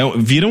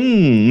 vira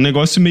um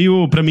negócio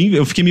meio... Pra mim,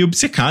 eu fiquei meio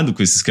obcecado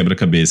com esses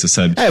quebra-cabeças,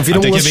 sabe? Vira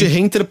um lance de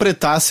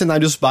reinterpretar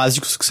cenários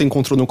básicos que você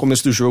encontrou no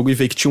começo do jogo e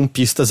ver que tinham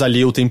pistas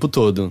ali o tempo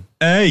todo.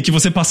 E que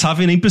você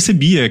passava e nem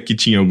percebia que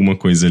tinha alguma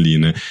coisa ali,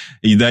 né?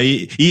 E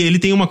ele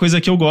tem uma coisa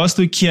que eu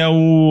gosto, que é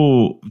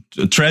o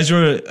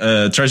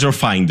Treasure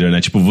Finder, né?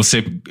 Tipo,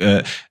 você...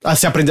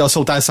 Você aprendeu a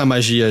soltar essa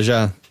magia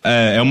já?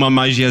 É uma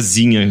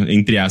magiazinha,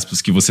 entre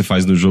aspas, que você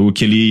faz no jogo,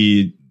 que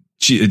ele...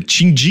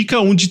 Te indica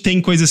onde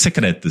tem coisas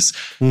secretas.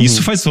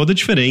 Isso faz toda a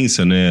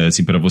diferença, né?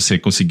 Assim, pra você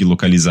conseguir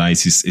localizar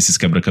esses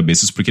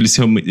quebra-cabeças, porque eles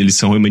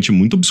são realmente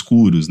muito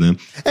obscuros, né?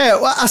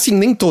 Assim,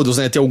 nem todos,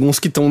 né? Tem alguns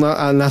que estão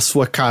na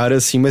sua cara,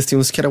 assim, mas tem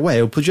uns que era,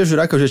 eu podia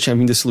jurar que eu já tinha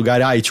vindo desse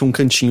lugar. E tinha um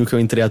cantinho que eu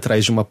entrei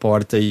atrás de uma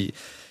porta e...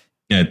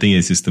 tem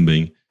esses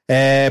também.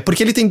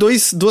 Porque ele tem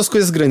duas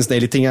coisas grandes, né?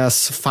 Ele tem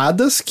as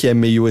fadas, que é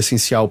meio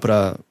essencial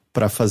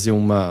pra fazer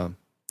um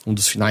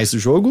dos finais do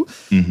jogo.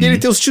 E ele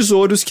tem os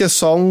tesouros, que é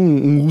só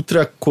um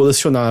ultra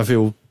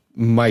colecionável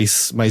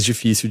mais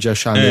difícil de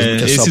achar mesmo.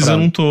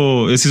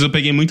 Que esses eu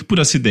peguei muito por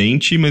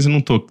acidente, mas eu não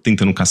tô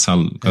tentando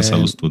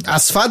caçá-los todos.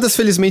 As fadas,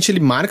 felizmente, ele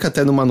marca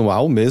até no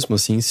manual mesmo,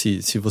 assim,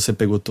 se você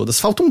pegou todas.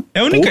 Faltam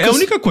É a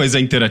única coisa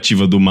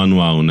interativa do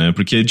manual, né?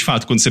 Porque, de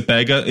fato, quando você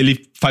pega, ele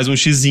faz um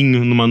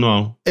xizinho no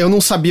manual. Eu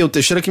não sabia, o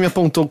Teixeira que me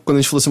apontou quando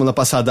a gente falou semana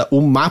passada,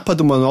 o mapa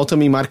do manual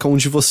também marca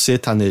onde você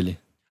tá nele.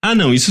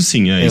 Não, isso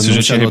sim, isso eu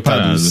já tinha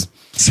reparado. Isso.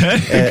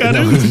 Sério? Cara,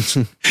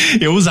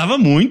 eu usava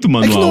muito o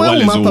manual. Não é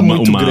um mapa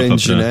muito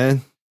grande,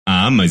 né?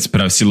 Mas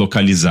pra se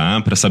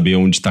localizar, pra saber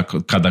onde tá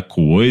cada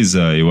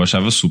coisa, eu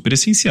achava super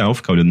essencial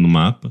ficar olhando no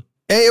mapa.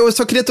 Eu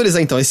só queria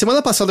atualizar então.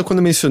 Semana passada, quando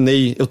eu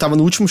mencionei, eu tava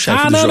no último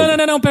chefe do jogo.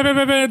 Não,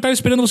 pera. Tava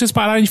esperando vocês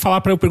pararem de falar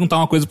pra eu perguntar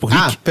uma coisa pro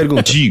Rick.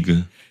 Pergunta.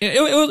 Diga.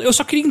 Eu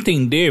só queria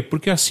entender,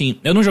 porque assim,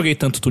 eu não joguei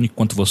tanto Tunic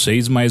quanto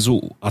vocês, mas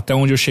até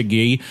onde eu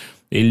cheguei,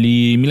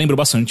 ele me lembrou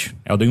bastante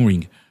Elden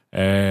Ring.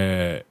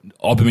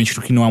 Obviamente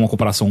que não é uma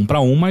comparação 1 pra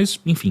 1, mas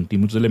enfim, tem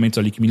muitos elementos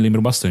ali que me lembram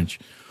bastante.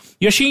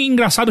 E achei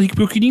engraçado, Rick,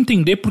 porque eu queria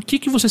entender por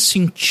que você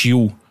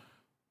sentiu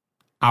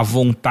a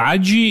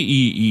vontade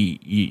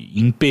e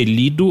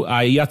impelido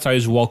a ir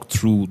atrás do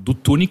walkthrough do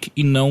Tunic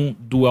e não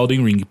do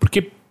Elden Ring.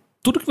 Porque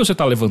tudo que você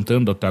tá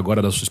levantando até agora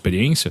da sua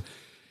experiência,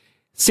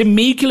 você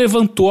meio que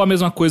levantou a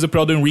mesma coisa pro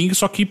Elden Ring,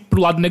 só que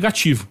pro lado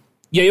negativo.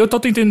 E aí eu tô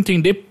tentando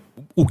entender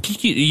o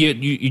que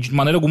e de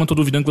maneira alguma tô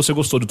duvidando que você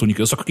gostou do Tunic.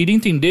 Eu só queria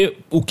entender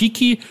o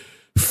que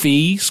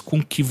fez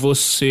com que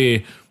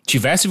você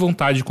tivesse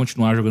vontade de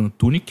continuar jogando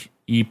Tunic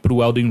e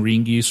pro Elden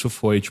Ring isso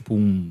foi tipo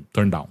um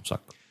turn down,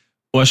 saca?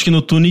 Eu acho que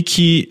no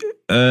Tunic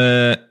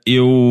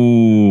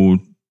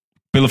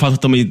pelo fato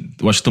também,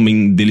 eu acho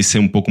também dele ser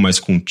um pouco mais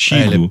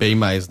contido. Ele é bem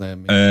mais, né?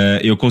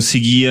 Eu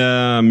conseguia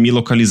me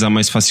localizar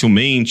mais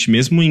facilmente,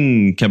 mesmo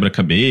em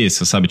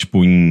quebra-cabeça, sabe?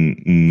 Tipo,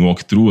 em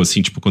walkthrough,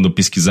 assim, tipo, quando eu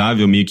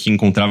pesquisava, eu meio que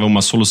encontrava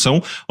uma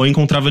solução ou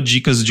encontrava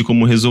dicas de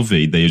como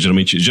resolver. E daí,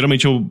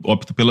 geralmente eu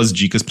opto pelas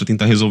dicas pra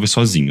tentar resolver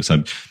sozinho,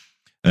 sabe?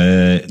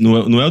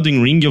 No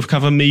Elden Ring eu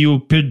ficava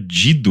meio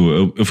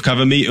perdido.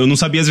 Eu não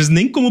sabia às vezes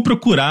nem como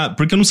procurar,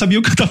 porque eu não sabia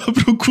o que eu tava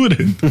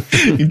procurando.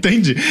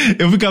 Entende?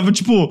 Eu ficava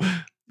tipo...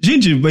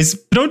 Gente, mas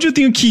pra onde eu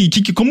tenho que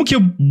ir? Como que eu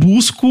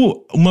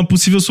busco uma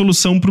possível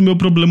solução pro meu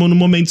problema no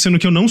momento, sendo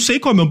que eu não sei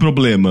qual é o meu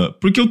problema?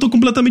 Porque eu tô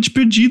completamente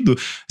perdido.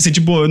 Assim,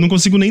 tipo, eu não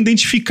consigo nem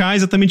identificar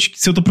exatamente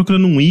se eu tô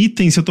procurando um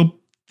item, se eu tô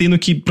tendo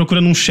que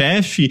procurando um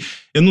chefe.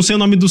 Eu não sei o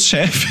nome dos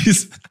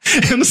chefes.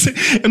 Eu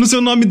não sei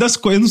o nome das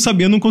coisas.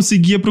 Eu não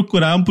conseguia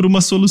procurar por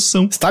uma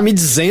solução. Você tá me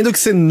dizendo que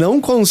você não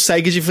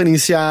consegue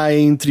diferenciar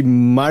entre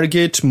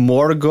Margit,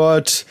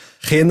 Morgoth,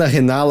 Rena,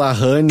 Renala,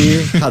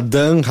 Rani,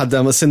 Radam.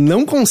 Você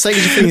não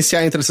consegue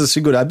diferenciar entre essas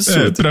figuras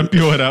absurdas. Pra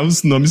piorar,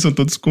 os nomes são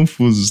todos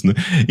confusos, né?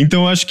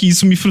 Então eu acho que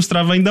isso me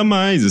frustrava ainda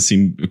mais,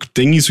 assim.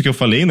 Tem isso que eu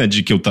falei, né?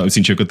 De que eu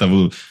sentia que eu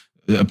tava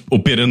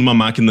operando uma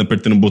máquina,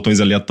 apertando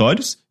botões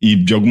aleatórios, e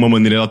de alguma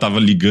maneira ela tava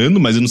ligando,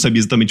 mas eu não sabia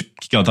exatamente o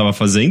que ela tava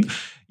fazendo.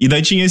 E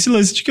daí tinha esse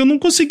lance de que eu não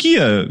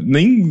conseguia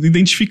nem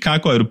identificar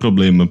qual era o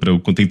problema pra eu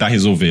tentar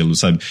resolvê-lo,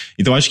 sabe?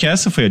 Então acho que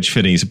essa foi a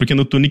diferença, porque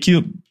no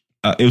Tunic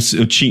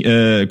eu tinha,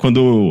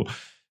 quando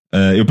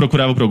eu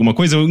procurava por alguma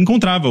coisa, eu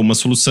encontrava uma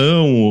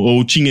solução,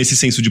 ou tinha esse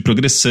senso de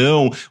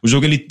progressão. O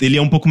jogo ele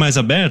é um pouco mais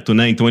aberto,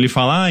 né? Então ele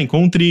fala,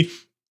 encontre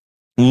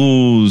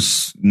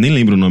nem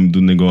lembro o nome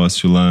do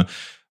negócio lá,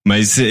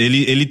 mas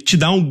ele te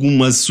dá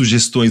algumas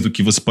sugestões do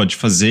que você pode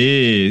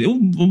fazer.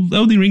 O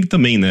Elden Ring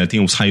também, né? Tem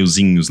uns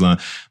raiozinhos lá.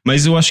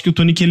 Mas eu acho que o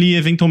Tunic, ele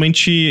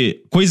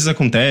eventualmente... Coisas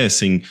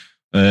acontecem,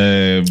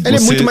 Ele é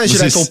muito mais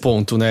direto ao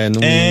ponto, né?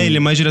 Ele é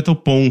mais direto ao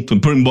ponto.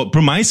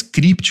 Por mais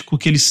críptico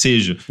que ele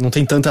seja. Não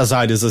tem tantas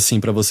áreas assim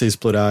pra você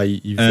explorar e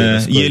ver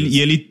as coisas.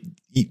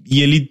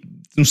 E ele,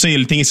 não sei,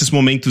 ele tem esses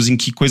momentos em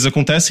que coisas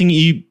acontecem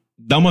e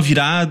dá uma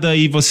virada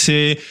e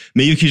você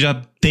meio que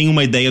já tem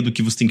uma ideia do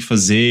que você tem que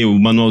fazer. O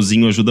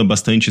manualzinho ajuda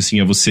bastante,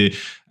 assim, a você...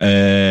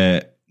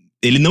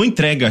 Ele não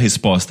entrega a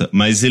resposta,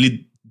 mas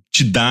ele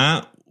te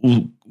dá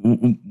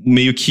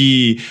meio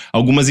que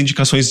algumas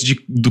indicações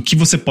do que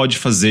você pode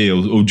fazer,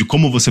 ou de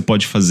como você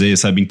pode fazer,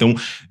 sabe? Então,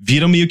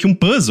 vira meio que um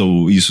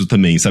puzzle isso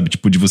também, sabe?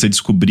 Tipo, de você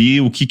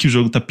descobrir o que o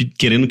jogo tá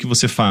querendo que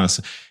você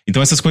faça.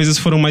 Então, essas coisas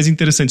foram mais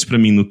interessantes pra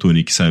mim no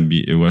Tunic,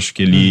 sabe? Eu acho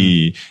que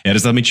ele... Era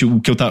exatamente o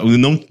que eu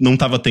não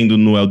tava tendo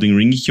no Elden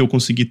Ring que eu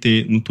consegui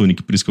ter no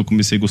Tunic. Por isso que eu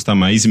comecei a gostar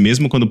mais. E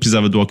mesmo quando eu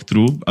precisava do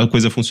walkthrough, a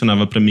coisa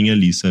funcionava pra mim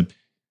ali, sabe?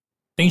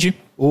 Entendi.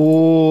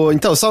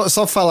 Então,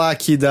 só falar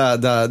aqui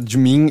de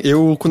mim.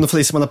 Quando eu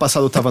falei semana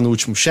passada, eu tava no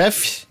último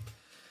chefe.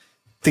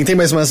 Tentei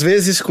mais umas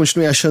vezes,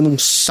 continuei achando um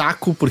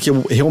saco, porque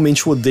eu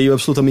realmente odeio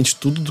absolutamente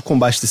tudo do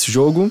combate desse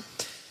jogo.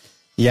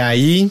 E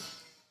aí,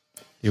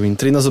 eu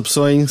entrei nas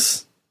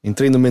opções,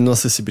 entrei no menu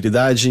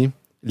acessibilidade,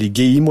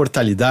 liguei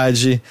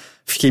imortalidade,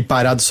 fiquei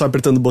parado só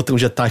apertando o botão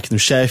de ataque no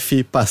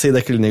chefe, passei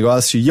daquele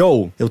negócio e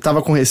eu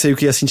tava com receio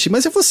que ia sentir,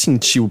 mas eu vou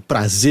sentir o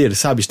prazer,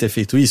 sabe, de ter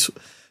feito isso?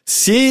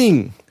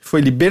 Sim! Foi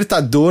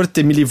libertador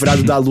ter me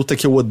livrado da luta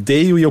que eu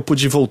odeio e eu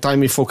pude voltar e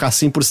me focar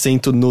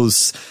 100%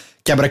 nos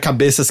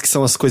quebra-cabeças, que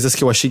são as coisas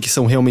que eu achei que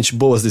são realmente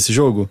boas desse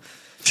jogo.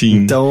 Sim.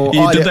 Então,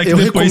 olha, eu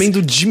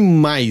recomendo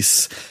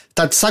demais.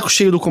 Tá de saco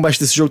cheio do combate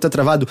desse jogo, tá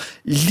travado,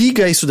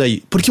 liga isso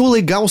daí. Porque o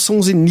legal são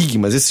os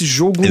enigmas. Esse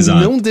jogo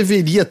não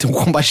deveria ter um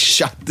combate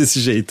chato desse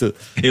jeito.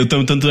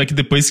 Tanto é que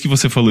depois que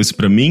você falou isso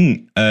pra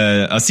mim,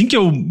 assim que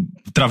eu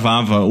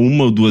travava 1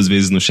 ou 2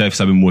 vezes no chefe,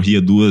 sabe? Eu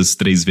morria 2,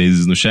 3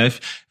 vezes no chefe.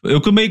 Eu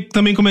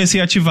também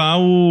comecei a ativar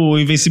o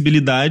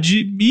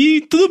Invencibilidade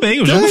e tudo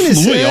bem, o jogo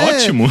flui,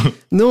 ótimo.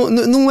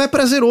 Não é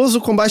prazeroso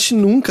o combate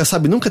nunca,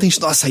 sabe? Nunca tem,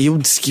 nossa, eu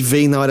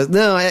esquivei na hora.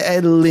 Não,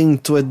 é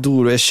lento, é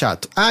duro, é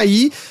chato.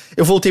 Aí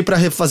eu voltei pra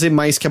refazer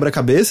mais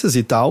quebra-cabeças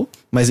e tal,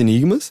 mais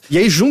enigmas. E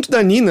aí, junto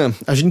da Nina,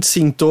 a gente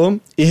sentou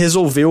e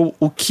resolveu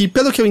o que,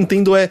 pelo que eu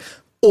entendo, é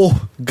o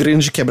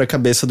grande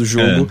quebra-cabeça do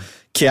jogo,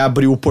 que é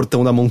abrir o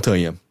portão da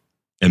montanha.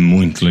 É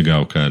muito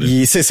legal, cara.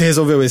 E você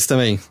resolveu esse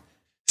também?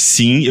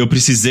 Sim, eu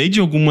precisei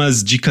de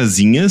algumas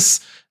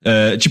dicasinhas.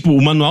 Tipo,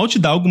 o manual te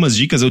dá algumas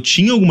dicas. Eu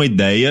tinha alguma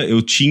ideia,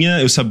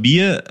 eu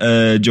sabia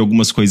de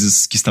algumas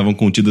coisas que estavam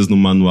contidas no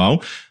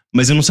manual,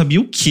 mas eu não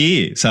sabia o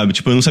que, sabe?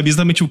 Tipo, eu não sabia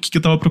exatamente o que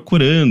eu tava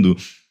procurando.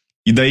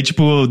 E daí,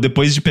 tipo,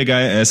 depois de pegar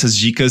essas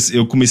dicas,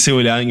 eu comecei a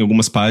olhar em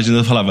algumas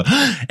páginas e falava,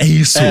 é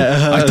isso!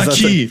 Tá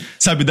aqui!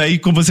 Sabe? Daí,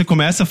 quando você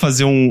começa a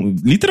fazer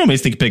literalmente,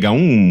 você tem que pegar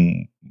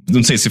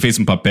não sei, você fez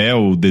um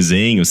papel,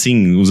 desenho,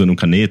 assim, usando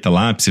caneta,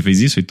 lápis, você fez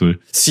isso, Heitor?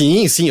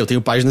 Sim, eu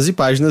tenho páginas e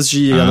páginas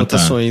de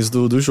anotações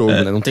do jogo,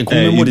 né? Não tem como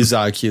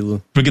memorizar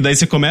aquilo. Porque daí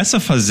você começa a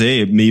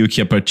fazer meio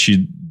que a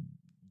partir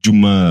de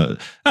uma...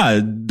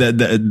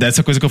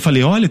 dessa coisa que eu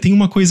falei, olha, tem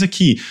uma coisa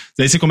aqui.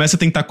 Daí você começa a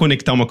tentar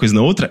conectar uma coisa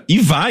na outra e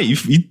vai,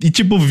 e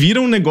tipo, vira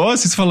um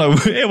negócio e você fala,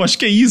 eu acho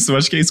que é isso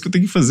que eu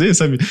tenho que fazer,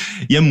 sabe?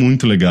 E é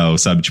muito legal,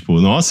 sabe?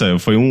 Tipo, nossa,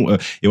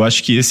 eu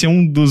acho que esse é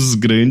um dos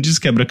grandes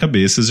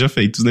quebra-cabeças já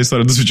feitos na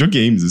história dos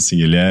videogames,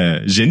 assim, ele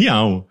é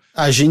genial.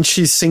 A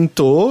gente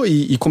sentou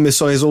e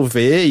começou a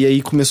resolver, e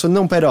aí começou,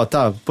 não, pera,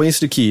 põe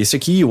esse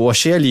aqui eu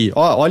achei ali,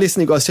 olha esse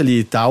negócio ali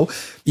e tal.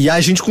 E a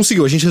gente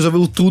conseguiu, a gente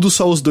resolveu tudo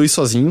só os dois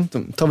sozinhos.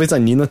 Talvez a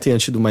Nina tenha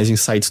tido mais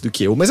insights do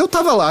que eu, mas eu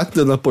tava lá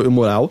dando apoio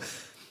moral.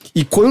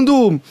 E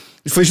quando...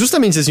 Foi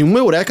justamente assim, um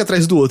eureka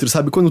atrás do outro,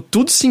 sabe? Quando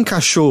tudo se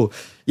encaixou,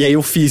 e aí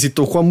eu fiz e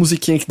tocou a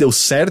musiquinha que deu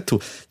certo,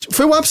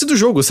 foi o ápice do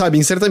jogo, sabe?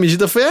 Em certa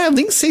medida foi, eu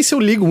nem sei se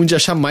eu ligo muito de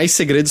achar mais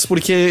segredos,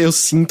 porque eu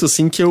sinto,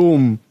 assim, que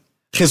eu...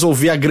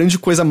 resolver a grande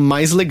coisa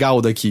mais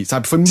legal daqui,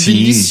 sabe? Foi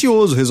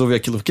delicioso resolver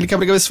aquilo. Aquele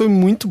quebra-cabeça foi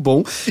muito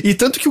bom. E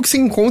tanto que o que você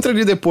encontra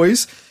ali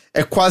depois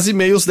é quase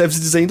meio os devs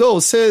dizendo,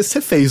 você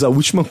fez a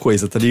última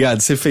coisa, tá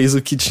ligado? Você fez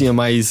o que tinha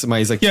mais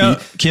aqui.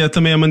 Que é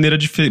também a maneira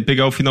de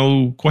pegar o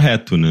final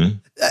correto, né?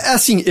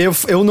 Assim,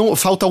 eu não...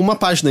 Falta uma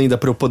página ainda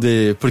pra eu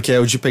poder... Porque é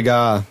o de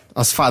pegar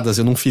as fadas,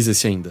 eu não fiz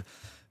esse ainda.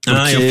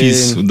 Porque... eu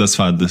fiz o das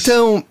fadas.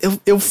 Então,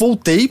 eu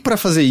voltei pra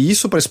fazer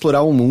isso, pra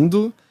explorar o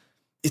mundo...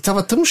 E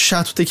tava tão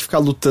chato ter que ficar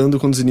lutando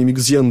com os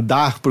inimigos e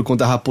andar por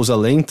conta da raposa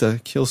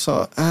lenta, que eu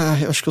só...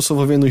 eu acho que eu só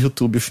vou ver no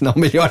YouTube o final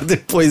melhor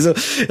depois.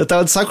 Eu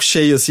tava de saco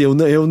cheio, assim,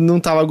 eu não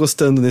tava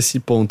gostando nesse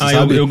ponto,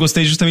 sabe? Eu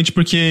gostei justamente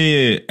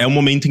porque é um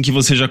momento em que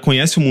você já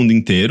conhece o mundo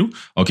inteiro.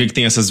 Ok, que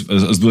tem as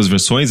duas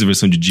versões, a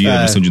versão de dia e a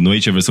versão de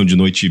noite. A versão de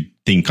noite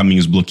tem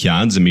caminhos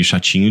bloqueados, é meio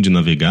chatinho de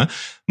navegar.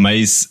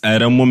 Mas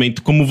era um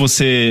momento, como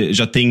você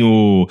já tem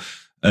o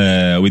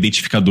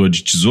identificador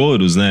de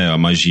tesouros, né? A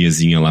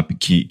magiazinha lá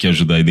que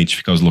ajuda a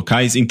identificar os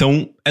locais.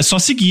 Então, é só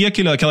seguir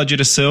aquela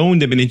direção,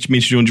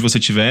 independentemente de onde você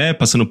estiver,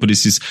 passando por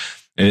esses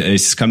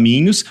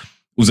caminhos.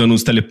 usando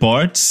os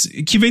teleports,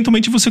 que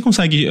eventualmente você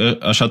consegue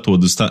achar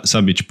todos, tá,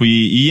 sabe? Tipo,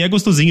 e é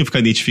gostosinho ficar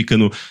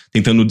identificando,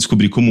 tentando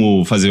descobrir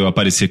como fazer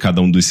aparecer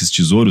cada um desses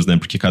tesouros, né?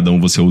 Porque cada um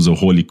você usa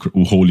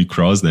o Holy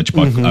Cross, né?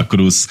 Tipo, a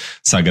cruz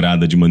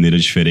sagrada de maneira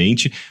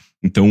diferente.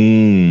 Então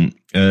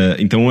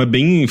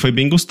foi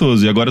bem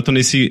gostoso. E agora eu tô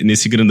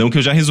nesse grandão que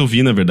eu já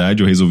resolvi, na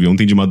verdade. Eu resolvi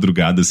ontem de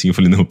madrugada, assim. Eu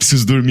falei, não, eu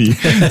preciso dormir.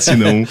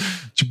 Senão,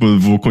 tipo, eu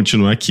vou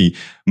continuar aqui.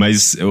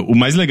 Mas o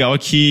mais legal é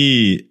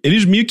que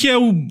eles meio que é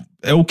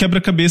o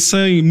quebra-cabeça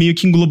meio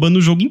que englobando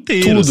o jogo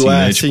inteiro, tudo,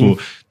 assim, né? Tipo,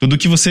 tudo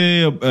que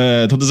você...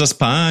 todas as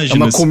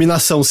páginas... É uma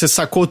combinação, você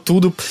sacou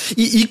tudo.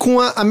 E com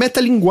a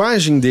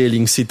metalinguagem dele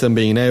em si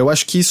também, né? Eu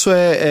acho que isso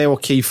é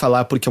ok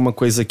falar, porque é uma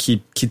coisa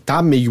que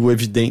tá meio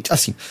evidente.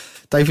 Assim,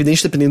 tá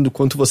evidente dependendo do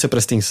quanto você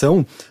presta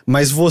atenção,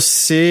 mas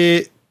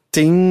você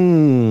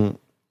tem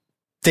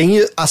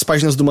as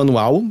páginas do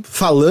manual,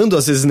 falando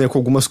às vezes, né, com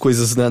algumas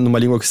coisas, né, numa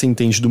língua que você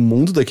entende do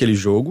mundo daquele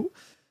jogo.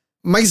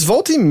 Mas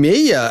volta e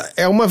meia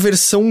é uma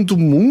versão do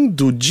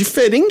mundo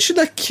diferente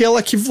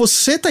daquela que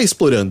você tá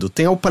explorando.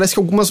 Parece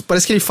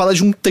que ele fala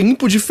de um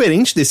tempo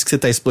diferente desse que você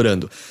tá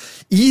explorando.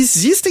 E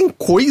existem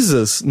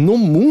coisas no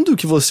mundo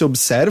que você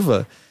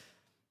observa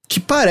que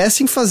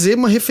parecem fazer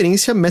uma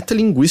referência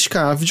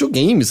metalinguística a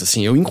videogames.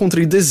 Assim, eu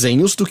encontrei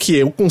desenhos do que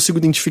eu consigo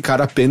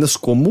identificar apenas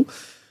como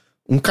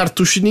um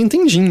cartucho de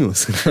Nintendinho,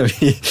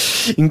 sabe?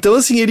 Então,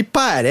 assim, ele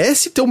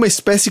parece ter uma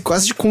espécie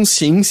quase de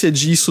consciência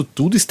de isso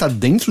tudo está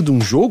dentro de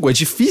um jogo. É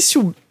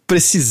difícil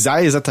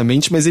precisar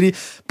exatamente, mas ele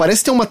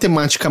parece ter uma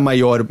temática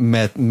maior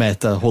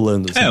meta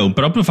rolando. Assim. O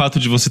próprio fato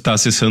de você estar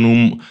acessando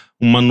um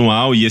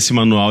manual, e esse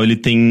manual ele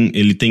tem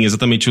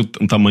exatamente o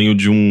tamanho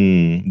de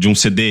um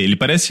CD. Ele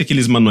parece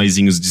aqueles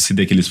manuaizinhos de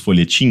CD, aqueles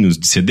folhetinhos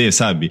de CD,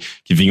 sabe?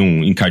 Que vinham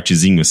um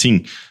encartezinho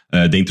assim.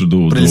 Dentro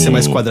Por ele ser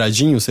mais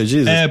quadradinho, você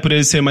diz? Por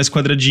ele ser mais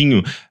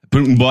quadradinho.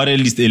 Embora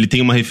ele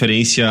tenha uma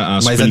referência a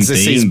Super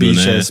Nintendo,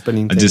 né?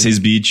 A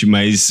 16-bit,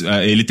 mas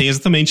ele tem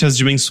exatamente as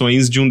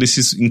dimensões de um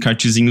desses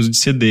encartezinhos de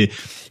CD.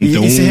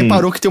 Então, e você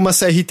reparou que tem uma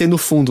CRT no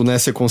fundo, né?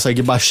 Você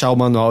consegue baixar o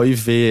manual e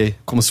ver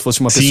como se fosse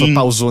uma pessoa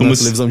pausou na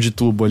televisão de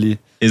tubo ali.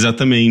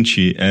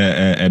 Exatamente.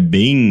 É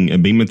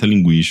bem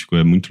metalinguístico,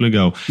 é muito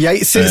legal. E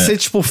aí, você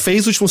tipo,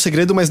 fez o último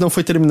segredo, mas não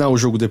foi terminar o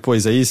jogo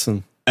depois, é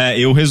isso?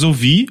 Eu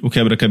resolvi o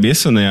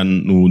quebra-cabeça, né,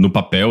 no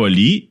papel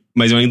ali,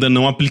 mas eu ainda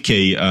não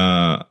apliquei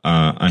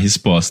a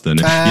resposta,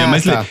 né?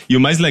 E o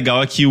mais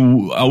legal é que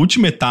a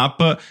última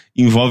etapa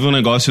envolve um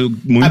negócio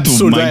muito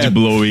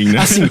mind-blowing, né?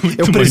 Assim,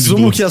 eu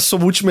presumo que a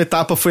sua última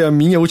etapa foi a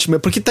minha última...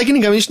 Porque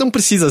tecnicamente não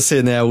precisa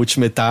ser, né, a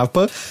última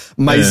etapa,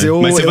 mas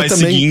Mas você eu vai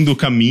também... seguindo o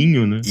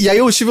caminho, né? E aí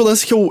eu tive o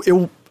lance que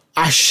eu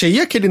achei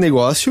aquele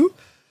negócio,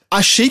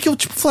 achei que eu,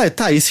 tipo, falei,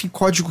 tá, esse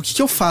código, o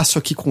que eu faço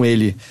aqui com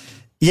ele?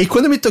 E aí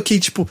quando eu me toquei,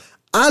 tipo...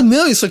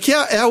 não, isso aqui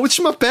é a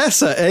última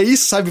peça. É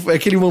isso, sabe?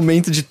 Aquele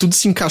momento de tudo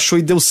se encaixou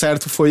e deu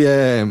certo. Foi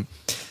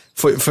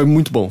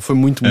muito bom. Foi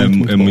muito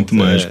bom. Muito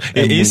mágico.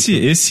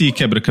 Esse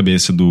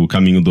quebra-cabeça do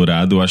Caminho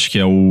Dourado, eu acho que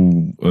é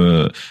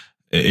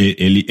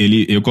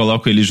eu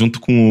coloco ele junto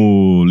com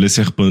o Le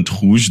Serpent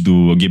Rouge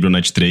do Gabriel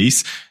Knight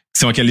 3.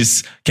 São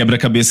aqueles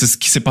quebra-cabeças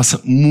que você passa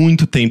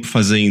muito tempo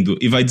fazendo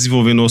e vai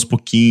desenvolvendo aos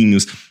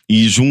pouquinhos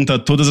e junta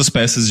todas as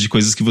peças de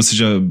coisas que você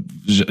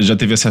já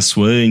teve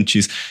acesso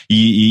antes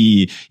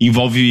e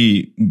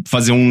envolve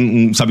fazer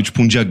sabe,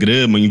 tipo um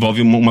diagrama,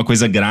 envolve uma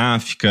coisa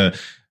gráfica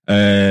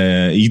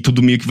e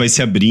tudo meio que vai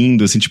se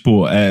abrindo, assim,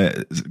 tipo...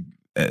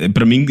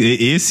 pra mim,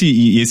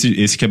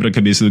 esse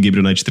quebra-cabeça do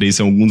Gabriel Knight 3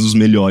 são alguns dos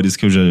melhores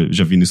que eu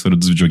já vi na história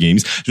dos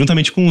videogames,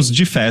 juntamente com os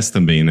de Fez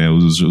também, né?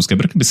 Os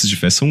quebra-cabeças de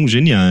Fez são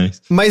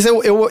geniais. Mas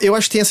eu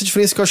acho que tem essa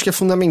diferença que eu acho que é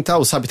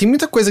fundamental, sabe? Tem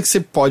muita coisa que você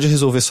pode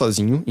resolver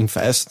sozinho em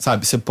Fez,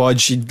 sabe? Você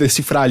pode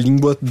decifrar a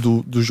língua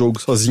do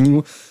jogo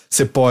sozinho,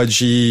 você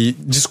pode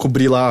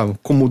descobrir lá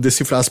como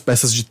decifrar as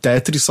peças de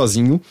Tetris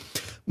sozinho,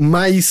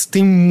 mas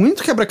tem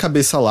muito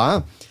quebra-cabeça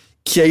lá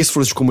que é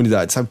esforço de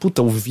comunidade, sabe?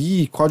 Puta, eu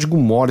vi código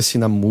Morse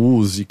na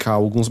música,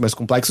 alguns mais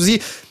complexos, e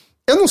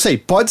eu não sei,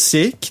 pode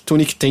ser que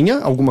Tunic tenha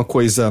alguma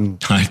coisa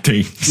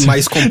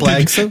mais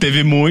complexa.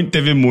 Teve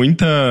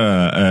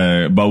muita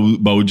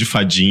baú de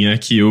fadinha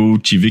que eu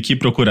tive que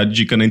procurar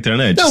dica na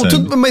internet, não,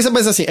 sabe?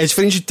 Mas assim, é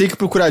diferente de ter que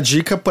procurar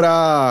dica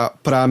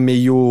pra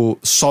meio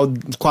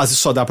quase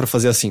só dá pra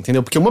fazer assim,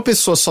 entendeu? Porque uma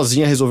pessoa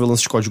sozinha resolver o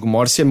lance de código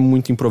Morse é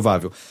muito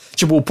improvável.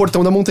 Tipo, o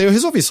portão da montanha eu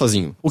resolvi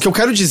sozinho. O que eu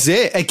quero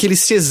dizer é que ele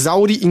se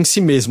exaure em si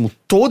mesmo.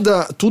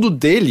 Tudo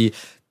dele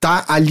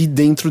tá ali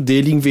dentro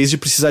dele, em vez de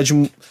precisar de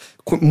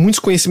muitos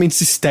conhecimentos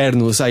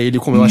externos a ele,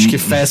 como eu acho que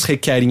Fez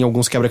requer em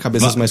alguns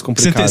quebra-cabeças mais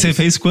complicados. Você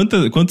fez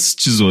quantos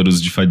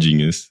tesouros de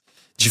fadinhas?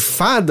 De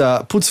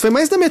fada? Putz, foi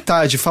mais da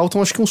metade.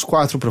 Faltam acho que uns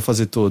 4 pra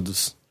fazer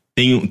todos.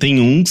 Tem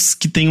uns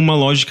que tem uma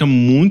lógica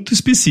muito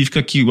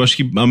específica que eu acho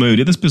que a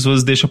maioria das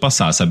pessoas deixa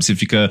passar, sabe? Você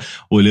fica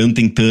olhando,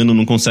 tentando,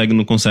 não consegue.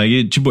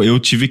 Tipo, eu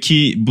tive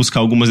que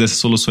buscar algumas dessas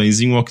soluções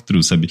em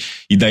walkthrough, sabe?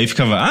 E daí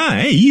ficava,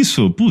 é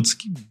isso? Putz,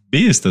 que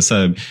besta,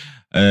 sabe?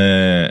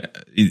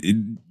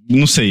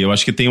 Não sei, eu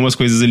acho que tem umas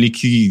coisas ali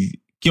que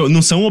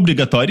não são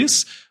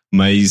obrigatórias,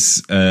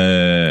 mas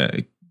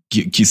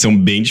que são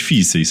bem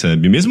difíceis,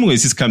 sabe? Mesmo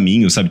esses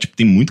caminhos, sabe? Tipo,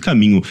 tem muito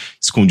caminho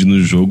escondido no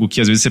jogo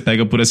que às vezes você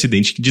pega por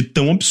acidente de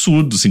tão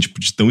absurdo, assim, tipo,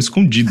 de tão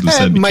escondido,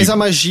 sabe? Mas a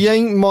magia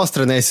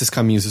mostra, né, esses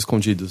caminhos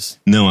escondidos.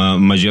 Não, a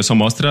magia só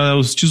mostra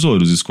os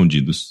tesouros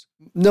escondidos.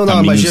 Não,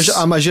 caminhos...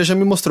 a magia já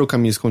me mostrou o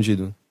caminho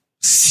escondido.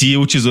 Se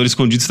o tesouro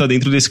escondido está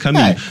dentro desse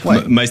caminho.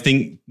 Mas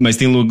tem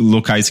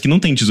locais que não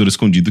tem tesouro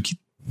escondido que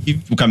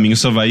o caminho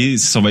só vai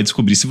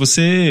descobrir se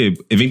você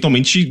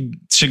eventualmente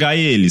chegar a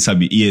ele,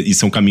 sabe? E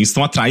são caminhos que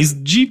estão atrás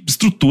de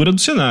estrutura do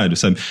cenário,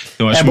 sabe?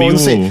 Então eu acho meio não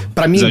sei.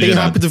 Pra mim, exagerado.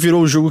 bem rápido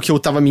virou o jogo que eu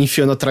tava me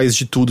enfiando atrás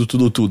de tudo.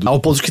 Ao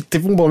ponto que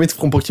teve um momento que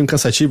ficou um pouquinho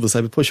cansativo,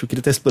 sabe? Poxa, eu queria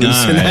estar explorando o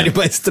cenário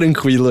mais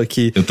tranquilo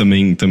aqui. Eu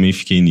também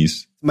fiquei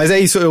nisso. Mas é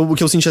isso, o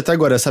que eu senti até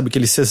agora, sabe? Que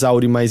ele se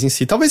exaure mais em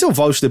si. Talvez eu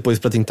volte depois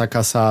pra tentar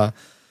caçar...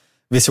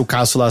 Ver se eu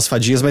caço lá as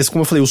fadigas, mas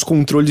como eu falei, os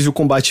controles e o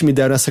combate me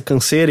deram essa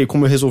canseira, e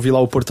como eu resolvi lá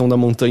o portão da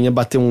montanha,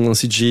 bater um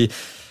lance de...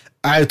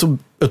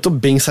 eu tô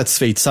bem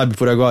satisfeito, sabe,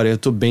 por agora. Eu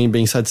tô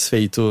bem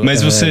satisfeito.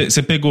 Mas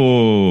você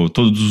pegou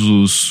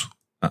todos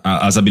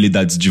as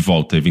habilidades de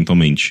volta,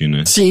 eventualmente,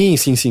 né? Sim.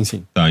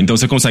 Tá, então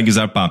você consegue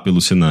zarpar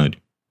pelo cenário.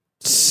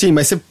 Sim,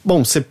 mas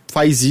você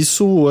faz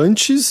isso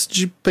antes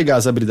de pegar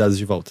as habilidades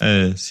de volta.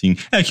 É, sim.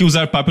 É que o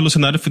zarpar pelo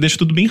cenário deixa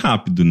tudo bem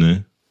rápido,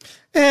 né?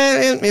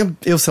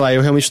 Eu sei lá,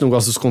 eu realmente não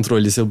gosto dos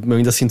controles. Eu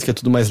ainda sinto que é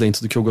tudo mais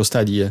lento do que eu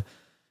gostaria.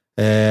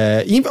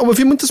 E eu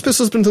vi muitas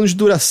pessoas perguntando de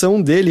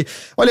duração dele.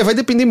 Olha, vai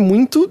depender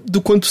muito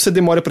do quanto você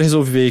demora pra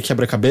resolver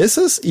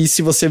quebra-cabeças e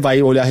se você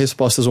vai olhar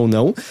respostas ou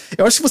não.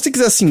 Eu acho que se você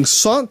quiser, assim,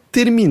 só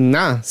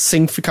terminar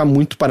sem ficar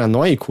muito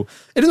paranoico,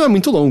 ele não é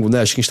muito longo,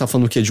 né? Acho que a gente tá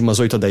falando o quê? De umas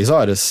 8 a 10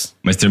 horas?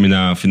 Mas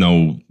terminar o final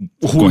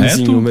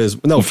ruinzinho correto?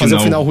 Mesmo. Não, fazer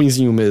o final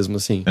ruinzinho mesmo,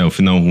 assim. O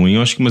final ruim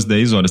eu acho que umas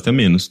 10 horas, até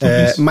menos,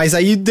 talvez. Mas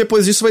aí,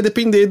 depois disso, vai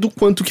depender do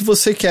quanto que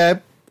você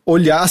quer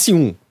olhar,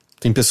 assim,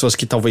 Tem pessoas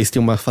que talvez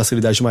tenham uma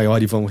facilidade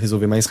maior e vão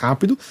resolver mais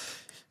rápido.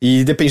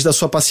 E depende da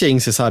sua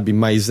paciência, sabe?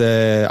 Mas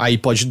aí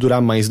pode durar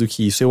mais do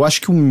que isso. Eu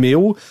acho que o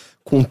meu,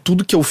 com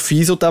tudo que eu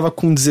fiz, eu tava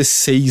com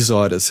 16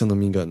 horas, se eu não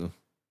me engano.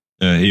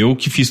 Eu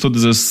que fiz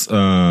todos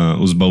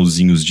os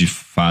baúzinhos de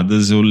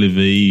fadas, eu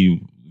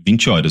levei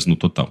 20 horas no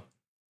total.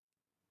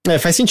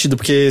 Faz sentido,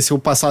 porque se eu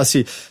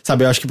passasse,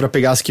 sabe, eu acho que pra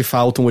pegar as que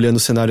faltam olhando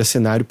cenário a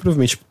cenário,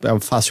 provavelmente é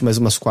fácil mais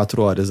umas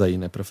 4 horas aí,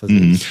 né, pra fazer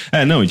isso.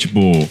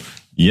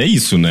 E é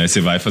isso, né? Você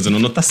vai fazendo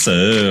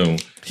anotação.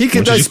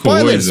 Rick, dá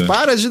spoilers! Coisa.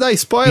 Para de dar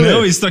spoiler!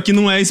 Não, isso daqui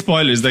não é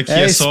spoiler. Isso daqui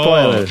é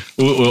só...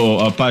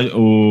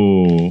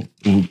 O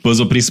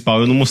puzzle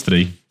principal eu não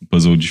mostrei. O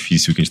puzzle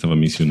difícil que a gente tava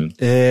mencionando.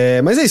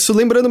 Mas é isso.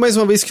 Lembrando mais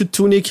uma vez que o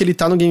Tunic, ele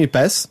tá no Game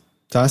Pass,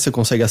 tá? Você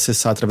consegue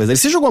acessar através dele.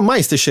 Você jogou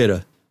mais,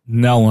 Teixeira?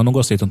 Não, eu não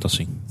gostei tanto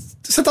assim.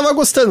 Você tava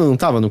gostando, não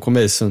tava, no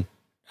começo?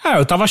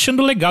 Eu tava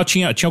achando legal,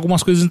 tinha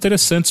algumas coisas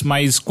interessantes,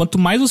 mas quanto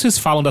mais vocês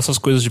falam dessas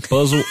coisas de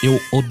puzzle,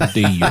 eu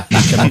odeio.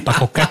 Quer anotar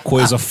qualquer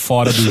coisa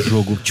fora do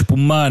jogo. Tipo,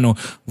 mano,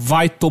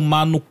 vai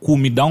tomar no cu,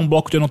 me dá um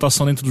bloco de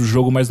anotação dentro do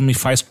jogo, mas não me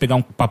faz pegar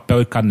um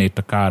papel e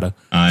caneta, cara.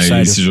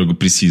 Sério. Esse jogo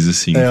precisa,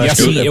 sim. E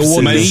assim, eu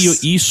odeio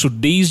isso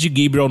desde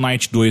Gabriel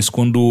Knight 2,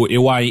 quando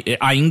eu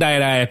ainda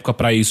era a época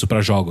pra isso,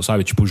 pra jogos,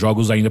 sabe? Tipo,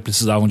 jogos ainda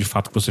precisavam de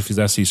fato que você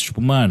fizesse isso.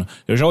 Tipo, mano,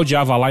 eu já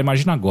odiava lá,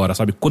 imagina agora,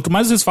 sabe? Quanto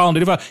mais vocês falam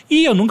dele, eu falo,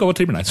 eu nunca vou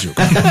terminar esse jogo.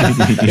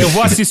 Eu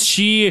vou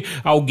assistir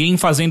alguém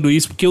fazendo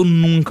isso porque eu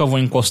nunca vou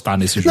encostar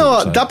nesse jogo. Não,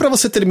 sabe? Dá pra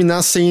você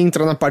terminar sem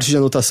entrar na parte de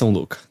anotação,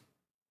 Luca.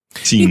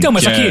 Sim, então,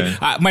 mas aqui,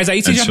 mas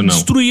aí vocês já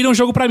destruíram o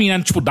jogo pra mim,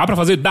 né? Tipo, dá pra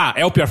fazer? Dá.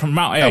 É o pior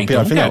final? É o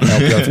pior final.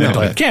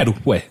 Então, quero,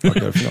 ué. É o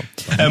pior final.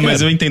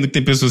 Mas eu entendo que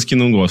tem pessoas que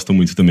não gostam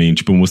muito também.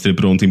 Tipo, eu mostrei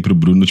ontem pro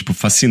Bruno, tipo,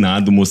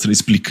 fascinado,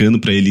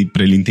 explicando pra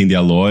ele entender a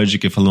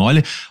lógica, e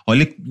falando,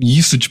 olha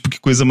isso, tipo, que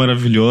coisa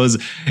maravilhosa.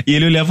 E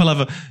ele olhava e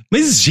falava,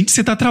 mas gente,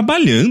 você tá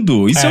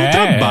trabalhando, isso é um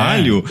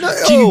trabalho.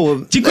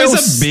 Que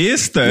coisa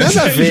besta.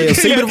 Nada a ver, eu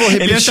sempre vou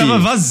repetir. Ele achava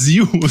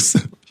vazio.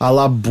 A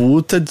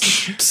labuta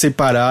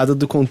separada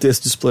do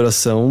contexto de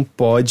exploração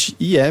pode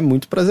e é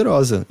muito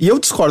prazerosa. E eu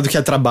discordo que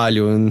é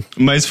trabalho.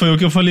 Mas foi o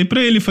que eu falei pra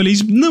ele. Eu falei,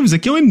 não, isso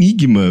aqui é um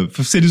enigma.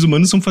 Os seres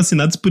humanos são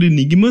fascinados por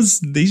enigmas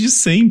desde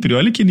sempre.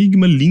 Olha que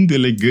enigma lindo,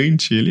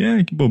 elegante.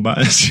 Ele, que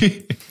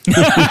bobagem.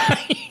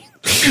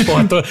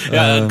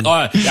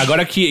 Porra,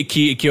 agora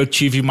que eu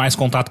tive mais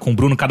contato com o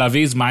Bruno, cada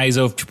vez mais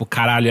eu, tipo,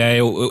 caralho,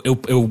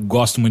 eu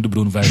gosto muito do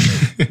Bruno, velho.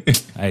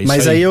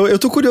 Mas aí eu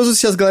tô curioso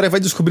se as galera vai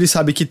descobrir,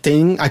 sabe, que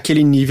tem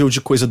aquele nível de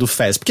coisa do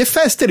Fez. Porque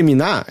Fez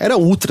terminar era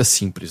ultra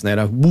simples, né?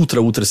 Era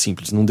ultra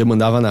simples, não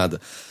demandava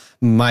nada.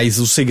 Mas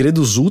os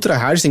segredos ultra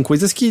hard tem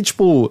coisas que,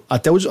 tipo,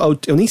 até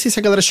eu nem sei se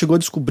a galera chegou a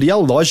descobrir a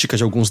lógica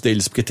de alguns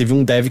deles, porque teve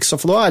um dev que só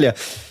falou, olha,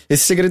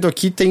 esse segredo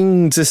aqui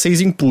tem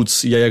 16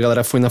 inputs, e aí a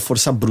galera foi na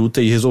força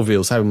bruta e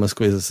resolveu, sabe, umas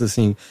coisas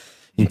assim.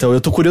 Então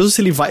eu tô curioso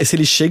se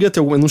ele chega a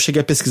ter eu não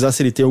cheguei a pesquisar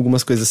se ele tem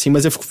algumas coisas assim,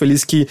 mas eu fico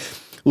feliz que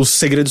os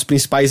segredos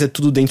principais é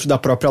tudo dentro da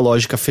própria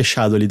lógica,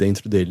 fechado ali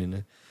dentro dele,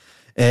 né.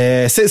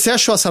 Você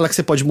achou a sala que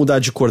você pode mudar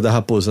de cor da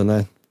raposa,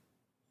 né?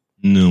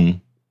 Não.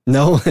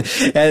 Não,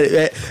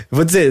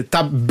 vou dizer,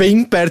 tá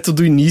bem perto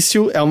do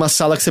início, é uma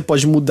sala que você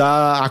pode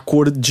mudar a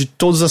cor de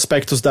todos os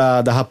aspectos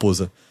da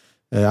raposa.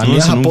 A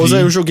minha raposa,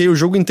 eu joguei o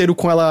jogo inteiro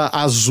com ela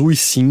azul e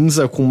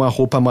cinza, com uma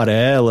roupa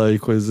amarela e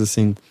coisas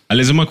assim.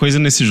 Aliás, uma coisa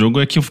nesse jogo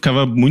é que eu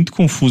ficava muito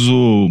confuso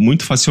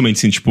muito facilmente,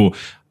 assim, tipo...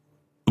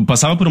 Eu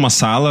passava por uma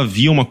sala,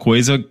 via uma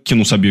coisa que eu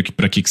não sabia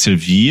pra que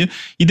servia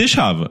e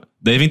deixava.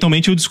 Daí,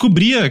 eventualmente, eu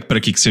descobria pra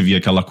que servia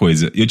aquela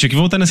coisa. E eu tinha que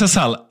voltar nessa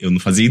sala. Eu não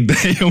fazia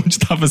ideia onde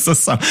tava essa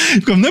sala.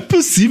 Não é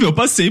possível, eu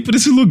passei por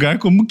esse lugar,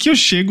 como que eu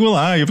chego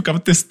lá? E eu ficava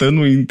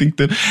testando e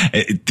tentando.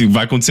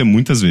 Vai acontecer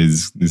muitas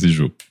vezes nesse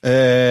jogo.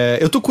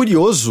 Eu tô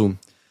curioso,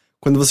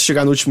 quando você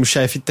chegar no último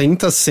chefe,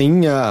 tenta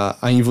sem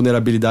a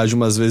invulnerabilidade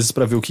umas vezes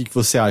pra ver o que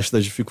você acha da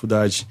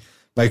dificuldade.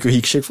 Vai que o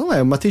Rick chega e fala,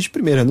 eu matei de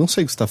primeira, não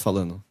sei o que você tá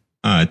falando.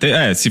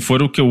 Se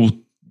for o que eu...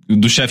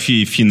 Do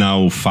chefe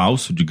final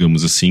falso,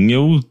 digamos assim,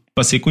 eu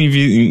passei com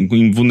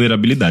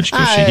invulnerabilidade, que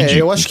eu achei ridículo.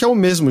 Eu acho que é o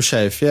mesmo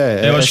chefe,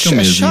 eu acho que é o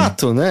mesmo. É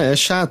chato, né? É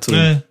chato.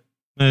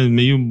 É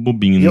meio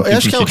bobinho. Eu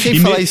acho que é ok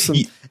falar isso.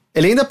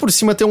 Ele ainda por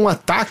cima tem um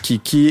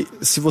ataque que,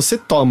 se você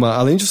toma,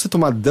 além de você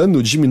tomar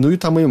dano, diminui o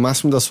tamanho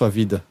máximo da sua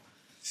vida.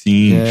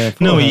 Sim.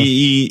 Não,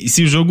 e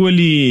se o jogo,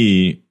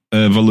 ele...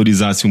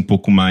 valorizasse um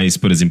pouco mais,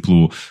 por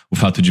exemplo, o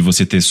fato de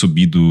você ter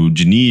subido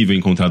de nível,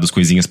 encontrado as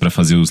coisinhas pra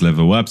fazer os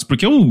level ups,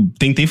 porque eu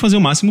tentei fazer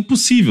o máximo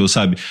possível,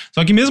 sabe?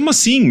 Só que mesmo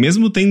assim,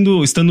 mesmo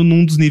estando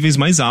num dos níveis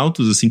mais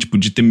altos, assim, tipo,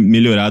 de ter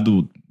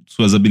melhorado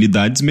suas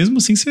habilidades, mesmo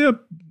assim, é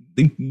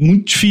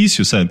muito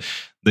difícil, sabe?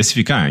 Daí você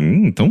fica,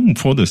 então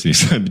foda-se,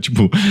 sabe?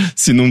 Tipo,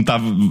 se não tá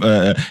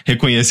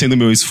reconhecendo o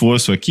meu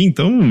esforço aqui,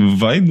 então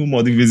vai no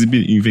modo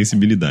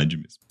invencibilidade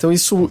mesmo. Então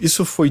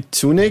isso foi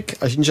Tunic,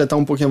 a gente já tá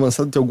um pouquinho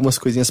avançado, tem algumas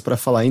coisinhas pra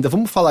falar ainda.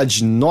 Vamos falar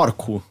de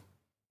Norco?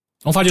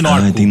 Vamos falar de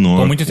Norco. Tem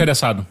Norco. Tô muito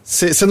interessado.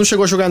 Você não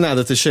chegou a jogar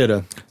nada,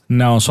 Teixeira?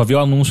 Não, só vi o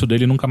anúncio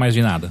dele e nunca mais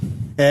vi nada.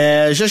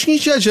 Já a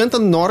gente adianta,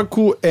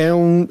 Norco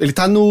ele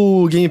tá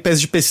no Game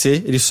Pass de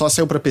PC, ele só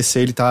saiu pra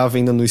PC, ele tá à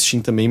venda no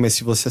Steam também, mas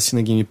se você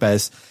assina Game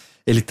Pass,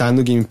 ele tá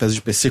no Game Pass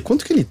de PC.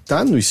 Quanto que ele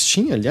tá no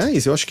Steam,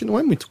 aliás? Eu acho que não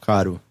é muito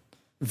caro.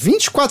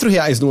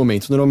 R$24 no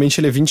momento. Normalmente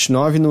ele é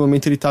 29, no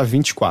momento ele tá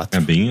 24.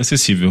 É bem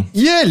acessível.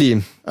 E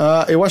ele,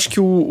 eu acho que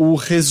o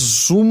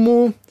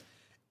resumo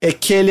é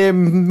que ele é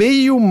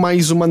meio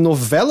mais uma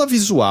novela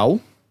visual,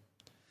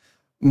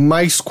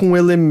 mas com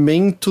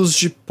elementos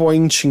de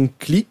point and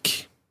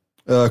click,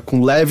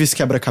 com leves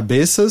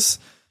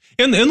quebra-cabeças.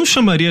 Eu não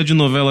chamaria de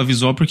novela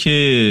visual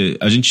porque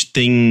a gente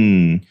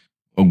tem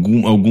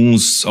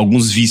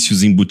alguns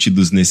vícios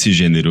embutidos nesse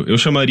gênero. Eu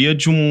chamaria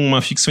de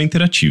uma ficção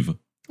interativa.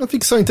 Uma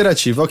ficção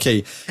interativa,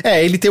 ok.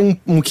 Ele tem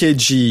um quê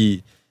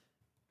de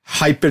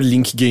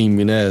hyperlink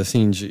game, né?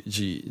 Assim,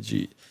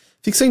 de...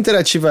 Ficção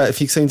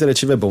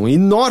interativa é bom. E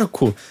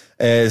Norco,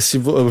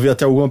 eu vi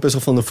até alguma pessoa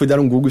falando, eu fui dar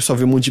um Google e só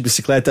vi um monte de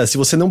bicicleta. Se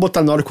você não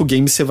botar Norco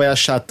Game, você vai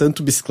achar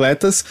tanto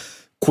bicicletas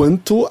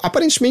quanto...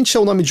 Aparentemente é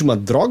o nome de uma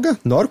droga,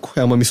 Norco.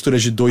 É uma mistura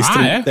de dois...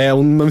 É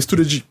uma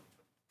mistura de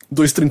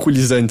 2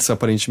 tranquilizantes,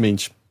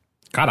 aparentemente.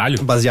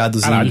 Caralho.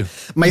 Baseados em...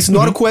 Mas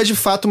Norco é de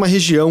fato uma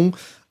região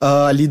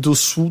ali do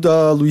sul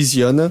da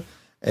Louisiana,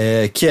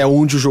 que é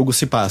onde o jogo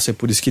se passa. É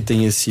por isso que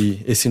tem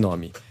esse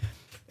nome.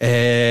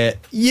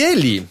 E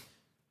ele...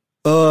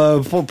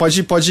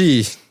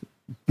 pode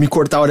me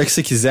cortar a hora que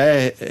você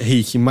quiser,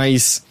 Rick,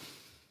 mas...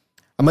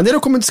 A maneira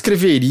como eu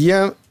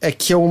descreveria é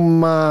que é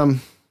uma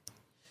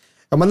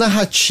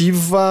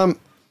narrativa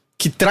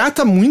que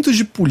trata muito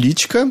de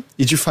política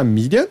e de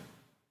família.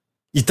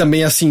 E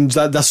também, assim,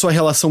 da sua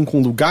relação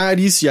com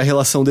lugares e a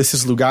relação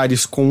desses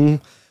lugares com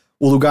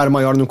o lugar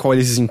maior no qual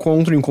eles se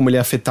encontram e como ele é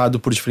afetado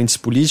por diferentes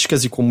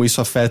políticas e como isso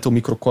afeta o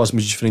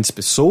microcosmo de diferentes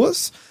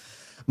pessoas.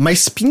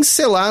 Mas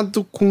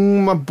pincelado com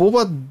uma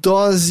boa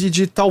dose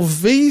de,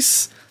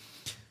 talvez,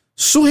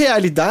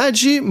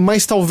 surrealidade,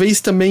 mas talvez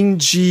também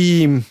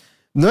de...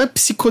 Não é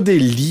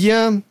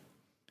psicodelia,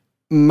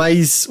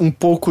 mas um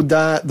pouco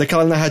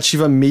daquela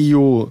narrativa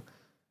meio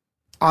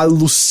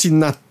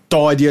alucinatória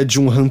de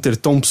um Hunter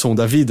Thompson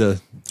da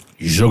vida.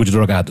 Jogo de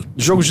drogado.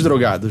 Jogo de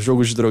drogado.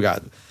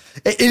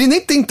 Ele nem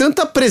tem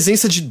tanta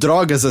presença de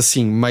drogas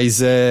assim,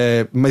 mas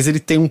ele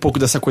tem um pouco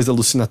dessa coisa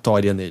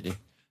alucinatória nele.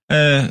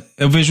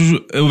 Eu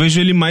vejo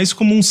ele mais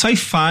como um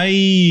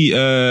sci-fi...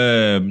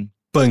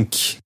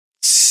 Punk.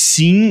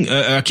 Sim,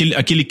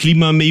 aquele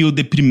clima meio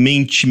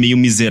deprimente, meio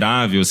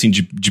miserável, assim,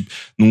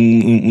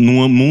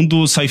 num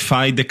mundo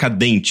sci-fi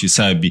decadente,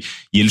 sabe?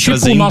 E ele tipo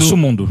trazendo... o nosso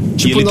mundo.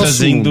 E ele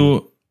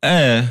trazendo...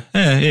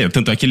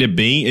 Tanto é que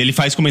ele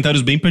faz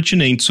comentários bem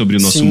pertinentes sobre o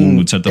nosso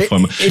mundo, de certa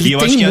forma. Ele e eu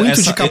tem acho que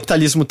muito de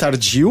capitalismo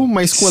tardio,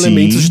 mas com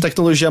elementos de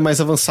tecnologia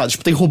mais avançada.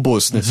 Tipo, tem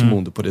robôs nesse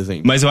mundo, por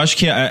exemplo. Mas eu acho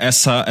que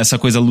essa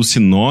coisa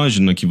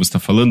alucinógena que você tá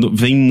falando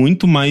vem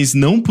muito mais,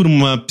 não por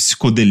uma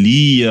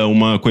psicodelia,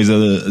 uma coisa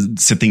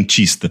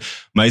setentista,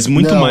 mas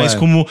muito mais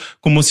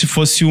como se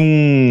fosse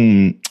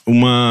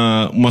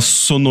uma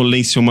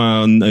sonolência,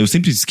 eu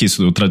sempre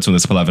esqueço a tradução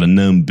dessa palavra,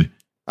 numb.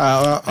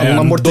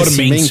 Um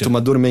amortecimento, uma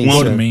dormência.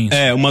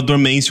 Uma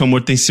dormência, um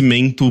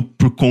amortecimento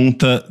por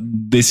conta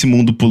desse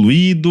mundo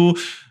poluído,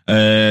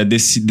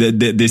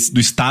 do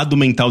estado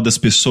mental das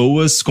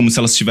pessoas, como se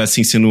elas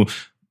tivessem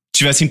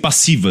estivessem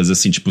passivas,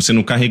 assim, tipo,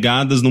 sendo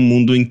carregadas num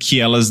mundo em que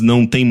elas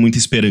não têm muita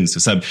esperança,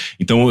 sabe?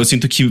 Então eu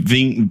sinto que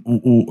vem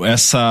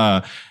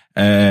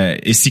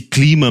esse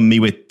clima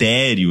meio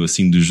etéreo,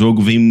 assim, do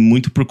jogo vem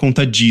muito por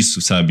conta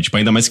disso, sabe? Tipo,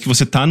 ainda mais que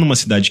você tá numa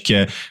cidade que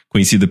é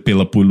conhecida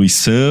pela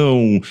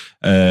poluição,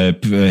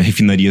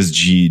 refinarias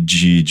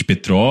de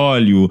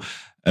petróleo,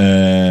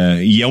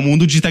 e é um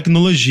mundo de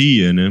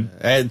tecnologia, né?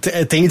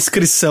 Tem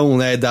descrição,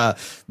 né,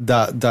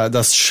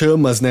 das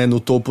chamas, né, no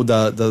topo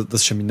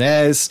das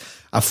chaminés,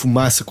 a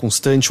fumaça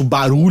constante, o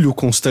barulho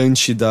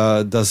constante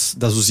das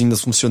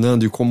usinas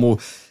funcionando e como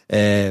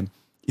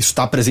isso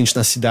está presente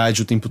na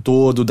cidade o tempo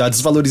todo, da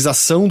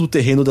desvalorização do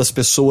terreno das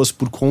pessoas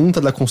por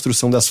conta da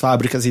construção das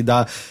fábricas e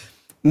da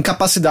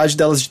incapacidade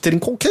delas de terem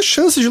qualquer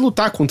chance de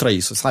lutar contra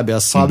isso, sabe?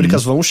 As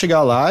fábricas vão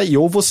chegar lá e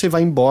ou você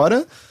vai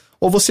embora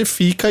ou você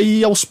fica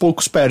e aos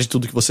poucos perde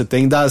tudo que você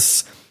tem,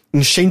 das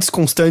enchentes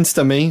constantes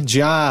também,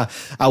 de a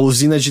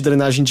usina de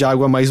drenagem de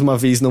água mais uma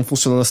vez não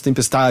funcionou nessa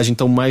tempestade,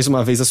 então mais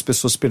uma vez as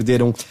pessoas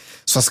perderam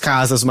suas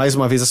casas, mais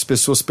uma vez as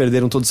pessoas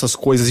perderam todas essas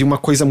coisas, e uma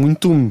coisa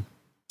muito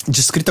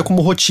descrita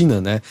como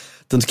rotina, né?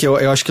 Tanto que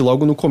eu acho que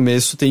logo no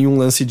começo tem um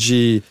lance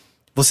de...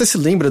 Você se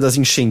lembra das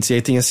enchentes, e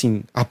aí tem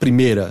assim, a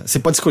primeira, você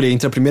pode escolher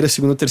entre a primeira, a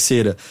segunda e a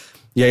terceira.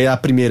 E aí a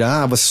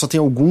primeira, você só tem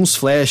alguns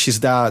flashes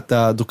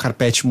do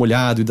carpete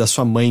molhado e da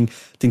sua mãe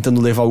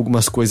tentando levar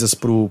algumas coisas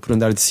pro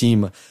andar de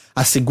cima.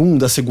 A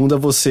segunda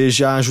você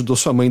já ajudou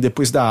sua mãe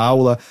depois da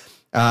aula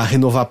a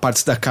renovar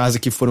partes da casa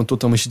que foram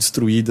totalmente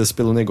destruídas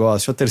pelo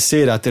negócio.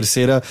 A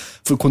terceira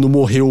foi quando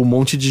morreu um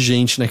monte de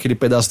gente naquele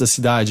pedaço da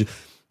cidade.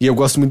 E eu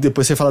gosto muito,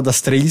 depois você fala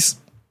das 3,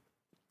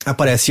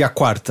 aparece a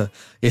quarta.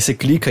 E aí você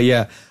clica e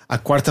a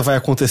quarta vai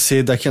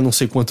acontecer daqui a não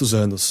sei quantos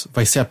anos.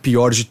 Vai ser a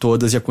pior de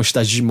todas e a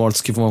quantidade de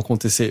mortos que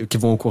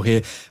vão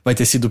ocorrer vai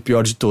ter sido o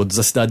pior de todos.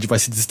 A cidade vai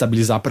se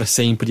desestabilizar pra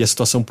sempre e a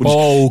situação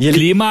política...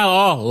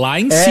 clima, lá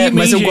em cima,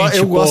 mas hein,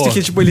 eu gosto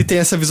que, tipo, ele tem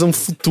essa visão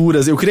futura.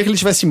 Eu queria que ele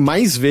tivesse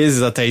mais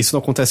vezes até, isso não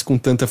acontece com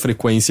tanta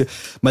frequência,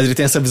 mas ele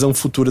tem essa visão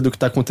futura do que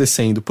tá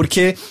acontecendo.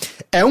 Porque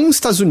é um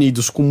Estados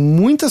Unidos com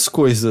muitas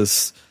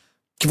coisas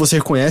que você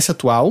reconhece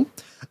atual,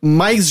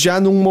 mas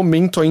já num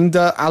momento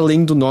ainda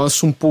além do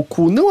nosso, um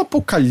pouco, não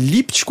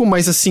apocalíptico,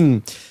 mas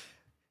assim,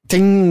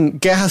 tem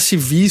guerras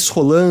civis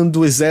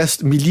rolando,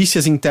 exército,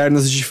 milícias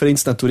internas de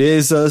diferentes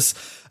naturezas,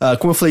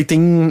 como eu falei,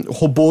 tem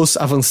robôs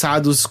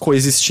avançados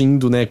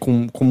coexistindo, né,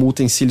 como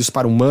utensílios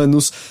para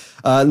humanos.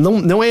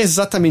 Não é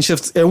exatamente,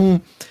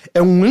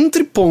 é um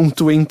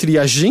entreponto entre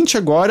a gente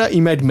agora e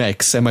Mad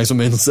Max, é mais ou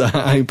menos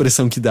a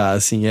impressão que dá,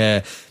 assim,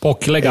 Pô,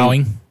 que legal,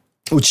 hein?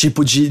 O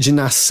tipo de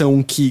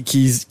nação que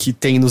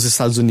tem nos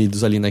Estados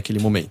Unidos ali naquele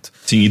momento.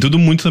 Sim, e tudo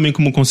muito também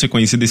como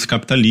consequência desse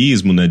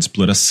capitalismo, né, de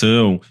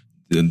exploração.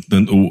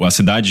 A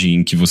cidade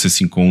em que você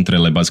se encontra,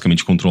 ela é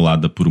basicamente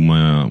controlada por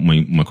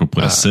uma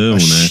corporação,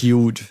 né?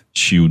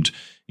 SHIELD.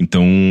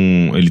 Então,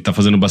 ele tá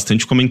fazendo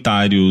bastante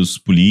comentários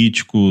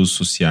políticos,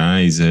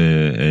 sociais,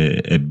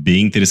 é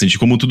bem interessante.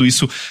 Como tudo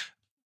isso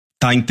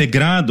tá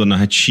integrado à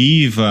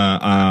narrativa,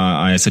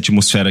 a essa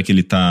atmosfera que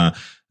ele tá...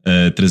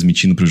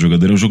 transmitindo pro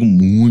jogador. É um jogo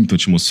muito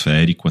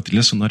atmosférico, a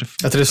trilha sonora é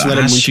fantástica. A trilha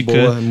sonora é muito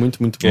boa,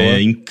 muito boa.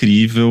 É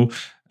incrível,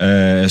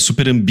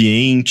 super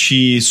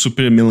ambiente,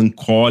 super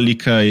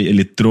melancólica,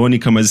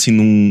 eletrônica, mas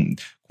assim,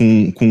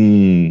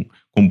 com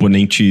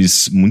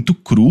componentes muito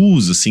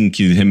crus, assim,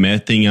 que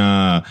remetem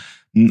a...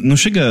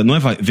 Não é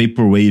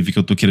Vaporwave que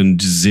eu tô querendo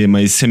dizer,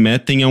 mas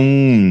remetem a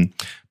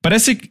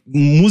parece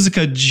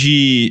música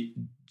de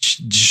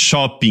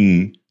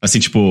shopping, assim,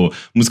 tipo,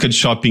 música de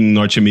shopping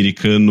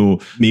norte-americano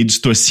meio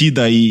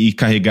distorcida e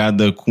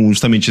carregada com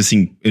justamente,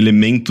 assim,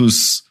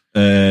 elementos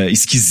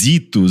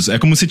esquisitos. É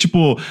como se,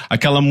 tipo,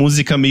 aquela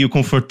música meio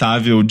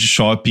confortável de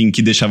shopping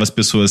que deixava as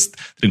pessoas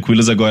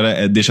tranquilas,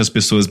 agora deixa as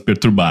pessoas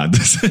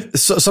perturbadas.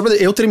 Só pra...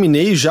 Eu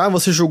terminei já,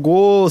 você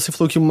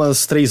falou que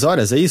umas 3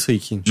 horas, é isso,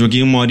 Rick?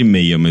 Joguei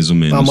 1h30, mais ou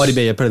menos.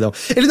 1h30, perdão.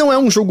 Ele não é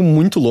um jogo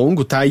muito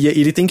longo, tá? E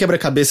ele tem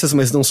quebra-cabeças,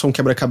 mas não são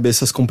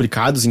quebra-cabeças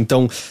complicados,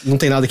 então não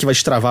tem nada que vai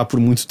te travar por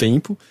muito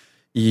tempo.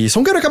 E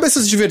são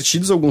quebra-cabeças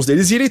divertidos, alguns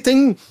deles, e ele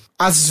tem,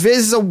 às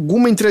vezes,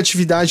 alguma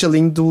interatividade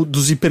além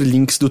dos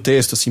hiperlinks do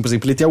texto, assim, por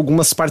exemplo, ele tem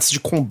algumas partes de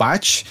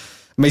combate,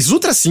 mas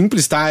ultra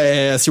simples, tá?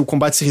 Assim, o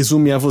combate se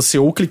resume a você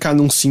ou clicar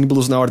nos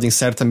símbolos na ordem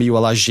certa, meio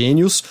a lá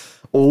gênios,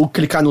 ou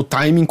clicar no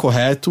timing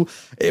correto.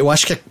 Eu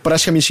acho que é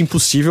praticamente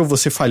impossível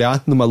você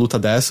falhar numa luta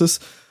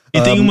dessas. E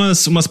tem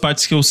umas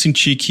partes que eu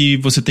senti que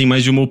você tem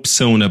mais de uma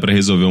opção, né, pra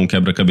resolver um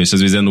quebra-cabeça.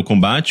 Às vezes é no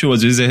combate, ou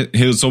às vezes é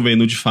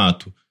resolvendo de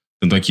fato.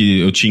 Tanto é que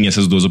eu tinha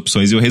essas 2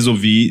 opções e eu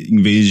resolvi,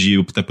 em vez de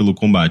optar pelo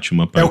combate,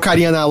 uma parte. É o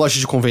carinha na loja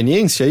de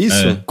conveniência, é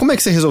isso? Como é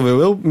que você resolveu?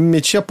 Eu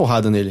meti a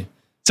porrada nele.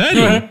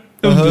 Sério?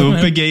 Eu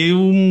peguei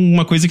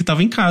uma coisa que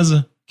tava em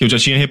casa, que eu já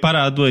tinha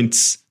reparado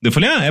antes. Eu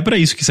falei, é pra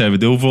isso que serve.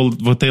 Daí eu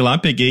voltei lá,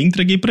 peguei e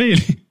entreguei pra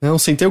ele. Não,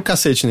 sentei o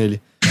cacete nele.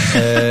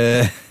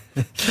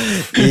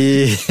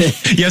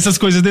 E essas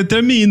coisas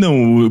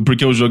determinam,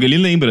 porque o jogo ele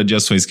lembra de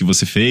ações que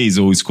você fez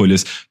ou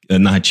escolhas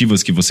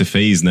narrativas que você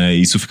fez, né?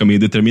 Isso fica meio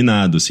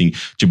determinado, assim.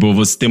 Tipo,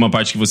 você tem uma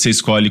parte que você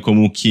escolhe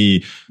como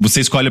que... Você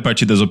escolhe a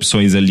partir das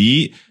opções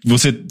ali,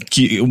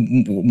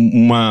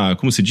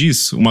 como se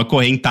diz? Uma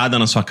correntada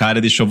na sua cara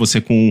deixou você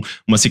com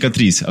uma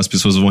cicatriz. As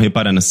pessoas vão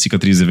reparar nessa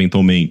cicatriz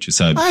eventualmente,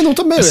 sabe? Ah, não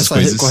tomei essa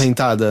coisas...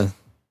 correntada.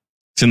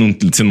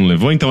 Você não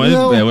levou? Então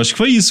não. Eu acho que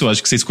foi isso. Eu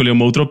acho que você escolheu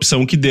uma outra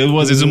opção que deu,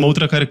 às vezes, uma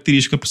outra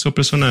característica pro seu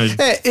personagem.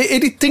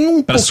 Ele tem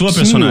um pra sua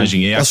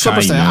personagem, é a sua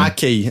Kai, personagem, né? a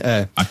Kay,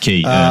 é. A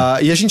Kay,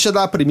 E a gente já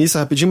dá a premissa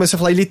rapidinho, mas você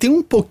vai falar, ele tem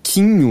um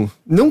pouquinho,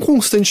 não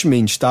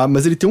constantemente, tá?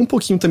 Mas ele tem um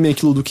pouquinho também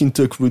aquilo do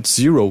Kentucky Route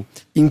Zero,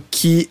 em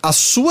que as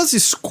suas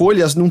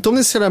escolhas não estão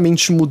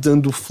necessariamente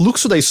mudando o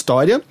fluxo da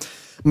história,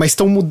 mas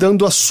estão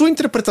mudando a sua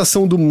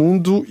interpretação do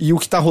mundo e o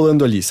que tá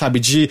rolando ali, sabe?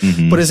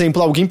 Por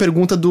exemplo, alguém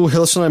pergunta do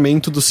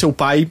relacionamento do seu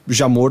pai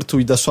já morto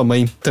e da sua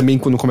mãe, também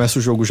quando começa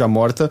o jogo já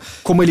morta,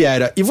 como ele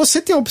era. E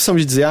você tem a opção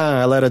de dizer,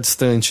 ela era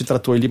distante,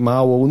 tratou ele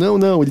mal, ou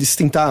não, eles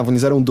tentavam,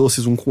 eles eram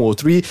doces um com o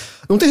outro. E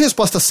não tem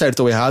resposta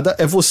certa ou errada,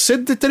 é você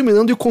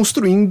determinando e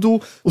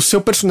construindo o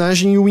seu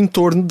personagem e o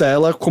entorno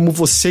dela como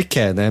você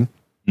quer, né?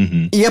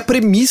 E a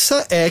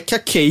premissa é que a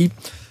Kay,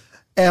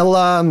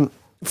 ela...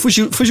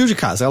 Fugiu de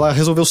casa, ela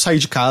resolveu sair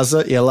de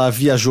casa e ela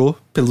viajou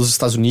pelos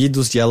Estados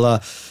Unidos e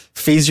ela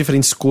fez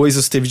diferentes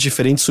coisas, teve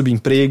diferentes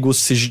subempregos,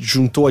 se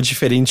juntou a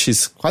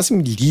diferentes, quase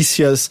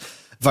milícias,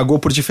 vagou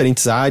por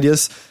diferentes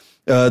áreas.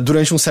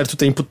 Durante um certo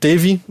tempo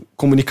teve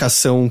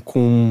comunicação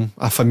com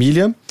a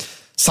família.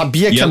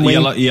 Sabia que a mãe...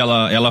 E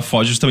ela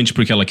foge justamente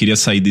porque ela queria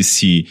sair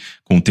desse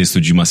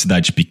contexto de uma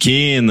cidade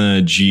pequena,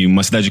 de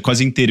uma cidade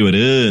quase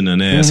interiorana,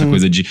 né? Essa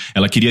coisa de...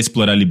 Ela queria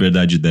explorar a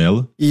liberdade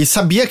dela. E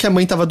sabia que a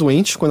mãe tava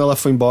doente quando ela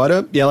foi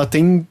embora. E ela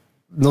tem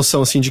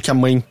noção, assim, de que a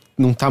mãe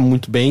não tá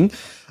muito bem.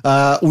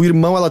 O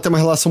irmão, ela tem uma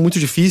relação muito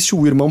difícil.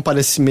 O irmão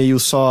parece meio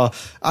só...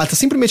 tá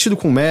sempre metido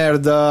com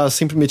merda,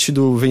 sempre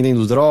metido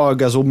vendendo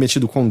drogas, ou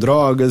metido com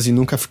drogas e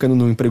nunca ficando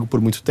no emprego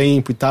por muito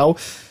tempo e tal.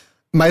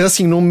 Mas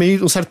assim,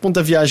 num certo ponto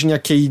da viagem, a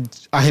Kay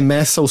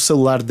arremessa o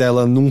celular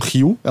dela num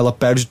rio. Ela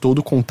perde todo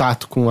o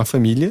contato com a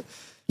família.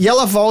 E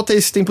ela volta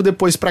esse tempo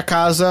depois pra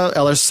casa.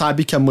 Ela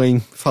sabe que a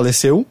mãe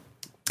faleceu.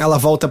 Ela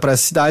volta pra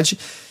cidade.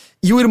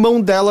 E o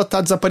irmão dela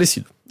tá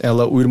desaparecido.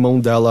 O irmão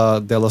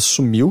dela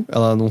sumiu.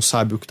 Ela não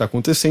sabe o que tá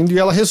acontecendo. E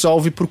ela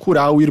resolve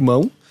procurar o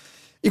irmão.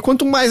 E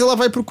quanto mais ela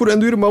vai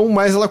procurando o irmão,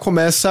 mais ela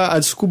começa a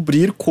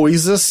descobrir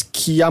coisas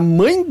que a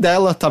mãe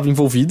dela estava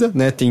envolvida,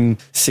 né? Tem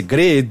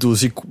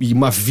segredos e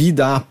uma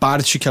vida à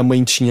parte que a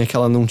mãe tinha que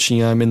ela não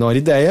tinha a menor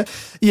ideia.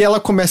 E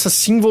ela começa a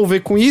se envolver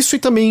com isso e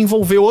também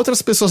envolver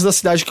outras pessoas da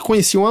cidade que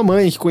conheciam a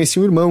mãe, que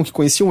conheciam o irmão, que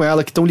conheciam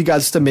ela, que estão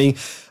ligados também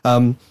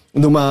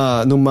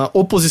numa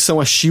oposição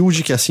à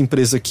SHIELD, que é essa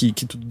empresa que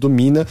tudo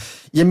domina.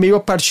 E é meio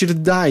a partir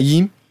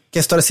daí que a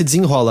história se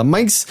desenrola.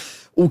 Mas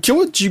o que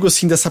eu digo,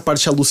 assim, dessa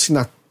parte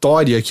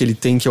alucinatória que ele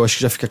tem, que eu acho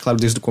que já fica claro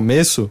desde o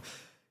começo,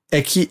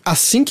 é que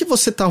assim que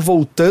você tá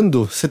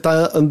voltando, você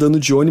tá andando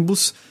de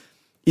ônibus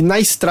e na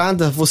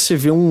estrada você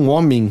vê um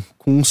homem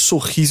com um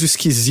sorriso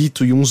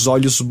esquisito e uns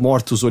olhos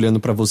mortos olhando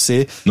pra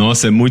você.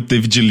 Nossa, é muito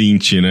David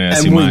Lynch, né,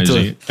 essa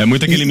imagem. É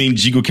muito aquele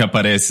mendigo que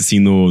aparece assim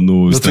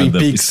no stand-up.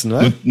 Twin Peaks,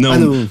 não é?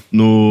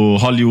 No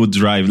Hollywood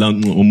Drive,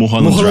 no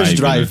Mulholland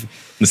Drive. Né?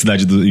 Na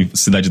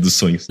Cidade dos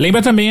Sonhos.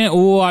 Lembra também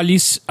o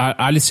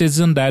Alice's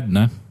Undead,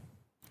 né?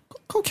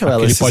 Qual que é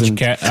ela?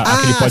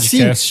 Aquele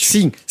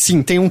podcast.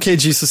 Sim, tem um quê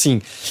disso,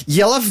 sim.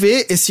 E ela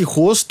vê esse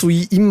rosto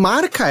e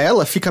marca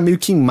ela, fica meio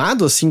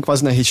queimado, assim,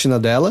 quase na retina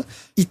dela.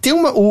 E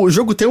o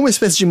jogo tem uma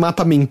espécie de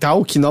mapa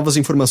mental que novas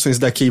informações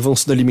da Kay vão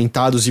sendo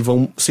alimentados e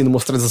vão sendo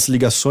mostradas as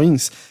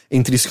ligações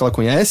entre isso que ela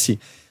conhece.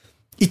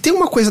 E tem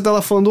uma coisa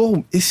dela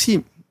falando,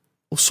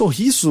 o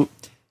sorriso,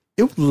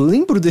 eu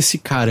lembro desse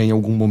cara em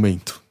algum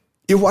momento.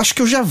 Eu acho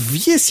que eu já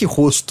vi esse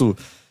rosto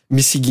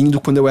me seguindo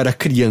quando eu era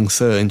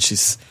criança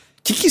antes.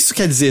 O que isso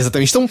quer dizer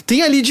exatamente? Então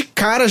tem ali de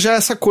cara já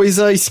essa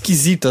coisa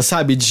esquisita,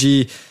 sabe?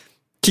 De...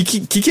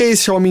 que é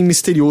esse homem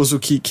misterioso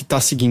que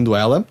tá seguindo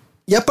ela?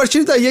 E a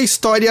partir daí a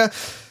história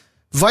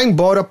vai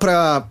embora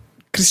pra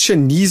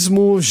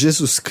cristianismo,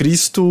 Jesus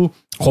Cristo...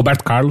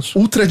 Roberto Carlos.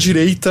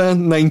 Ultradireita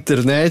na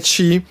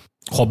internet...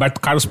 Roberto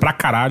Carlos pra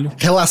caralho.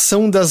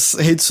 Relação das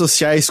redes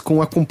sociais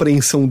com a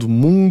compreensão do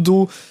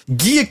mundo.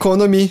 Gig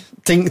Economy.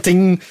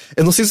 Tem...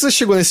 Eu não sei se você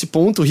chegou nesse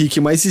ponto, Rick,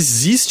 mas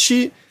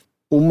existe...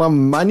 uma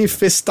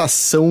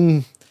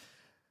manifestação...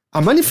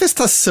 A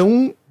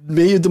manifestação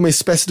meio de uma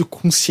espécie do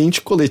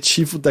consciente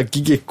coletivo da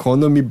gig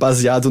economy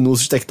baseado no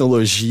uso de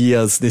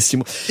tecnologias desse...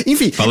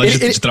 Enfim... Fala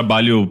de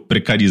trabalho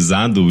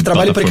precarizado.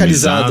 Trabalho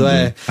precarizado,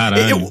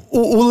 Caralho.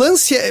 O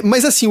lance é...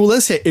 Mas assim, o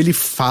lance é... Ele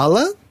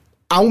fala...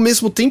 Ao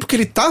mesmo tempo que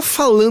ele tá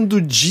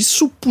falando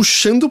disso,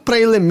 puxando pra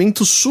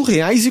elementos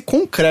surreais e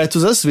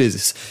concretos às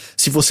vezes.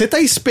 Se você tá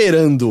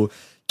esperando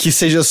que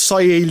seja só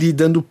ele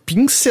dando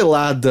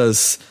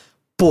pinceladas...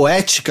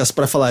 poéticas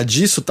pra falar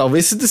disso,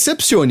 talvez se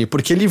decepcione,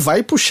 porque ele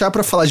vai puxar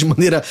pra falar de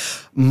maneira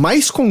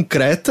mais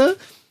concreta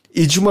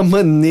e de uma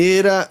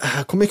maneira...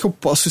 Como é que eu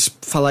posso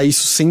falar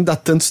isso sem dar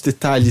tantos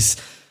detalhes?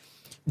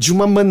 de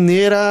uma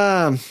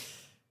maneira...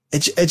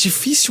 É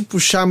difícil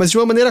puxar, mas de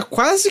uma maneira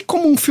quase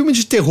como um filme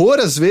de terror,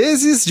 às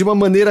vezes, de uma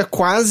maneira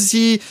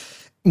quase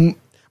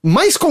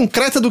mais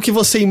concreta do que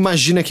você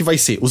imagina que vai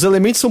ser. Os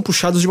elementos são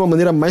puxados de uma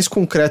maneira mais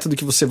concreta do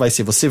que você vai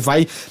ser. Você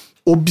vai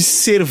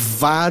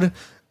observar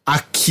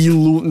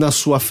aquilo na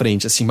sua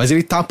frente, assim. Mas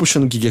ele tá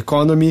puxando gig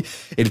economy,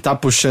 ele tá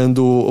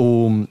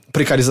puxando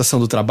precarização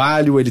do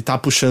trabalho, ele tá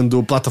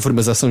puxando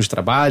plataformização de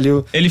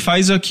trabalho. Ele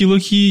faz aquilo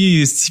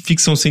que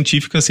ficção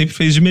científica sempre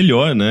fez de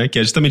melhor, né? Que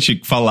é justamente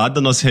falar da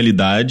nossa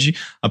realidade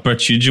a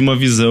partir de uma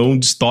visão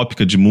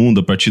distópica de mundo,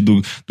 a partir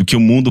do que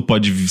o mundo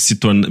pode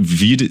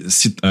vir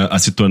a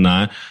se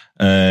tornar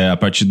a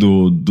partir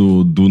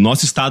do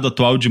nosso estado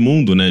atual de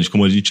mundo, né? De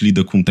como a gente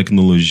lida com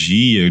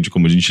tecnologia, de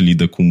como a gente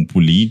lida com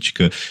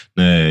política,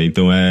 né?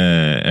 Então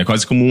é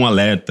quase como um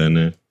alerta,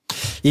 né?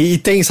 E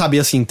tem, sabe,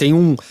 assim, tem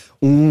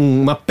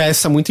uma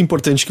peça muito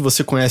importante que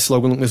você conhece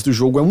logo no começo do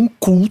jogo, é um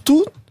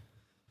culto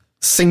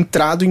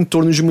centrado em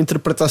torno de uma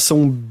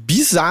interpretação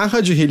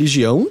bizarra de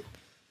religião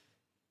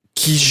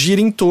que gira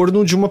em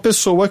torno de uma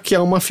pessoa que é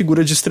uma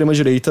figura de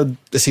extrema-direita,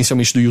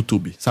 essencialmente do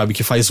YouTube, sabe?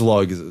 Que faz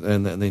vlogs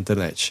na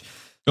internet.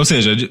 Ou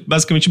seja,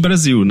 basicamente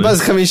Brasil, né?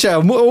 Basicamente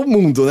o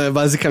mundo, né?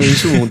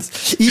 Basicamente o mundo.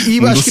 E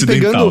mundo acho que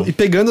ocidental.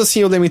 pegando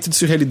assim o elemento de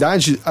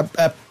surrealidade,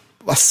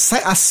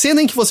 a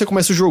cena em que você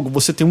começa o jogo,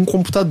 você tem um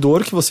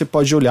computador que você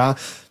pode olhar,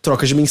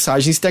 troca de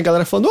mensagens, e tem a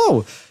galera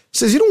falando,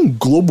 vocês viram um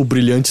globo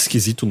brilhante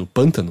esquisito no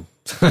pântano?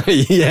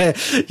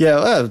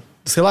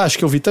 Sei lá, acho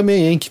que eu vi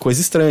também, hein? Que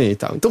coisa estranha e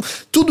tal. Então,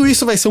 tudo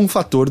isso vai ser um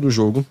fator no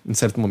jogo, em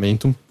certo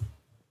momento.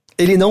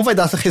 Ele não vai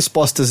dar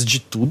respostas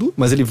de tudo,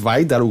 mas ele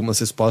vai dar algumas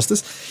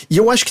respostas. E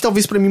eu acho que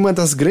talvez pra mim uma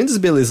das grandes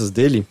belezas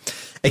dele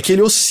é que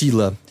ele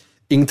oscila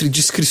entre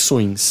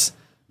descrições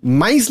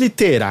mais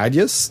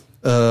literárias,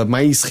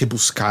 mais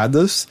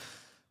rebuscadas,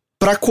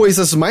 pra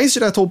coisas mais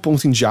direto ao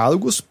ponto em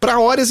diálogos, pra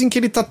horas em que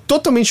ele tá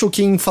totalmente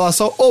ok em falar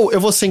só, eu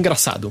vou ser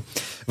engraçado.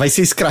 Vai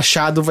ser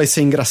escrachado, vai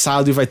ser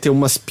engraçado e vai ter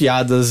umas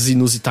piadas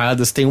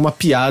inusitadas. Tem uma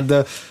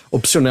piada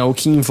opcional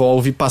que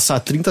envolve passar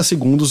 30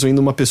 segundos vendo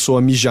uma pessoa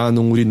mijar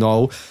num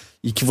urinol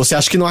e que você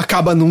acha que não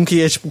acaba nunca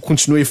e é tipo,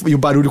 continua e o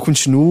barulho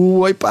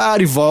continua e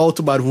para e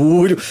volta o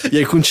barulho e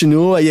aí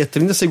continua e é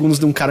 30 segundos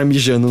de um cara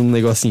mijando num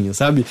negocinho,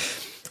 sabe?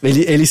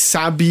 Ele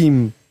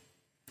sabe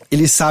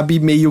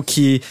meio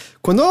que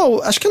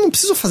quando acho que eu não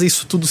preciso fazer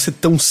isso tudo ser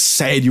tão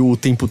sério o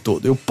tempo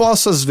todo. Eu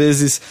posso às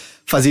vezes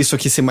fazer isso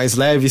aqui ser mais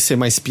leve, ser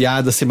mais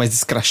piada, ser mais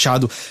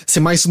escrachado, ser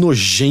mais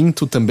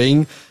nojento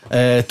também.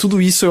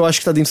 Tudo isso eu acho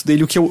que tá dentro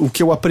dele o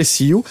que eu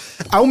aprecio.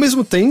 Ao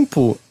mesmo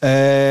tempo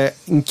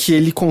em que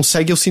ele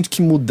consegue, eu sinto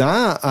que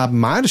mudar a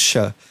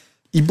marcha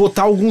e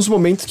botar alguns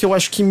momentos que eu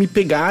acho que me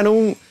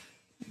pegaram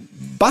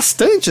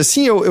bastante,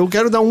 assim. Eu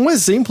quero dar um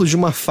exemplo de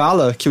uma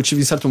fala que eu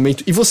tive em certo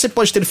momento. E você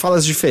pode ter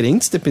falas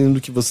diferentes, dependendo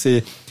do que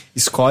você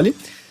escolhe.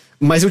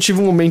 Mas eu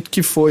tive um momento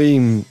que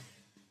foi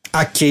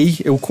a Kay,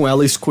 eu com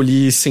ela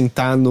escolhi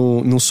sentar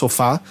no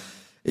sofá,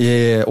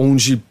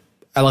 onde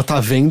ela tá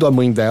vendo a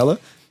mãe dela.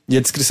 E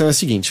a descrição é a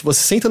seguinte: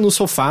 você senta no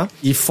sofá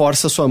e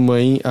força sua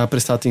mãe a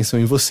prestar atenção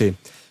em você.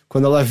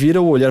 Quando ela vira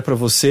o olhar pra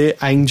você,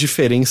 a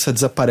indiferença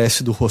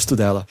desaparece do rosto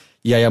dela.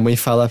 E aí a mãe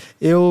fala,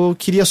 eu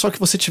queria só que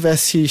você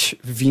tivesse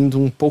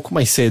vindo um pouco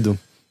mais cedo.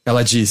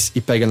 Ela diz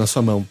e pega na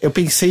sua mão. Eu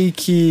pensei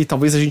que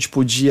talvez a gente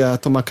podia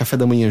tomar café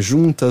da manhã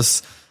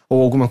juntas,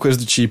 ou alguma coisa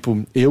do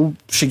tipo. Eu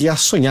cheguei a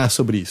sonhar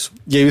sobre isso.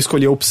 E aí eu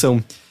escolhi a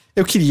opção,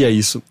 eu queria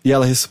isso. E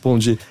ela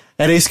responde,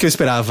 era isso que eu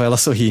esperava. Ela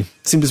sorri,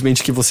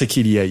 simplesmente que você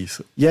queria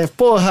isso. E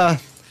porra,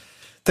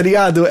 tá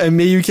ligado? É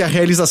meio que a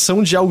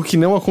realização de algo que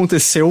não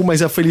aconteceu,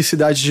 mas a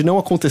felicidade de não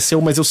aconteceu,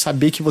 mas eu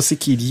saber que você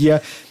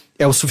queria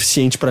é o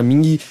suficiente pra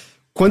mim. E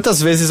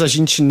quantas vezes a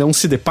gente não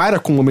se depara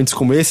com momentos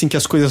como esse, em que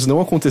as coisas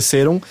não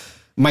aconteceram,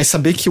 mas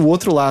saber que o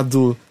outro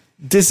lado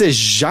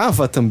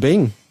desejava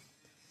também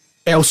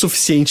é o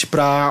suficiente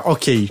pra,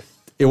 ok,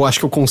 eu acho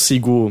que eu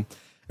consigo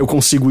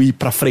ir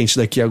pra frente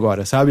daqui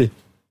agora, sabe?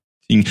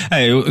 Sim.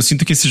 Eu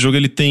sinto que esse jogo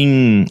ele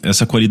tem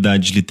essa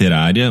qualidade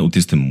literária, o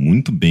texto é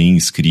muito bem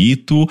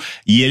escrito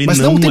e ele mas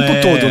não o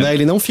tempo todo, né?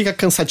 Ele não fica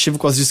cansativo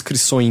com as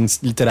descrições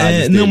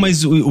literárias dele. Não,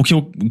 mas o que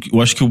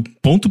eu acho que o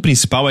ponto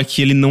principal é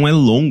que ele não é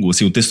longo,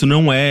 assim, o texto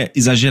não é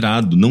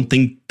exagerado, não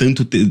tem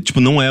tanto, tipo,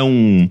 não é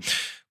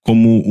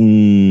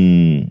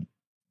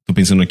tô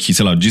pensando aqui,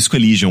 sei lá, Disco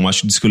Elysium.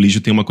 Acho que Disco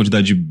Elysium tem uma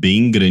quantidade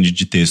bem grande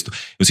de texto.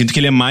 Eu sinto que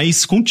ele é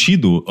mais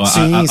contido.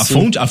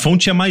 A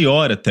fonte é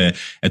maior até.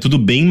 É tudo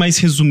bem mais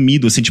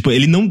resumido, assim, tipo,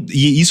 ele não...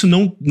 E isso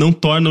não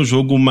torna o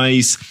jogo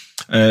mais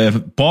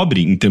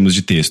pobre em termos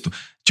de texto.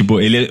 Tipo,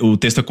 o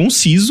texto é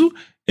conciso,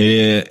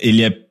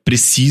 ele é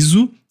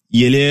preciso,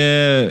 e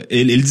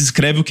ele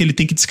descreve o que ele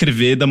tem que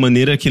descrever da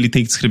maneira que ele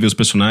tem que descrever os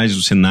personagens,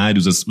 os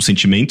cenários, os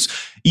sentimentos.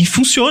 E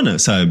funciona,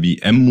 sabe?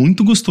 É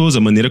muito gostoso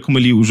a maneira como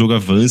o jogo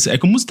avança. É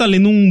como você tá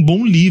lendo um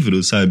bom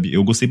livro, sabe?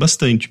 Eu gostei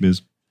bastante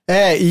mesmo.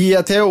 E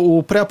até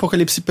o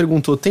Pré-Apocalipse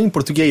perguntou, tem em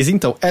português?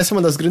 Então, essa é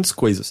uma das grandes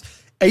coisas.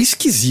 É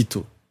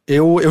esquisito.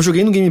 Eu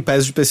joguei no Game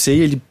Pass de PC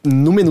e ele,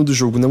 no menu do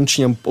jogo, não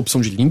tinha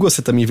opção de língua.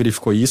 Você também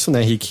verificou isso,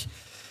 né, Rick?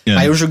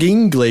 Aí eu joguei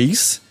em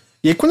inglês.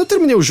 E aí quando eu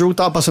terminei o jogo,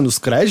 tava passando os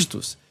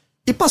créditos,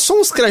 e passou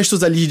uns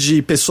créditos ali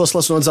de pessoas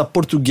relacionadas a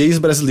português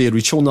brasileiro,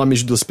 e tinha o nome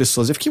de 2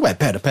 pessoas. Eu fiquei,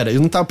 pera,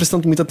 eu não tava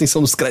prestando muita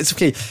atenção nos créditos, eu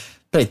fiquei,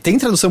 peraí, tem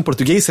tradução em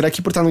português? Será que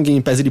por estar no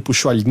Game Pass ele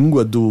puxou a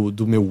língua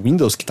do meu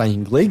Windows, que tá em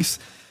inglês?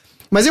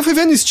 Mas eu fui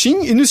ver no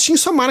Steam, e no Steam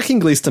só marca em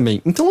inglês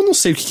também. Então eu não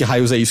sei o que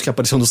raios é isso que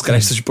apareceu nos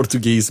créditos de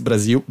português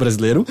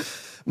brasileiro,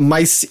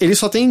 mas ele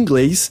só tem em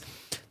inglês.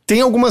 Tem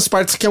algumas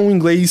partes que é um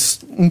inglês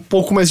um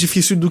pouco mais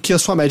difícil do que a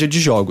sua média de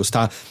jogos,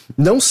 tá?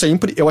 Não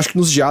sempre, eu acho que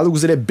nos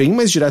diálogos ele é bem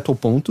mais direto ao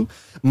ponto,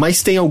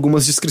 mas tem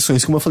algumas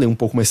descrições, como eu falei, um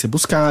pouco mais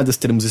rebuscadas,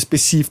 termos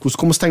específicos.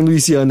 Como está em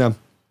Louisiana,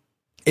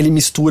 ele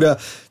mistura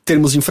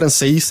termos em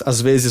francês,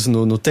 às vezes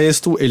no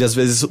texto, ele às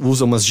vezes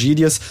usa umas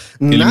gírias.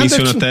 Ele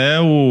menciona até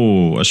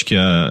acho que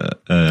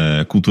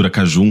a cultura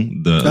cajun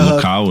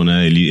local,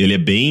 né? Ele é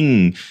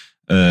bem...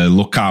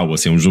 local,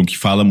 assim, é um jogo que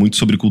fala muito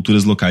sobre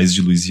culturas locais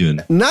de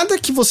Louisiana. Nada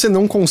que você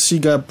não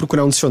consiga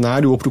procurar um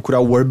dicionário ou procurar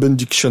o Urban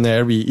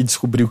Dictionary e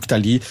descobrir o que tá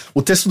ali.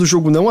 O texto do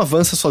jogo não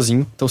avança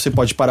sozinho, então você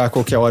pode parar a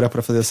qualquer hora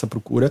pra fazer essa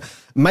procura,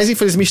 mas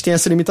infelizmente tem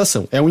essa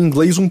limitação. É um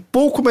inglês um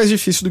pouco mais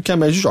difícil do que a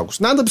média de jogos.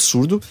 Nada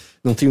absurdo,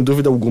 não tenho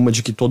dúvida alguma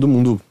de que todo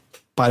mundo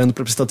parando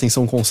pra prestar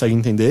atenção consegue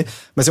entender,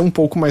 mas é um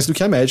pouco mais do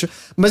que a média.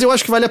 Mas eu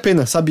acho que vale a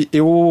pena, sabe?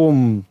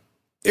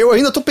 Eu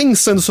ainda tô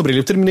pensando sobre ele.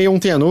 Eu terminei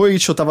ontem à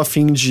noite, eu tava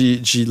afim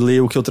de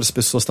ler o que outras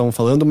pessoas estavam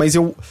falando, mas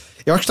eu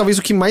acho que talvez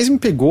o que mais me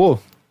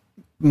pegou,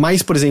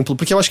 mais, por exemplo,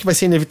 porque eu acho que vai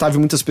ser inevitável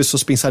muitas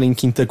pessoas pensarem em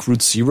Kentucky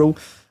Route Zero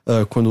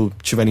quando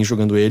estiverem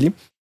jogando ele.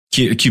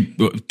 Que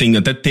tem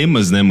até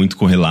temas, né, muito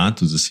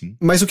correlatos, assim.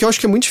 Mas o que eu acho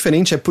que é muito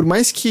diferente é, por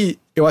mais que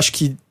eu acho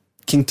que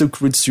Kentucky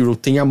Route Zero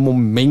tenha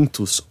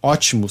momentos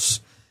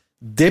ótimos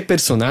de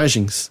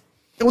personagens,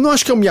 eu não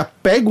acho que eu me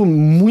apego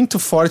muito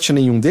forte a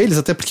nenhum deles,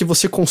 até porque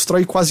você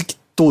constrói quase que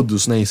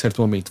todos, né, em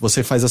certo momento.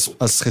 Você faz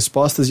as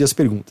respostas e as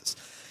perguntas.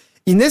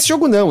 E nesse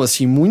jogo não,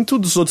 assim, muitos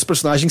dos outros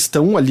personagens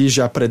estão ali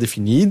já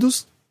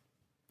pré-definidos.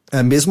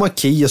 Mesmo a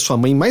Kay e a sua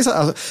mãe,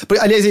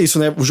 aliás, é isso,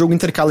 né? O jogo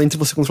intercala entre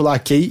você controlar a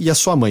Kay e a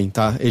sua mãe,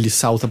 tá? Ele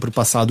salta pro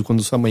passado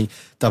quando sua mãe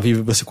tá viva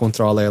e você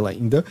controla ela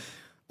ainda.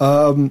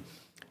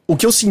 O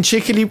que eu senti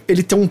é que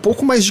ele tem um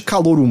pouco mais de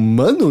calor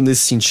humano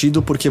nesse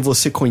sentido, porque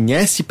você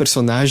conhece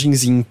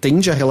personagens e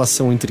entende a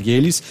relação entre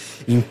eles,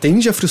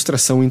 entende a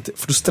frustração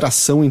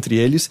entre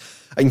eles,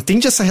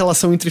 entende essa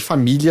relação entre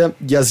família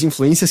e as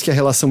influências que a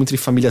relação entre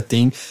família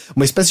tem.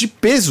 Uma espécie de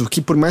peso que,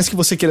 por mais que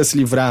você queira se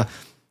livrar,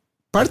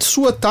 parte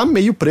sua tá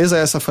meio presa a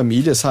essa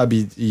família,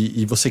 sabe?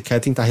 E você quer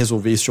tentar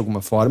resolver isso de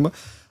alguma forma.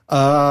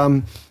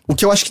 O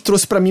que eu acho que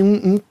trouxe pra mim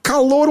um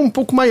calor um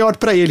pouco maior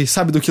pra ele,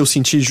 sabe? Do que eu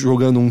senti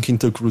jogando um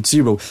Kentucky Route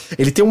Zero.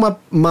 Ele tem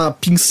uma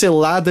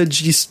pincelada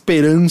de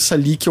esperança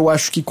ali que eu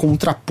acho que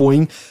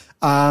contrapõe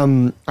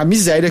a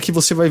miséria que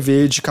você vai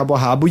ver de cabo a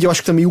rabo. E eu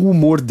acho que também o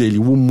humor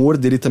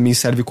dele também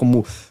serve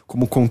como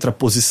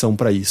contraposição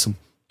pra isso.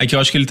 É que eu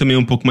acho que ele também é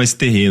um pouco mais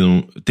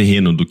terreno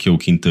do que o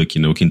Kentucky,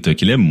 né? O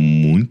Kentucky, ele é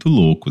muito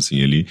louco, assim,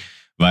 ele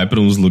vai pra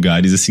uns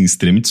lugares, assim,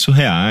 extremamente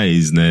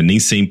surreais, né? Nem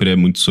sempre é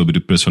muito sobre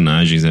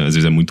personagens, né? Às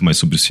vezes é muito mais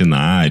sobre o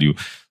cenário,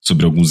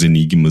 sobre alguns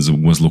enigmas,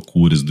 algumas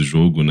loucuras do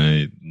jogo,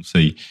 né? Não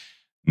sei.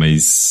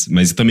 Mas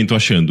eu também tô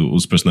achando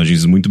os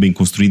personagens muito bem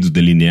construídos,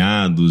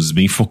 delineados,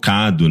 bem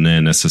focado, né?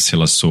 Nessas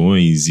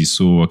relações.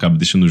 Isso acaba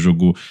deixando o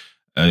jogo...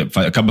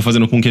 acaba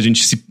fazendo com que a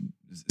gente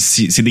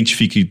se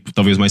identifique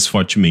talvez mais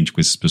fortemente com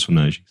esses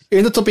personagens. Eu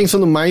ainda tô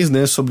pensando mais,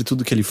 né? Sobre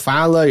tudo que ele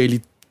fala,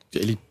 ele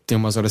tem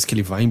umas horas que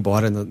ele vai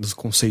embora nos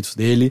conceitos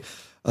dele.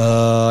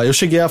 Eu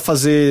cheguei a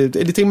fazer...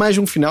 Ele tem mais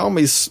de um final,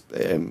 mas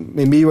é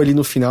meio ali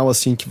no final,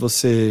 assim, que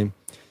você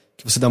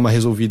dá uma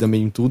resolvida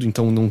meio em tudo,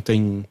 então não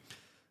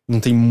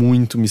tem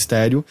muito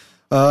mistério.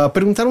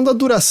 Perguntaram da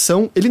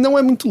duração. Ele não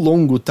é muito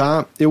longo,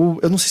 tá? Eu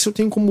não sei se eu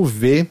tenho como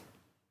ver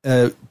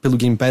pelo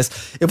Game Pass.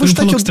 Eu vou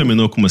chutar que você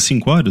terminou com umas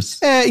 5 horas?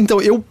 Então,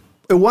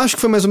 eu acho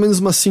que foi mais ou menos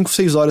umas 5,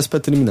 6 horas pra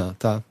terminar,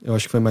 tá? Eu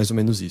acho que foi mais ou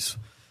menos isso.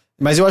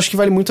 Mas eu acho que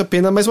vale muito a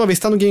pena. Mais uma vez,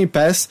 tá no Game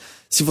Pass.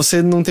 Se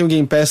você não tem o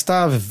Game Pass,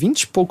 tá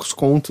 20 e poucos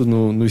conto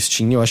no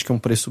Steam. Eu acho que é um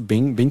preço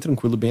bem, bem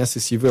tranquilo, bem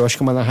acessível. Eu acho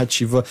que é uma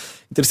narrativa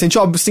interessante.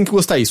 Óbvio, você tem que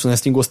gostar disso, né?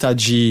 Você tem que gostar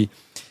de...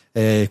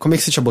 como é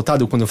que você tinha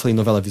botado quando eu falei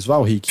novela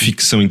visual, Rick?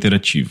 Ficção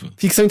interativa.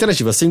 Ficção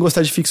interativa. Sem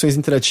gostar de ficções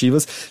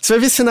interativas. Você vai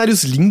ver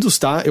cenários lindos,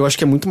 tá? Eu acho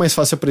que é muito mais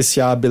fácil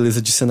apreciar a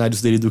beleza de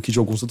cenários dele do que de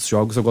alguns outros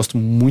jogos. Eu gosto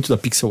muito da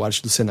pixel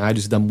art dos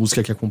cenários e da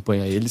música que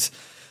acompanha eles.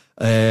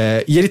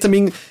 E ele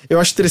também, eu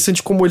acho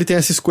interessante como ele tem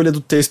essa escolha do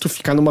texto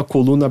ficar numa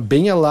coluna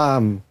bem a lá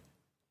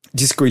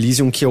Disco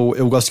Elysium, que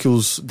eu gosto que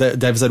os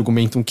devs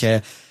argumentam que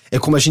é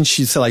como a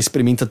gente, sei lá,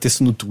 experimenta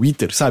texto no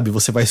Twitter, sabe?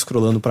 Você vai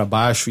scrollando pra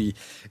baixo e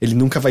ele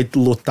nunca vai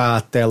lotar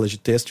a tela de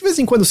texto. De vez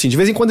em quando sim, de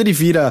vez em quando ele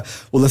vira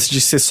o lance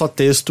de ser só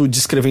texto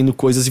descrevendo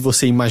coisas e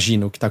você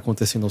imagina o que tá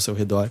acontecendo ao seu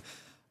redor.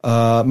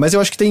 Mas eu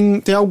acho que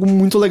tem algo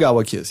muito legal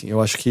aqui, assim. Eu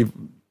acho que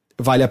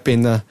vale a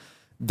pena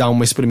dar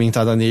uma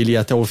experimentada nele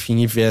até o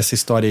fim e ver essa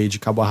história aí de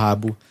cabo a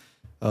rabo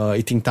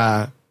e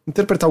tentar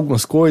interpretar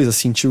algumas coisas,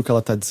 sentir o que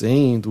ela tá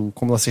dizendo,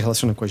 como ela se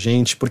relaciona com a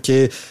gente,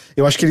 porque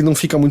eu acho que ele não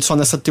fica muito só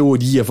nessa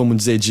teoria, vamos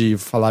dizer, de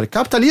falar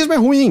capitalismo é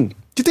ruim,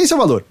 Que tem seu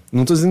valor.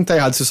 Não tô dizendo que tá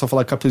errado se só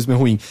falar que capitalismo é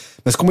ruim.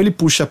 Mas como ele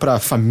puxa pra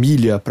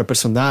família, pra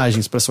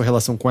personagens, pra sua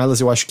relação com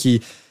elas, eu acho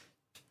que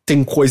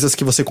tem coisas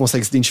que você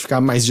consegue se identificar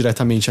mais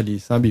diretamente ali,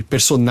 sabe?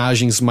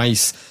 Personagens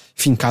mais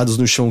fincados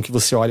no chão que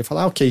você olha e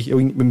fala, ok, eu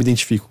me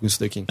identifico com isso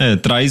daqui.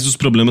 Traz os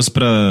problemas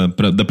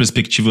da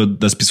perspectiva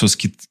das pessoas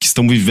que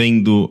estão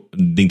vivendo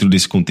dentro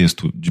desse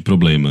contexto de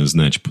problemas,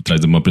 né? Tipo,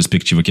 traz uma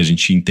perspectiva que a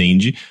gente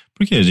entende,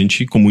 porque a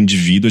gente, como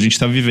indivíduo, a gente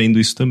tá vivendo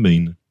isso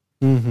também, né?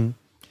 Uhum.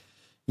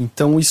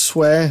 Então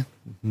isso é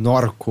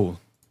Norco.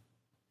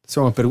 Isso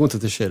é uma pergunta,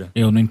 Teixeira?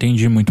 Eu não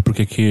entendi muito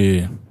porque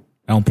que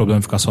é um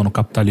problema ficar só no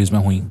capitalismo é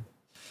ruim.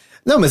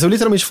 Não, mas eu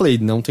literalmente falei,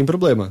 não tem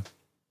problema.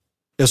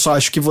 Eu só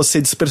acho que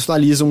você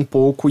despersonaliza um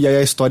pouco e aí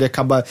a história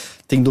acaba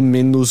tendo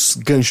menos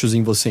ganchos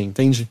em você,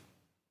 entende?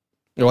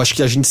 Eu acho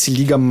que a gente se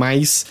liga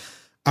mais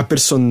a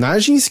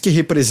personagens que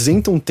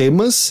representam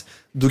temas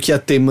do que a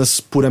temas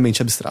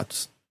puramente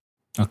abstratos.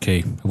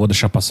 Ok, eu vou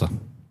deixar passar.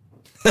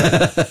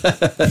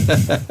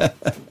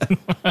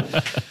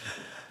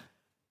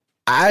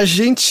 A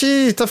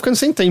gente tá ficando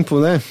sem tempo,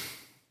 né?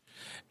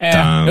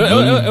 Tá,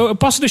 eu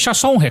posso deixar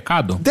só um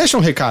recado? Deixa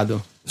um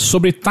recado.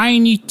 Sobre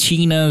Tiny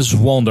Tina's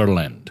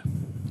Wonderland.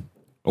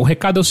 O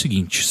recado é o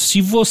seguinte: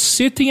 se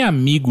você tem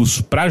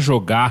amigos pra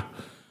jogar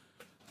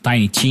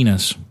Tiny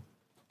Tina's,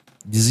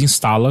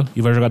 desinstala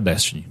e vai jogar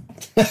Destiny.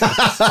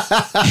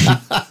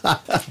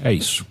 É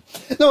isso.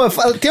 Não,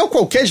 tem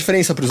qualquer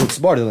diferença pros outros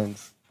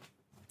Borderlands?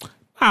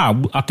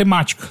 A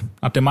temática.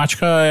 A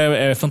temática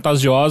é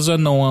fantasiosa,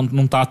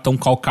 não tá tão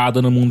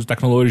calcada no mundo de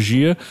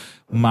tecnologia,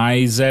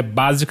 mas é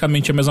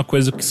basicamente a mesma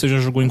coisa que você já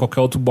jogou em qualquer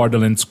outro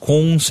Borderlands,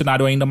 com um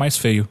cenário ainda mais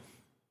feio.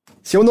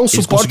 Se eu não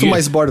suporto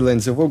mais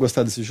Borderlands, eu vou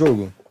gostar desse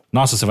jogo?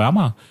 Nossa, você vai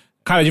amar.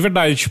 Cara, de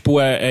verdade, tipo,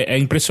 é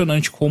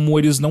impressionante como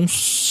eles não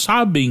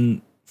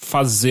sabem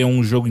fazer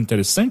um jogo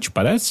interessante,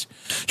 parece.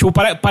 Tipo,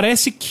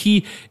 parece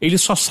que eles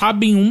só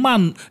sabem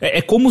uma...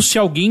 É como se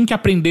alguém que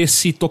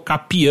aprendesse tocar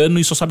piano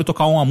e só sabe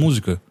tocar uma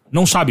música.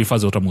 Não sabe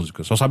fazer outra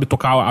música, só sabe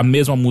tocar a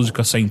mesma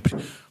música sempre.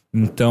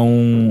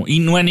 Então...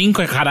 E não é nem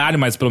caralho,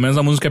 mas pelo menos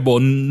a música é boa.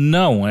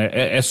 Não,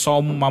 é só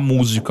uma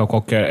música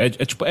qualquer.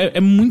 É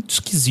muito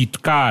esquisito,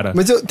 cara.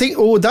 Mas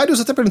o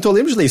Darius até perguntou, eu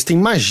lembro de ler isso, tem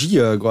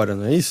magia agora,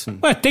 não é isso?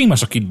 Ué, tem, mas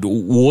só que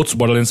o outros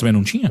Borderlands também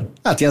não tinha?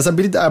 Tem as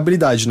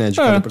habilidades, né, de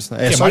cada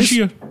personagem. É só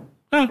magia.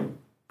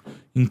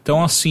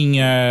 Então,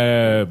 assim,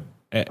 é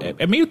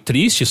meio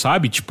triste,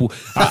 sabe? Tipo,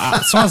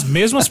 são as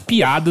mesmas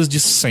piadas de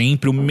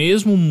sempre, o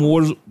mesmo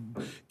humor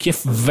que é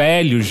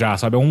velho já,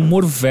 sabe? É um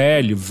humor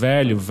velho.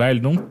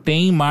 Não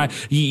tem mais...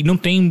 E não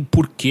tem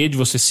porquê de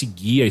você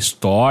seguir a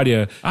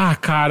história.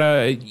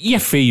 Cara... E é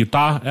feio,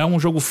 tá? É um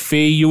jogo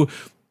feio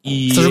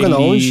e... Você tá jogando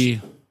aonde?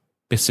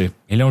 PC.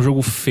 Ele é um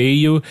jogo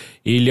feio,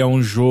 ele é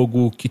um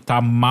jogo que tá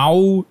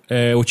mal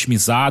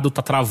otimizado,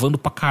 tá travando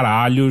pra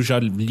caralho, já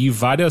li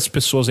várias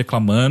pessoas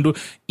reclamando.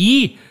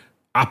 E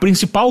a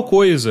principal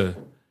coisa...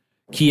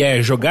 que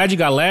é jogar de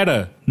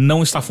galera,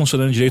 não está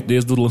funcionando direito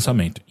desde o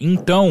lançamento.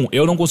 Então,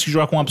 eu não consegui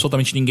jogar com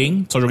absolutamente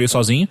ninguém, só joguei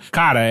sozinho.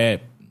 Cara,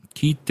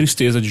 que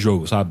tristeza de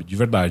jogo, sabe? De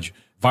verdade.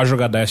 Vai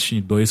jogar Destiny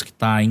 2, que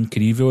tá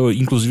incrível.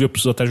 Inclusive, eu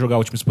preciso até jogar a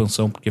última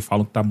expansão, porque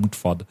falam que tá muito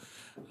foda.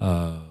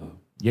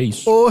 E é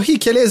isso. Ô,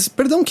 Rick, aliás,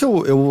 perdão que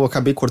eu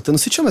acabei cortando.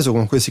 Se tinha mais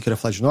alguma coisa que você queria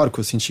falar de Norco,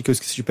 eu senti que eu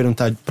esqueci de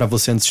perguntar pra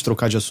você antes de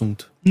trocar de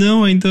assunto.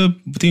 Não, ainda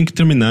tenho que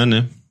terminar,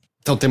 né?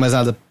 Então, tem mais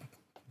nada?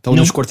 Então,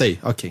 não te cortei.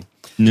 Ok.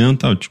 Não,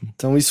 tá ótimo.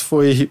 Então isso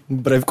foi um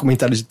breve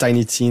comentário de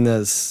Tiny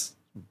Tina's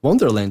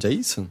Wonderland, é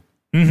isso?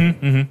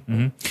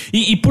 Uhum.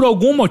 E por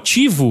algum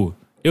motivo,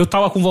 eu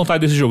tava com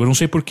vontade desse jogo, eu não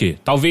sei porquê.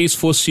 Talvez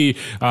fosse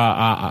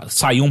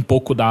sair um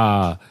pouco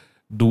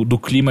do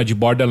clima de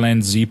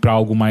Borderlands e ir pra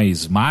algo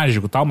mais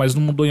mágico e tal, mas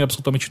não mudou em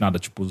absolutamente nada.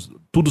 Tipo,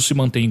 tudo se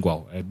mantém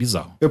igual, é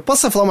bizarro. Eu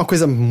posso falar uma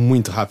coisa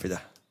muito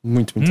rápida.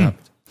 Muito rápida.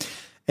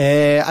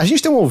 A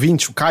gente tem um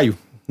ouvinte, o Caio,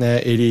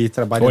 né? Ele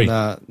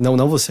trabalha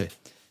Não você.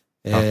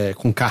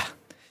 Com K.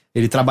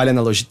 Ele trabalha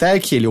na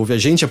Logitech, ele ouve a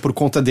gente, é por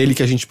conta dele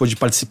que a gente pôde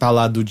participar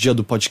lá do dia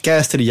do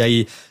podcaster, e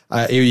aí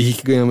eu e o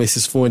Rick ganhamos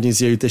esses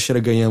fones, e eu e o Teixeira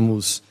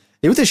ganhamos...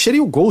 Eu, o Teixeira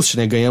e o Ghost,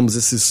 né, ganhamos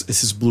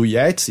esses Blue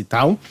Yetis e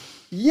tal.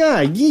 E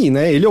aí,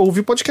 né, ele ouve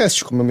o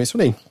podcast, como eu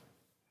mencionei.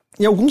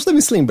 E alguns devem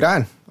se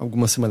lembrar,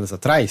 algumas semanas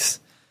atrás,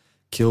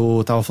 que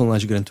eu tava falando lá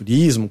de Gran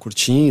Turismo,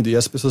 curtindo, e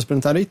as pessoas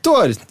perguntaram,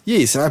 Heitor, e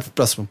aí, você vai pro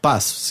próximo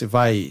passo? Você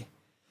vai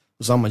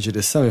usar uma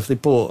direção? Eu falei,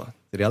 pô,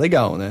 seria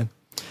legal, né?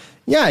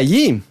 E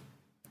aí...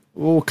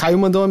 O Caio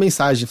mandou uma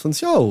mensagem falando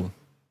assim,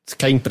 você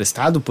quer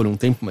emprestado por um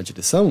tempo uma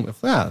direção? Eu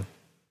falei,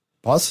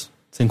 posso?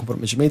 Sem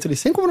comprometimento? Ele,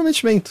 sem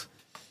comprometimento.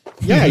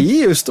 E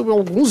aí, eu estou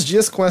alguns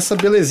dias com essa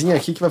belezinha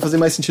aqui que vai fazer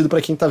mais sentido pra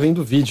quem tá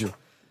vendo o vídeo.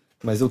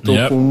 Mas eu tô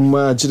com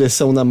uma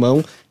direção na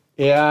mão.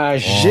 É a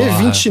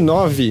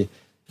G29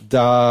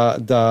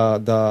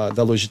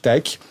 da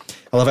Logitech.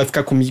 Ela vai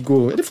ficar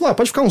comigo... Ele falou,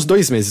 pode ficar uns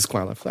 2 meses com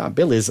ela. Eu falei,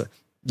 beleza.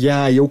 E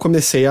aí eu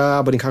comecei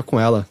a brincar com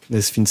ela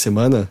nesse fim de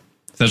semana.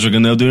 Tá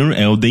jogando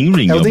Elden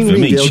Ring,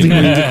 obviamente.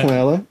 Elden Ring com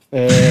ela.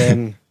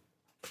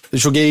 Eu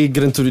joguei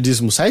Gran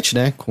Turismo 7,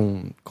 né,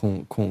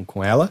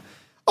 com ela.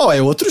 Oh,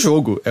 é outro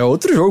jogo.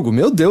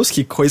 Meu Deus,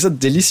 que coisa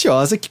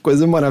deliciosa, que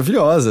coisa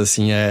maravilhosa,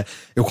 assim,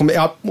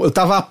 eu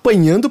tava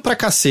apanhando pra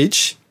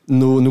cacete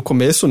no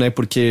começo, né,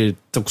 porque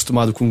tô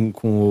acostumado com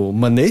o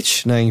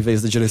manete, né, em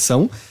vez da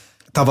direção.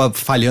 Tava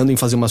falhando em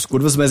fazer umas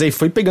curvas, mas aí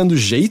foi pegando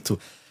jeito.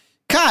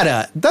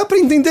 Cara, dá pra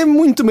entender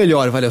muito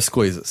melhor várias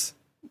coisas.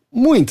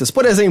 Muitas.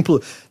 Por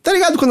exemplo, tá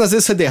ligado quando às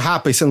vezes você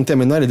derrapa e você não tem a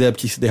menor ideia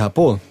porque se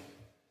derrapou?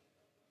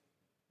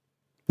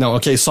 Não,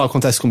 ok, só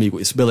acontece comigo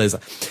isso, beleza.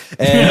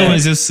 Não,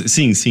 mas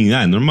sim,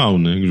 é normal,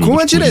 né? Com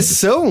a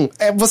direção,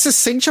 você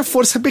sente a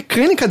força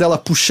mecânica dela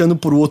puxando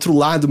pro outro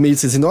lado, meio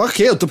dizendo,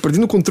 ok, eu tô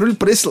perdendo o controle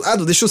por esse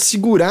lado, deixa eu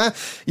segurar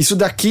isso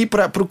daqui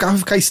pro carro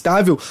ficar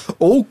estável.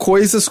 Ou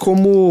coisas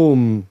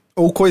como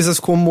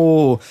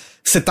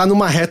você tá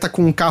numa reta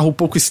com um carro um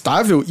pouco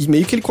estável e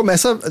meio que ele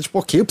começa, tipo,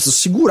 ok, eu preciso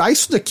segurar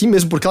isso daqui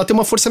mesmo, porque ela tem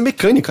uma força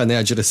mecânica, né,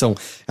 a direção.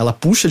 Ela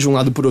puxa de um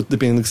lado pro outro,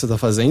 dependendo do que você tá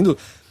fazendo.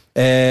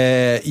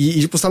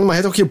 Tipo, você tá numa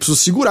reta, ok, eu preciso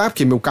segurar,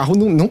 porque meu carro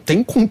não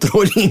tem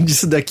controle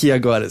disso daqui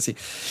agora, assim.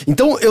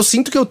 Então, eu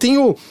sinto que eu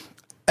tenho...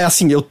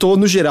 Assim, eu tô,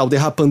 no geral,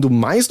 derrapando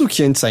mais do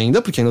que antes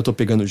ainda, porque ainda eu tô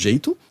pegando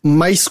jeito.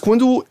 Mas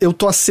quando eu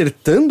tô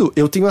acertando,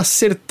 eu tenho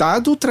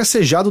acertado o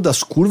tracejado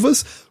das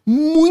curvas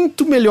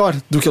muito melhor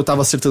do que eu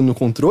tava acertando no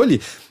controle.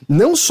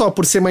 Não só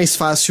por ser mais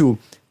fácil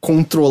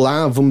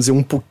controlar, vamos dizer,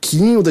 um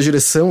pouquinho da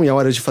direção e a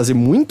hora de fazer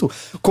muito,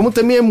 como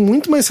também é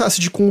muito mais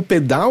fácil de, com o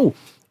pedal,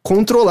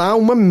 controlar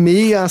uma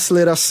meia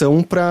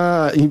aceleração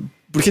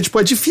porque, tipo,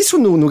 é difícil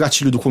no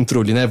gatilho do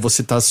controle, né?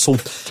 Você tá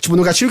solto. Tipo,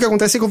 no gatilho o que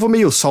acontece é que eu vou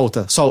meio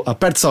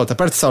aperta,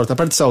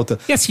 solta.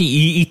 E assim,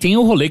 e tem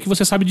o rolê que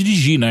você sabe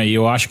dirigir, né? E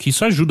eu acho que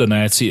isso ajuda,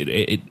 né?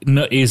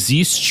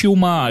 Existe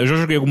uma... Eu já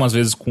joguei algumas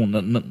vezes com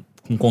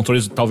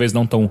controles talvez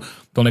não tão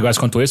legais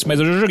quanto esse, mas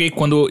eu já joguei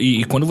quando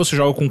você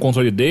joga com um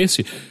controle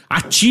desse,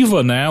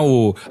 ativa, né,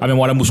 a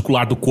memória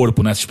muscular do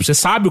corpo, né? Tipo, você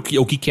sabe o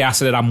que é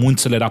acelerar muito,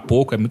 acelerar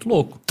pouco, é muito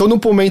louco. Tô num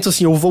momento,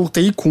 assim, eu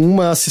voltei com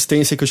uma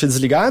assistência que eu tinha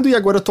desligado e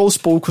agora eu tô aos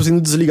poucos indo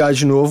desligar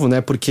de novo,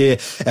 né? Porque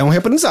é um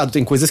reaprendizado,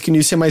 tem coisas que no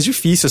início é mais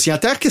difícil, assim,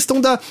 até a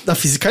questão da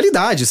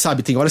fisicalidade,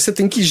 sabe? Tem horas que você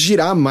tem que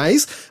girar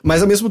mais,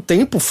 mas ao mesmo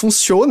tempo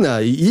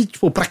funciona e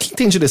tipo, pra quem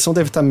tem direção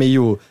deve estar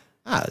meio...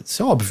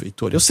 isso é óbvio,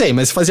 Heitor, eu sei,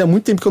 mas fazia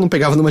muito tempo que eu não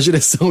pegava numa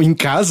direção em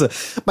casa,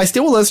 mas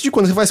tem o lance de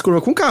quando você faz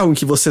curva com o carro, em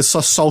que você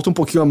só solta um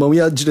pouquinho a mão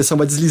e a direção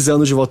vai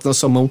deslizando de volta na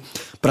sua mão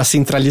pra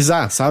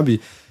centralizar, sabe?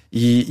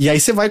 E aí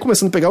você vai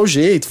começando a pegar o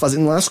jeito,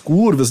 fazendo lá as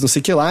curvas, não sei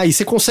o que lá, e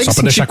você consegue sentir.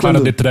 Só pra deixar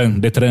claro,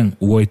 Detran,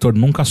 o Heitor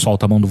nunca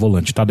solta a mão do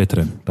volante, tá,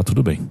 Detran? Tá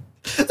tudo bem.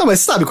 Não, mas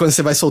sabe quando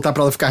você vai soltar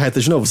pra ela ficar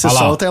reta de novo? Você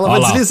solta e ela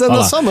vai deslizando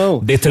na sua mão.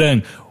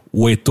 Detran,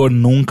 o Heitor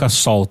nunca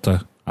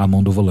solta a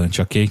mão do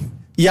volante, ok?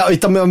 E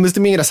também, ao mesmo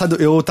tempo, é engraçado,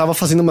 eu tava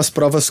fazendo umas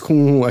provas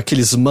com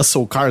aqueles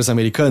muscle cars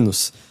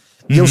americanos,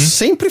 e eu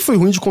sempre fui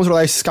ruim de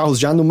controlar esses carros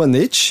já no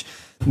manete,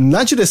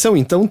 na direção,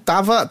 então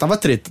tava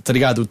treta, tá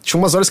ligado? Tinha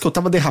umas horas que eu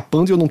tava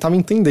derrapando e eu não tava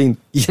entendendo.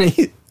 E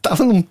aí,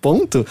 tava num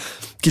ponto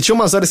que tinha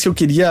umas horas que eu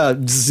queria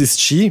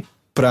desistir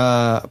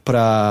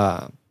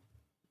pra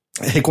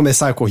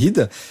recomeçar a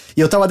corrida,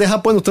 e eu tava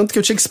derrapando tanto que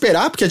eu tinha que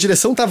esperar, porque a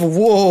direção tava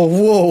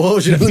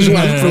girando de um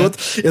lado pro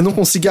outro, eu não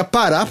conseguia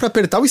parar pra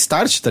apertar o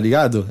start, tá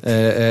ligado?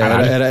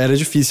 Era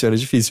difícil.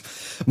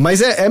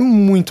 Mas é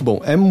muito bom,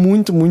 é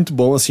muito, muito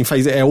bom, assim,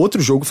 é outro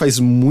jogo, faz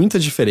muita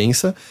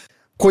diferença.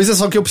 Coisa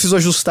só que eu preciso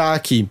ajustar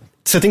aqui.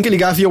 Você tem que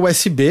ligar via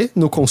USB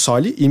no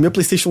console, e meu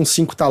PlayStation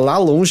 5 tá lá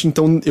longe,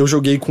 então eu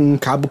joguei com um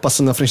cabo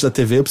passando na frente da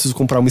TV, eu preciso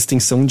comprar uma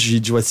extensão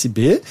de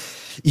USB,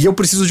 e eu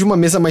preciso de uma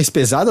mesa mais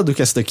pesada do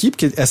que essa daqui,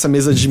 porque essa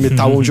mesa de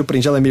metal onde eu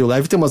prendi ela é meio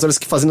leve, tem umas horas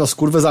que fazendo as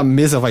curvas a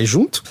mesa vai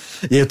junto,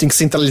 e aí eu tenho que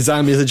centralizar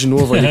a mesa de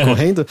novo ali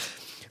correndo.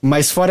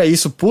 Mas fora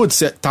isso,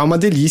 putz, tá uma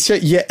delícia,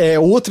 e é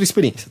outra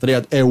experiência, tá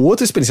ligado? É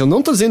outra experiência. Eu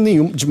não tô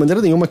dizendo de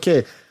maneira nenhuma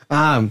que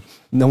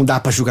não dá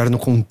pra jogar no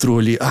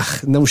controle,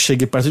 não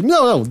chegue perto de mim.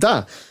 Não,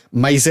 dá.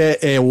 Mas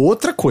é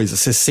outra coisa,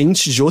 você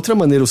sente de outra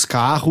maneira os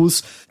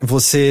carros,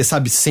 você,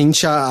 sabe,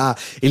 sente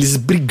eles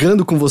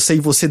brigando com você e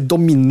você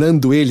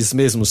dominando eles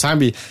mesmo,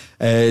 sabe?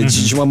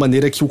 De uma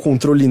maneira que o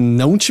controle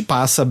não te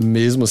passa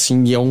mesmo,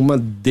 assim, e é uma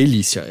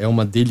delícia,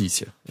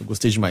 eu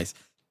gostei demais.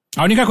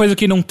 A única coisa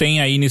que não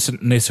tem aí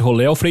nesse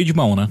rolê é o freio de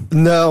mão, né?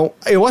 Não,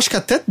 eu acho que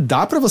até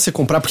dá pra você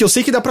comprar, porque eu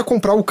sei que dá pra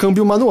comprar o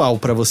câmbio manual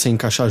pra você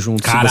encaixar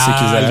junto, se você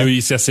quiser. Caralho,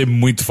 isso ia ser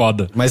muito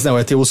foda. Mas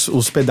não, ter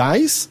os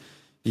pedais...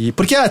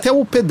 Porque até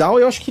o pedal,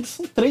 eu acho que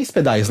são 3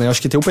 pedais, né? Eu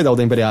acho que tem o pedal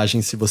da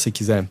embreagem, se você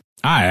quiser.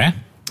 Ah, é?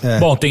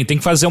 Bom, tem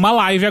que fazer uma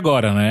live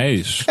agora, né? É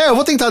isso. Eu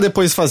vou tentar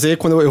depois fazer,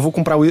 quando eu vou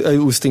comprar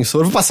o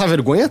extensor. Eu vou passar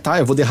vergonha, tá?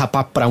 Eu vou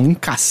derrapar pra um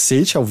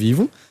cacete ao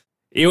vivo.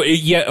 Eu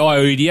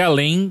iria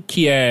além,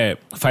 que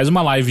faz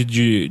uma live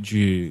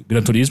de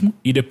Gran Turismo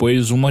e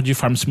depois uma de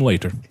Farm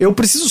Simulator. Eu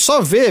preciso só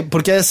ver,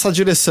 porque essa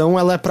direção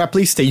ela é pra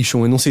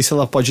PlayStation. Eu não sei se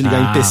ela pode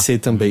ligar em PC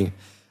também.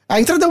 A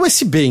entrada é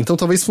USB, então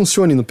talvez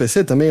funcione no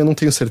PC também, eu não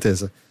tenho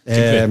certeza.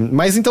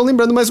 Mas então,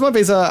 lembrando mais uma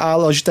vez, a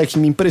Logitech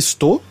me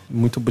emprestou,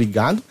 muito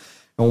obrigado.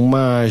 É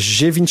uma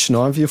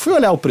G29, eu fui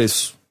olhar o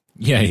preço.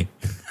 E aí?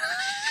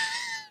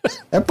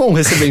 É bom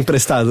receber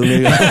emprestado,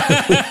 né?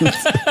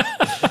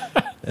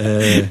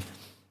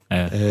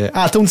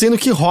 Estão dizendo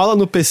que rola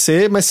no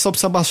PC, mas só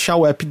precisa baixar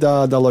o app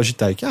da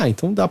Logitech.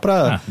 Então dá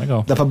pra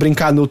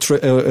brincar no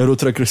Euro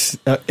Truck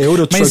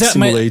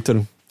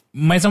Simulator.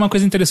 Mas é uma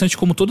coisa interessante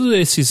como todos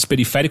esses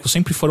periféricos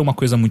sempre foram uma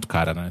coisa muito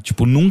cara, né?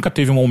 Tipo, nunca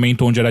teve um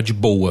momento onde era de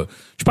boa.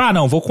 Tipo,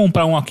 não, vou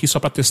comprar um aqui só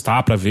pra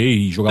testar, pra ver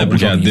e jogar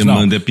alguns joguinhos. Porque a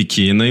demanda é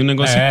pequena e o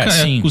negócio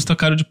custa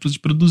caro de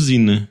produzir,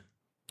 né?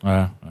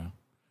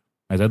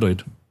 Mas é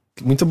doido.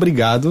 Muito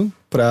obrigado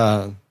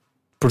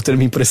por ter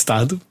me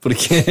emprestado,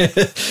 porque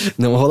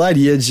não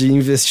rolaria de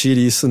investir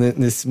isso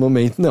nesse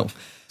momento, não.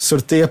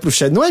 Sorteia pro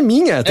chat. Não é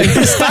minha, tem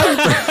emprestado.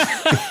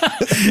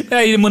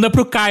 Ele manda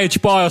pro Caio,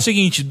 tipo, é o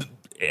seguinte...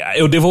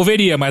 Eu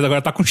devolveria, mas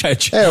agora tá com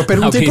chat. Eu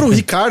perguntei pro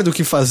Ricardo o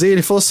que fazer,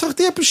 ele falou,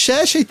 sorteia pro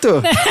chat,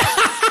 Heitor.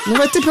 Não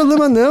vai ter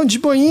problema não, de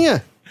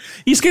boinha.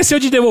 E esqueceu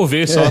de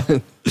devolver só.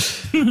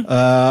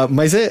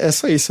 Mas é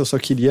só isso, eu só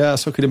queria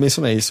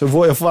mencionar isso.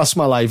 Eu faço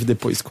uma live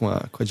depois com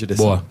a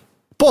direção. Boa.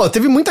 Pô,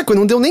 teve muita coisa,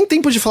 não deu nem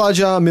tempo de falar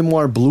de A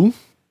Memoir Blue.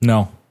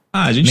 Não.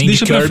 A gente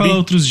deixa pra falar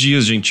outros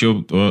dias, gente.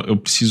 Eu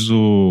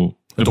preciso...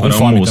 Eu tô com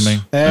fome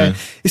também.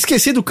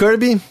 Esqueci do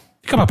Kirby.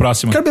 Fica pra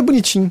próxima. Kirby é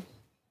bonitinho.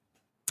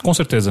 Com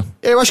certeza.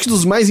 Eu acho que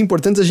dos mais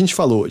importantes a gente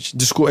falou hoje.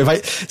 Desculpa,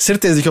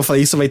 certeza que eu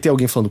falei isso, vai ter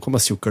alguém falando, como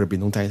assim o Kirby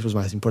não tá entre os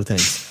mais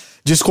importantes?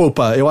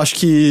 Desculpa, eu acho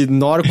que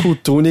Norco,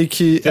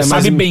 Tunic... Você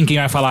sabe bem quem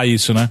vai falar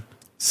isso, né?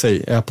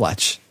 Sei, é a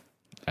Plat.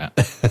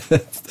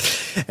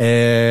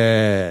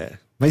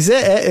 Mas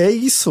é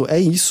isso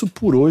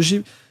por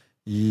hoje.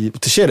 E,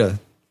 Teixeira,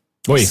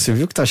 Oi. Você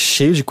viu que tá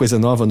cheio de coisa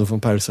nova no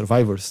Vampire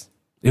Survivors?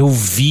 Eu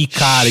vi,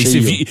 cara.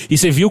 E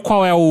você viu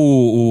qual é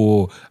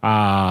o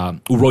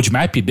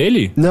roadmap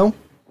dele? Não.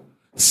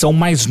 São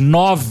mais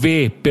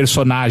 9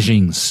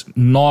 personagens.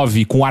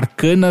 9, com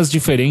arcanas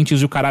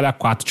diferentes e o caralho a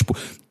 4. Tipo,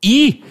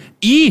 e,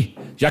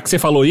 já que você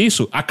falou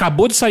isso,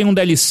 acabou de sair um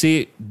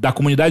DLC da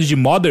comunidade de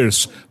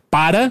modders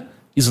para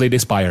Slay the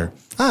Spire.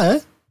 Ah,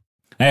 é?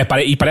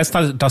 E parece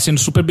que tá sendo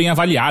super bem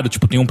avaliado.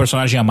 Tipo, tem um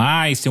personagem a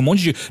mais, tem um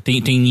monte de...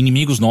 Tem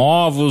inimigos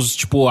novos.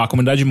 Tipo, a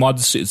comunidade de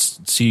mods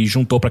se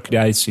juntou pra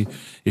criar esse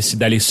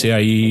DLC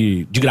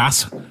aí de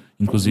graça,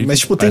 inclusive.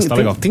 Mas, tipo,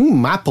 tem um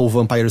mapa o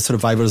Vampire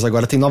Survivors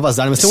agora, tem novas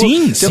armas.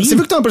 Sim. Você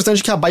viu que tem uma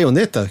personagem que é a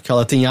Baioneta? Que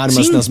ela tem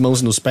armas nas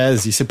mãos e nos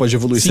pés e você pode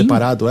evoluir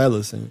separado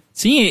elas?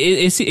 Sim,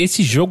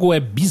 esse jogo é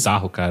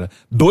bizarro, cara.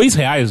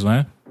 R$2, não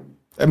é?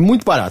 É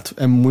muito barato,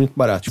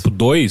 Tipo,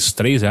 R$2,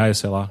 R$3,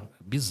 sei lá. É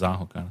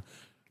bizarro, cara.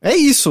 É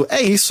isso.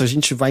 A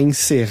gente vai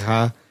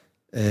encerrar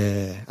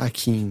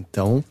aqui,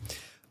 então.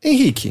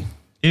 Henrique.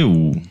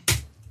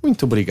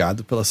 Muito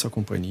obrigado pela sua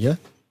companhia.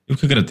 Eu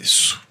que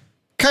agradeço.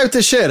 Caio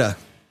Teixeira.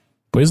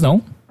 Pois não.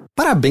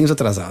 Parabéns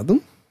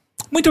atrasado.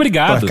 Muito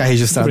obrigado. Por ficar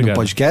registrado no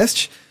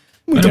podcast.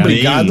 Muito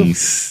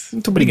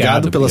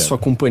obrigado pela sua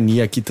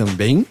companhia aqui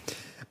também.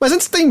 Mas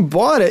antes de ir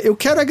embora, eu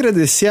quero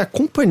agradecer a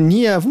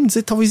companhia, vamos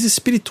dizer, talvez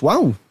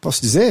espiritual,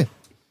 posso dizer?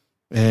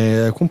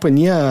 A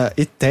companhia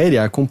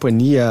etérea, a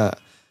companhia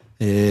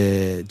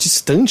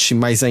distante,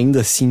 mas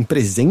ainda assim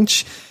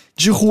presente,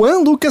 de Juan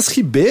Lucas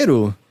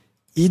Ribeiro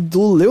e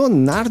do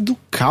Leonardo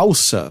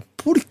Calça.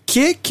 Por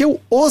que eu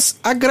os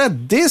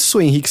agradeço,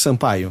 Henrique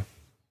Sampaio?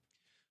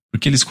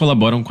 Porque eles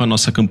colaboram com a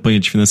nossa campanha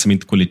de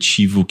financiamento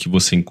coletivo que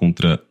você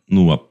encontra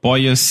no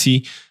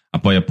Apoia-se,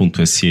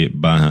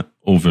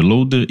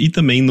 apoia.se/overloader e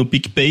também no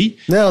PicPay.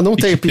 Não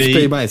tem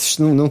PicPay mais,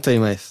 não tem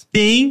mais.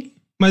 Tem,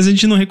 mas a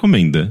gente não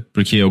recomenda,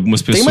 porque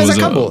algumas pessoas... Tem, mas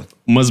acabou.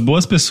 Umas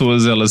boas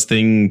pessoas, elas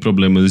têm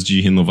problemas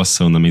de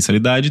renovação na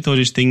mensalidade, então a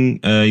gente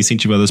tem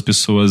incentivado as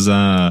pessoas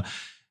a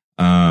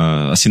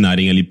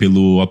assinarem ali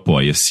pelo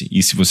Apoia-se.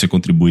 E se você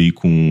contribuir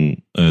com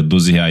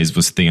R$12,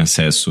 você tem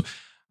acesso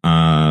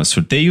a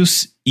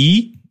sorteios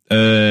e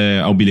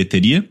ao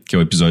Bilheteria, que é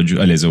o episódio,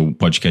 aliás, é o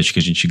podcast que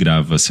a gente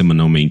grava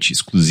semanalmente,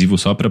 exclusivo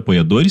só para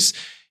apoiadores.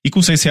 E com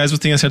R$6 você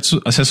tem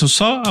acesso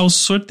só aos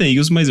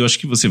sorteios, mas eu acho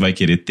que você vai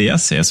querer ter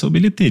acesso ao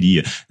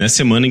Bilheteria.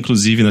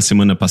 Inclusive, na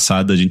semana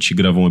passada, a gente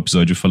gravou um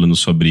episódio falando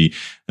sobre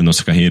a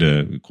nossa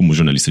carreira como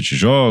jornalista de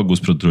jogos,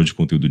 produtor de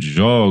conteúdo de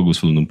jogos,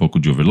 falando um pouco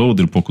de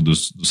Overloader, um pouco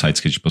dos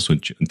sites que a gente passou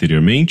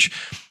anteriormente.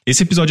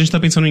 Esse episódio a gente tá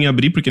pensando em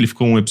abrir, porque ele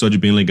ficou um episódio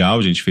bem legal,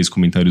 a gente fez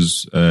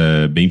comentários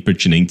bem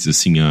pertinentes,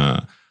 assim,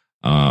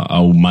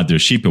 ao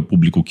Mothership, ao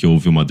público que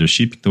ouve o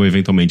Mothership. Então,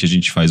 eventualmente, a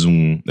gente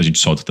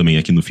solta também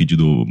aqui no feed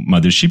do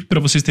Mothership pra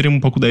vocês terem um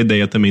pouco da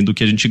ideia também do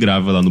que a gente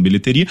grava lá no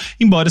Bilheteria,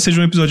 embora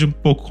seja um episódio um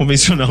pouco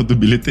convencional do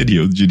Bilheteria,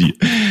 eu diria.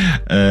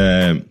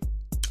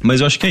 Mas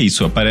eu acho que é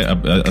isso.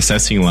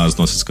 Acessem lá as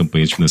nossas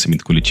campanhas de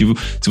financiamento coletivo.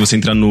 Se você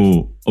entrar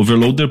no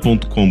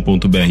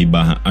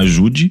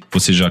overloader.com.br/ajude,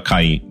 você já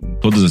cai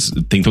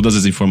tem todas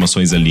as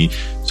informações ali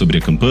sobre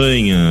a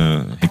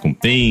campanha,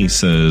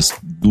 recompensas,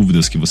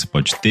 dúvidas que você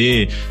pode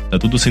ter. Tá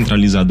tudo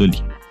centralizado ali.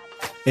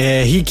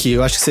 Rick,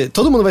 eu acho que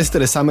todo mundo vai se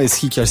interessar,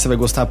 mas Rick, eu acho que você vai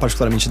gostar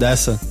particularmente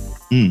dessa.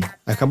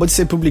 Acabou de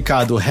ser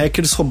publicado,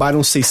 hackers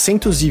roubaram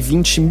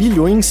 620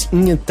 milhões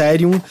em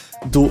Ethereum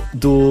do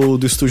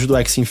estúdio do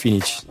Axie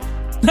Infinity.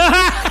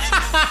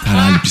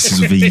 Caralho,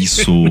 preciso ver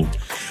isso.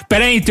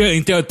 Pera aí,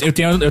 eu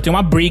tenho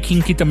uma breaking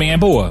que também é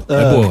boa.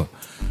 É boa.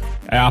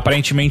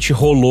 aparentemente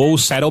rolou o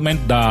settlement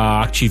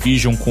da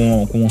Activision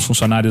com os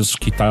funcionários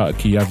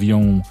que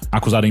haviam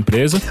acusado a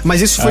empresa.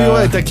 Mas isso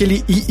foi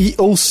daquele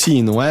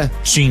EEOC, não é?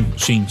 Sim.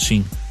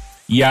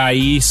 E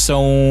aí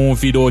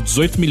virou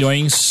 18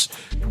 milhões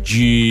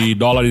de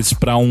dólares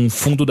para um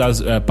fundo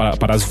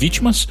para as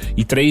vítimas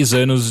e 3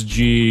 anos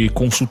de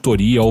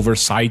consultoria,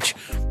 oversight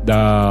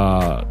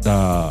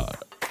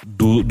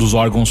dos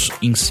órgãos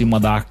em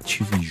cima da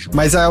Activision.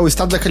 Mas o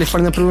estado da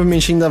Califórnia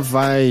provavelmente ainda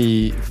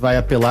vai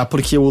apelar,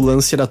 porque o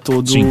lance era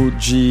todo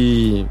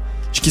de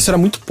que isso era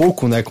muito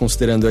pouco, né,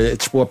 considerando.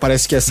 Tipo,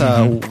 parece que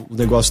o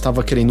negócio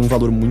tava querendo um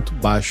valor muito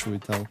baixo e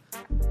tal.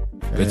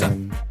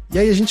 E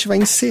aí a gente vai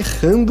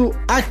encerrando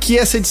aqui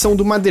essa edição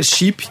do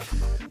Mothership.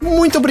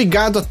 Muito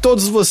obrigado a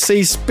todos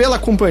vocês pela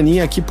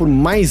companhia aqui por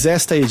mais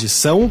esta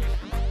edição.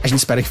 A gente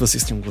espera que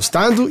vocês tenham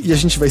gostado e a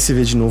gente vai se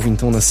ver de novo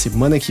então na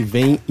semana que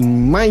vem em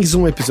mais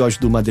um episódio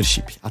do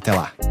Mothership. Até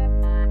lá.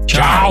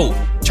 Tchau!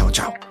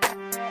 Tchau.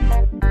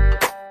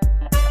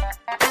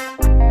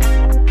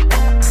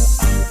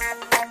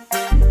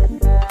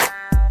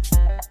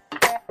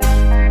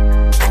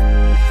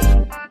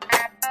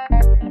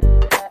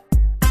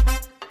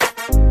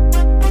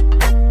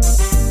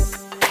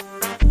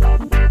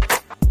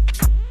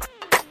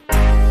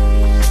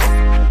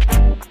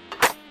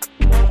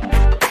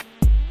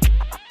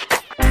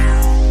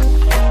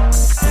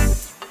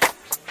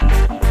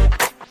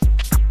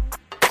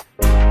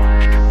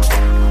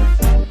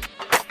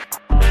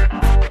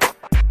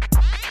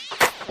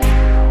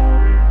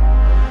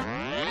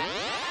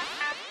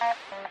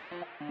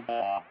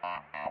 Yeah.